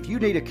setting. If you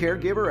need a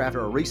caregiver after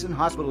a recent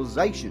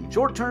hospitalization,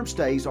 short-term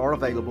stays are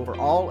available for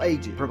all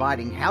ages,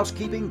 providing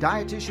housekeeping,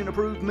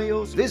 dietitian-approved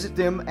meals. Visit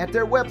them at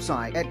their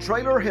website at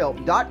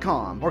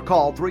trailerhelp.com or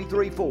call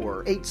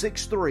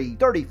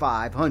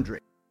 334-863-3500.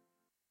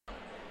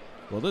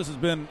 Well, this has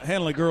been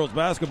Handley girls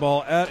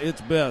basketball at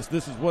its best.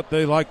 This is what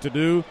they like to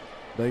do.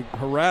 They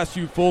harass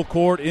you full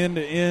court, end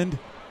to end,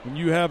 when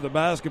you have the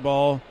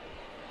basketball.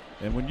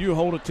 And when you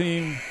hold a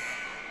team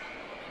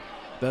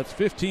that's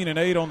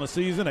 15-8 on the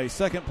season, a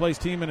second-place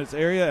team in its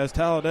area, as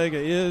Talladega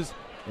is,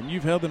 and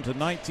you've held them to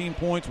 19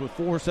 points with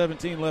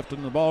 4:17 left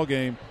in the ball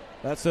game,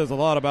 that says a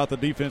lot about the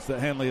defense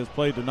that Handley has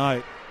played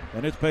tonight.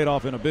 And it's paid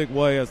off in a big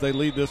way as they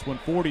lead this one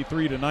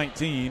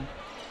 43-19.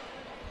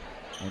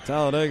 And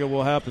Talladega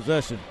will have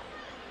possession.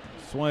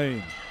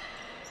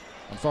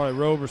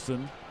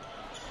 Roberson,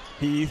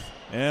 Heath,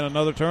 and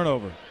another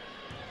turnover.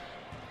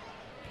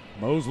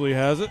 Mosley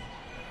has it,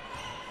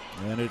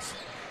 and it's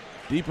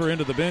deeper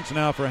into the bench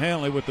now for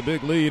Handley with the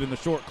big lead in the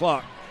short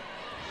clock.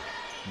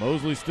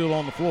 Mosley still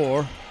on the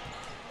floor.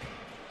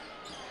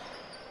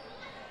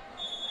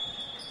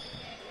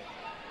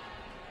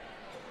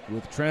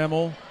 With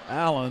Trammell,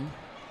 Allen.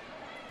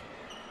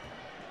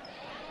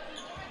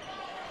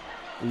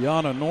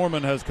 Iana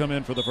Norman has come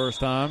in for the first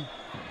time.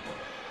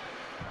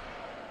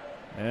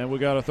 And we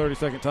got a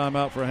 30-second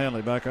timeout for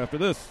Handley. Back after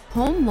this.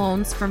 Home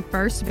loans from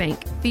First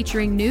Bank,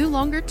 featuring new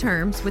longer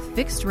terms with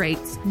fixed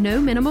rates, no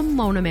minimum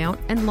loan amount,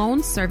 and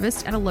loans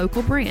serviced at a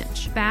local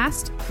branch.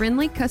 Fast,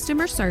 friendly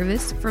customer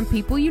service from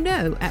people you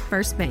know at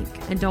First Bank.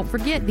 And don't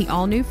forget the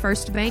all-new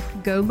First Bank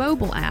Go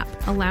mobile app,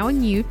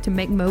 allowing you to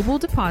make mobile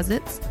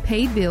deposits,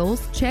 pay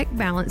bills, check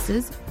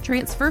balances,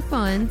 transfer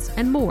funds,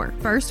 and more.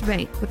 First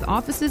Bank, with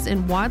offices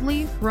in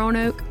Wadley,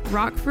 Roanoke,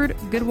 Rockford,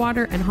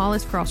 Goodwater, and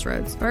Hollis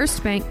Crossroads.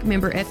 First Bank,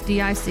 member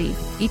FDIC,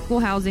 equal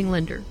housing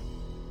lender.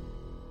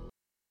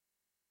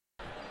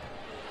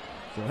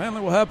 So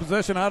Handley will have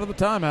possession out of the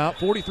timeout,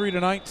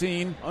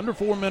 43-19, under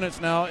 4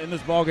 minutes now in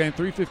this ballgame,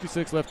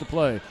 3:56 left to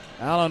play.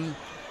 Allen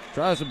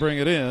tries to bring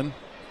it in,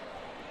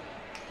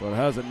 but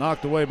has it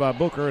knocked away by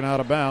Booker and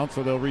out of bounds,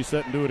 so they'll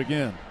reset and do it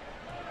again.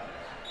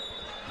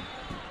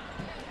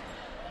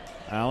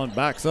 Allen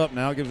backs up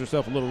now, gives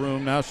herself a little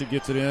room. Now she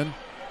gets it in.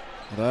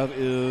 That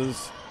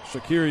is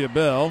Shakiria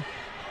Bell.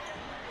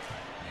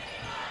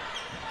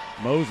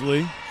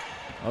 Mosley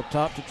up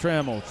top to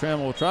Trammell.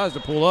 Trammell tries to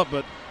pull up,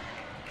 but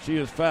she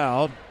is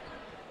fouled.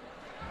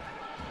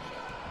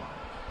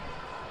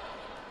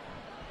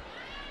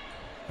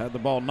 Had the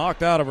ball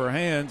knocked out of her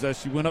hands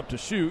as she went up to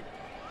shoot.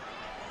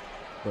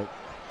 But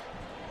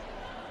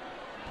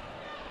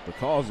the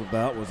cause of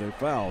that was a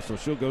foul, so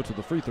she'll go to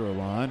the free throw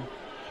line.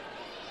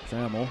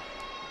 Trammell.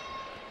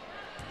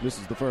 This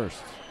is the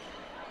first.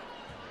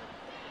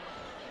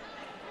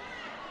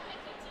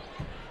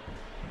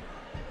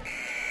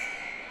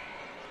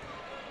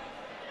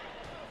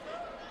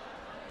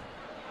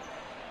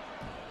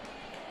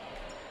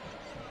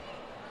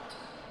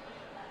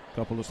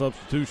 Couple of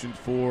substitutions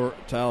for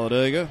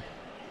Talladega.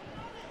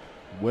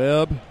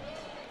 Webb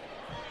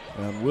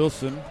and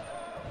Wilson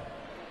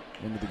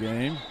into the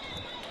game.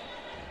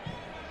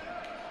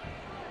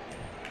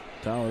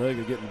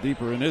 Talladega getting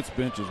deeper in its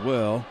bench as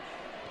well.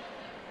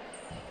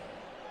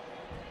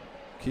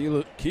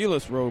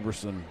 Keelis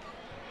Roberson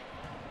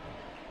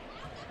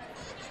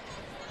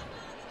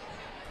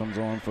comes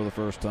on for the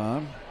first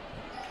time.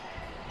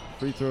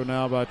 Free throw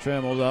now by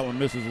Trammell. That one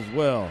misses as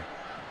well.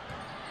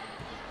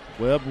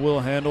 Webb will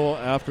handle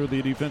after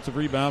the defensive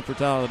rebound for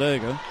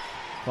Talladega.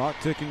 Clock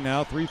ticking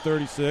now,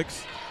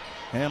 3:36.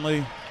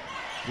 Handley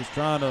just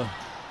trying to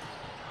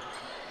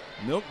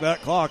milk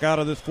that clock out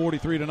of this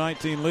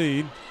 43-19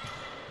 lead.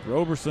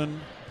 Roberson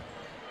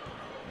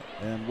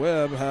and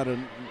Webb had a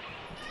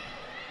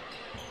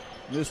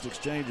missed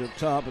exchange up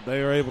top, but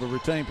they are able to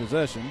retain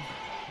possession.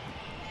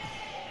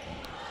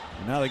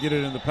 And now they get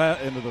it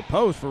into the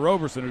post for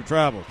Roberson, who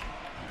traveled.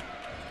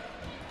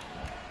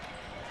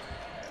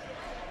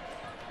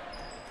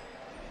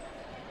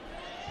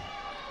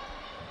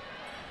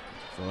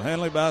 So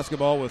Handley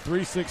basketball with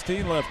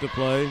 3:16 left to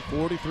play.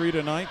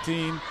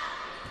 43-19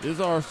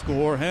 is our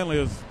score. Handley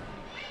is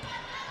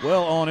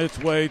well on its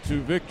way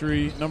to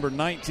victory number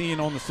 19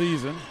 on the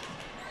season.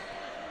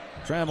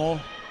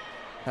 Trammell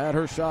had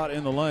her shot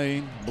in the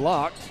lane,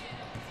 blocked.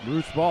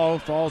 Ruth's ball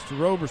falls to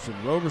Roberson.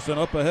 Roberson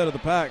up ahead of the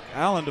pack.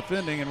 Allen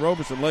defending, and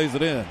Roberson lays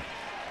it in.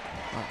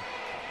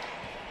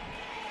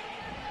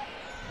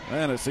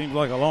 Man, it seems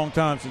like a long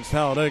time since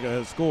Talladega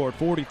has scored.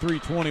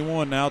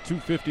 43-21 now,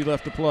 2:50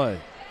 left to play.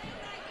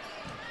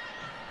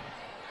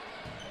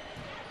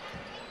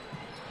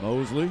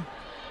 Mosley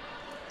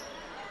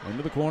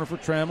into the corner for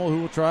Trammell,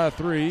 who will try a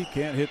three.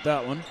 Can't hit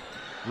that one.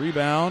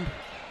 Rebound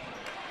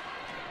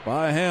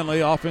by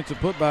Handley. Offensive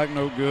putback,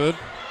 no good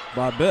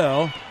by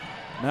Bell.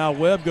 Now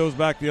Webb goes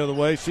back the other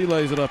way. She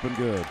lays it up and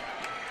good.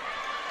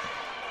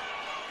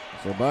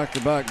 So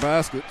back-to-back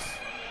baskets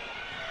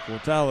for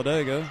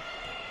Talladega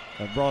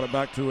have brought it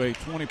back to a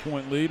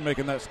 20-point lead,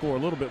 making that score a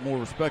little bit more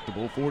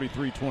respectable.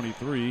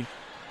 43-23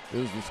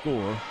 is the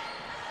score.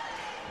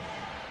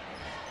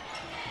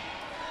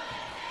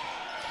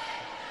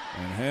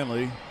 And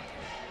Handley,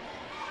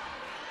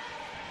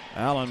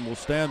 Allen will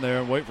stand there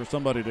and wait for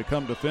somebody to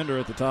come defend her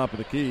at the top of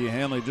the key.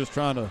 Handley just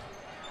trying to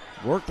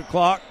work the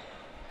clock,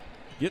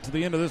 get to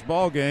the end of this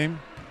ball game.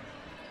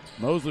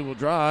 Mosley will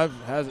drive,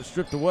 has it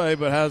stripped away,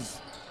 but has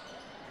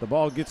the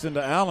ball gets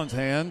into Allen's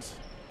hands.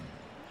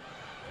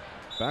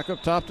 Back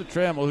up top to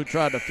Trammell, who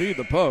tried to feed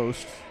the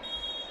post.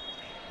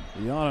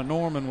 Deanna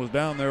Norman was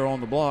down there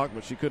on the block,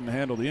 but she couldn't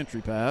handle the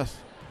entry pass.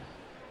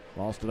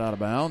 Lost it out of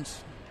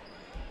bounds.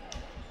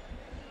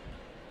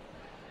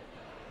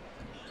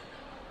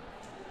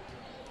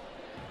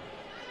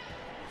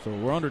 So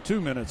we're under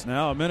 2 minutes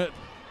now,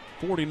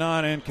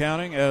 1:49 and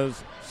counting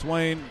as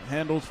Swain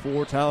handles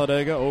for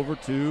Talladega over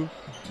to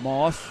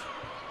Moss.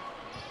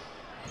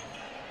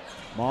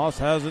 Moss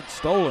has it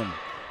stolen.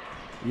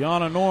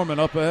 Yana Norman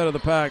up ahead of the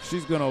pack.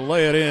 She's going to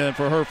lay it in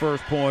for her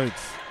first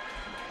points.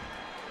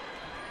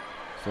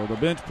 So the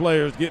bench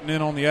players getting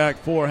in on the act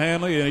for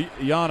Handley. And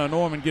Yana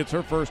Norman gets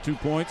her first 2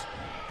 points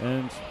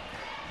and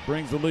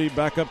brings the lead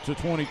back up to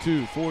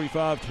 22,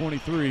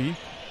 45-23.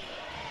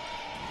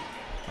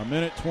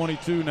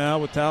 1:22 now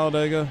with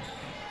Talladega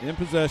in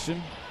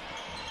possession.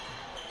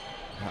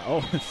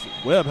 Oh,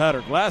 Webb had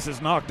her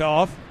glasses knocked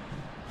off.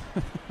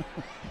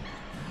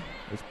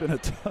 It's been a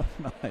tough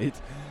night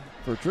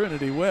for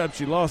Trinity Webb.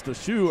 She lost a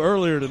shoe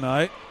earlier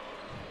tonight.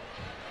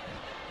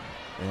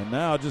 And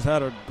now just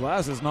had her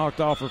glasses knocked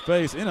off her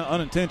face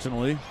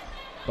unintentionally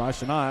by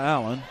Shania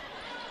Allen.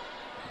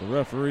 The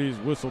referees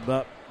whistled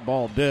that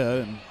ball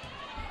dead and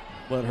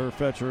let her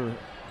fetch her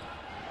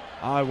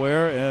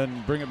eyewear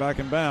and bring it back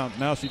in bounds.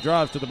 Now she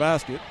drives to the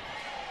basket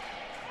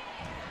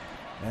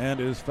and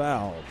is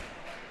fouled.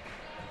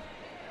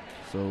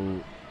 So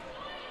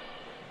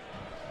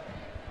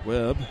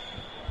Webb,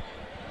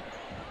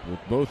 with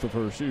both of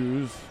her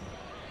shoes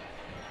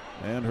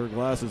and her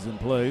glasses in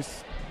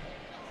place,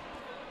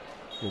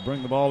 will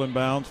bring the ball in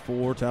bounds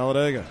for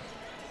Talladega.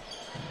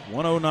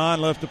 1:09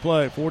 left to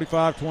play.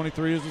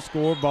 45-23 is the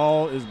score.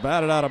 Ball is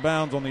batted out of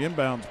bounds on the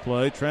inbounds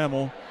play.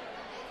 Trammell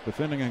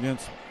defending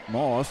against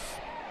Moss.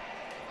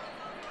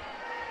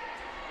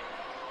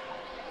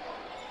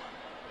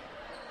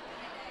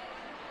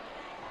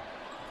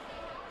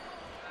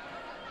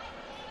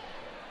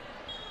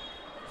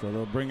 So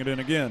they'll bring it in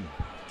again.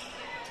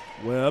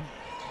 Webb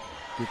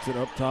gets it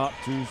up top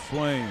to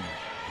Swain.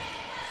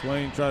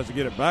 Swain tries to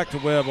get it back to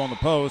Webb on the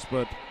post,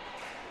 but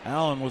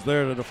Allen was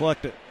there to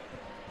deflect it.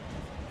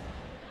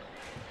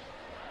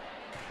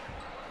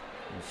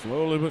 And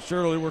slowly but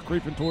surely, we're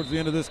creeping towards the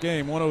end of this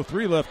game.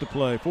 1:03 left to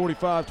play.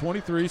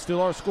 45-23,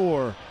 still our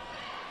score.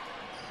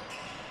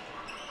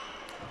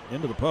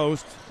 Into the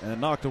post and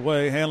knocked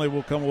away. Handley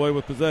will come away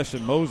with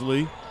possession.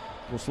 Mosley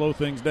will slow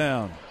things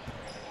down.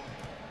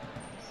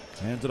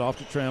 Hands it off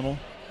to Trammell.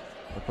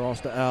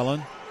 Across to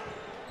Allen.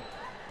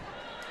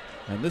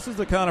 And this is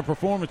the kind of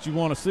performance you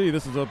want to see.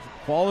 This is a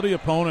quality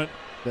opponent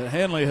that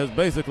Handley has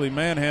basically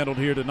manhandled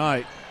here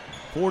tonight.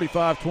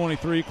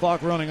 45-23,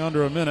 clock running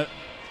under a minute.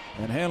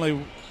 And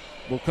Handley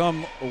will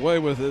come away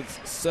with its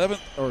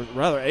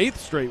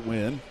eighth straight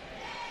win.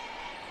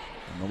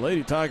 And the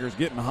Lady Tigers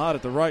getting hot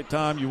at the right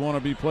time. You want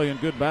to be playing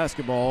good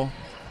basketball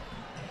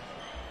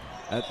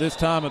at this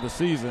time of the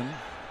season.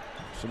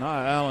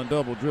 Shania Allen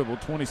double dribble,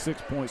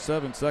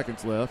 26.7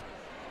 seconds left.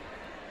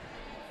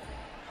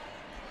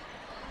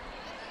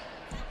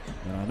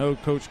 And I know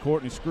Coach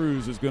Courtney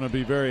Screws is going to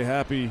be very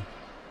happy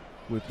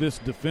with this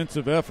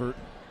defensive effort.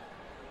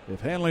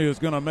 If Handley is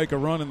going to make a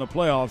run in the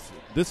playoffs,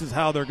 this is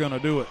how they're going to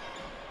do it.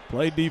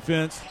 Play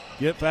defense,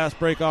 get fast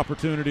break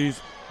opportunities,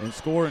 and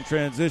score in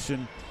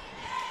transition.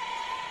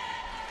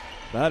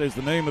 That is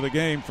the name of the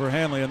game for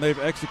Handley, and they've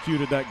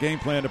executed that game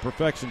plan to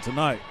perfection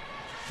tonight.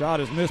 Shot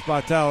is missed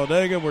by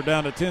Talladega. We're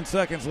down to 10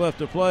 seconds left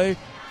to play.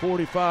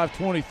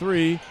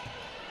 45-23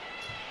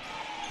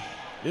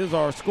 is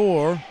our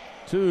score.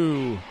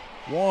 2-1,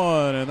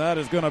 and that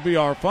is going to be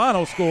our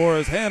final score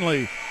as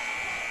Handley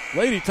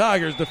Lady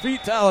Tigers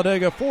defeat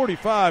Talladega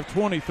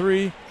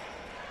 45-23.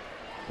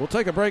 We'll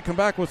take a break, come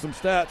back with some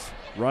stats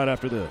right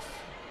after this.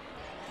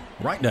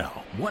 Right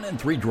now, 1 in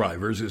 3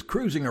 drivers is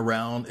cruising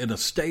around in a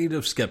state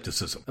of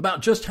skepticism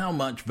about just how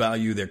much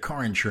value their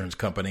car insurance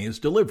company is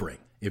delivering.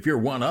 If you're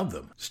one of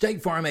them,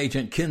 State Farm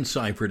agent Ken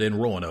Seifert in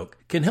Roanoke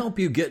can help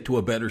you get to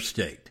a better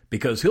state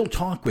because he'll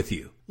talk with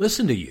you,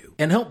 listen to you,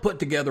 and help put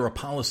together a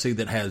policy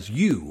that has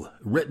you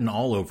written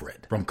all over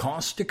it, from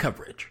cost to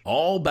coverage,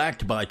 all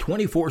backed by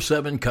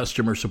 24/7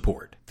 customer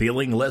support.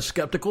 Feeling less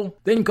skeptical?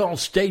 Then call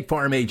State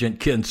Farm agent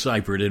Ken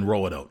Seifert in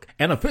Roanoke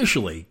and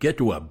officially get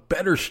to a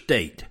better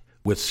state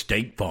with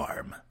State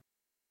Farm.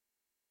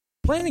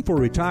 Planning for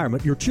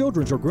retirement, your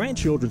children's or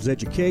grandchildren's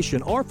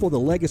education, or for the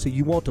legacy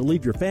you want to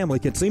leave your family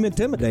can seem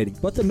intimidating,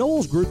 but the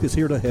Knowles Group is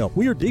here to help.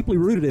 We are deeply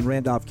rooted in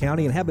Randolph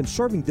County and have been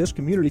serving this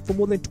community for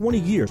more than 20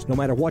 years. No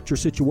matter what your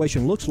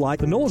situation looks like,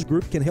 the Knowles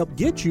Group can help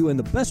get you in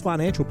the best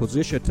financial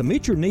position to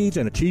meet your needs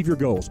and achieve your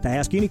goals. To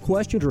ask any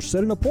questions or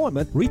set an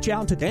appointment, reach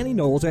out to Danny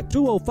Knowles at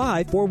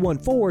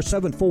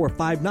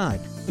 205-414-7459.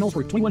 Knowles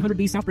Group,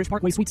 2100B Southbridge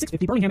Parkway, Suite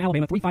 650, Birmingham,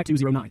 Alabama,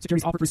 35209.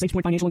 Securities offered through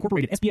SafePoint Financial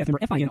Incorporated, SPF member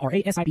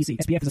FINRA SIPC.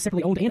 SPF is a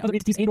separately owned and other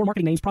entities and/or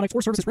marketing names, products,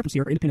 or services referenced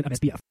here are independent of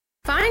SPF.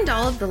 Find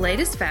all of the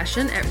latest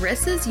fashion at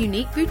Ressa's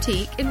Unique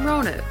Boutique in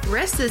Roanoke.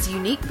 Ressa's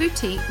Unique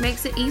Boutique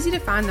makes it easy to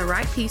find the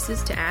right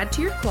pieces to add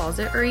to your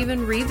closet or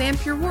even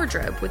revamp your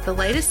wardrobe with the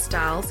latest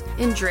styles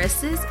in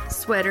dresses,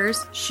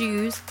 sweaters,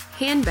 shoes,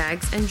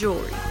 handbags, and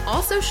jewelry.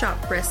 Also shop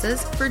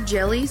Ressa's for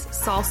jellies,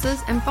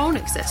 salsas, and phone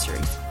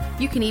accessories.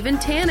 You can even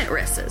tan at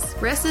Ressa's.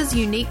 Ressa's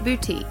Unique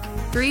Boutique,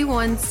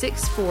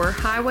 3164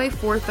 Highway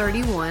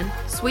 431,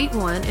 Suite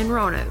 1 in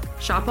Roanoke.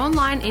 Shop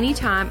online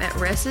anytime at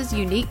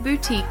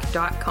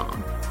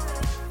ressasuniqueboutique.com.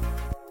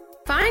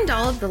 Find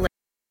all of the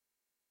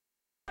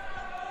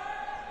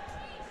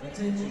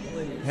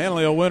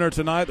Handley a winner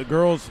tonight. The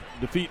girls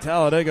defeat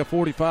Talladega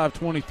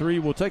 45-23.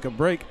 We'll take a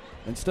break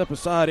and step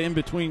aside in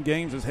between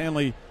games as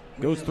Handley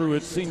goes through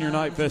its senior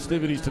night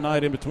festivities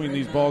tonight in between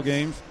these ball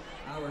games.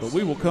 But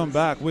we will come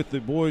back with the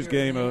boys'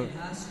 game, a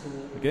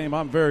game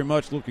I'm very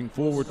much looking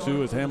forward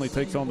to as Handley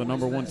takes on the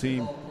number one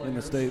team in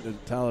the state, the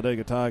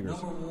Talladega Tigers.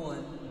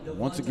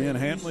 Once again,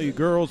 Handley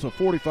girls a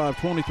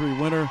 45-23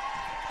 winner.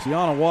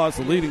 Tiana Watts,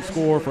 the leading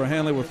scorer for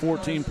Handley with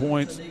 14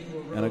 points,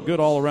 and a good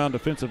all-around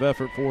defensive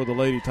effort for the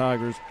Lady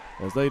Tigers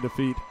as they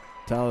defeat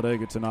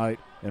Talladega tonight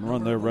and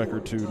run their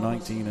record to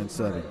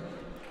 19-7.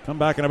 Come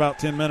back in about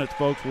 10 minutes,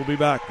 folks. We'll be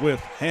back with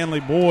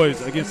Handley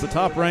boys against the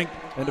top-ranked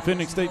and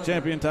defending state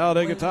champion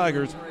Talladega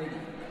Tigers.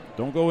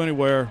 Don't go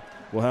anywhere.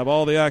 We'll have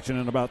all the action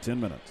in about 10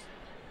 minutes.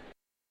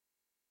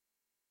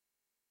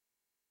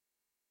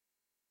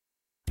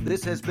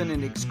 This has been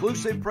an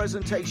exclusive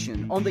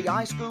presentation on the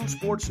iSchool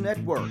Sports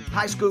Network.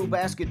 High school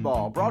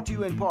basketball brought to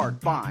you in part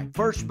by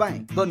First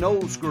Bank, the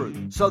Knowles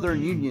Group,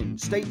 Southern Union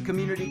State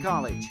Community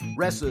College,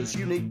 Ressa's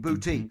Unique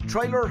Boutique,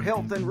 Trailer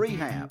Health and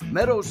Rehab,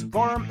 Meadows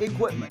Farm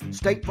Equipment,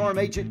 State Farm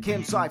Agent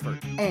Ken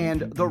Seifert,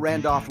 and the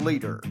Randolph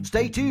Leader.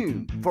 Stay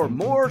tuned for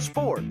more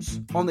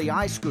sports on the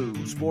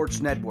iSchool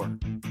Sports Network.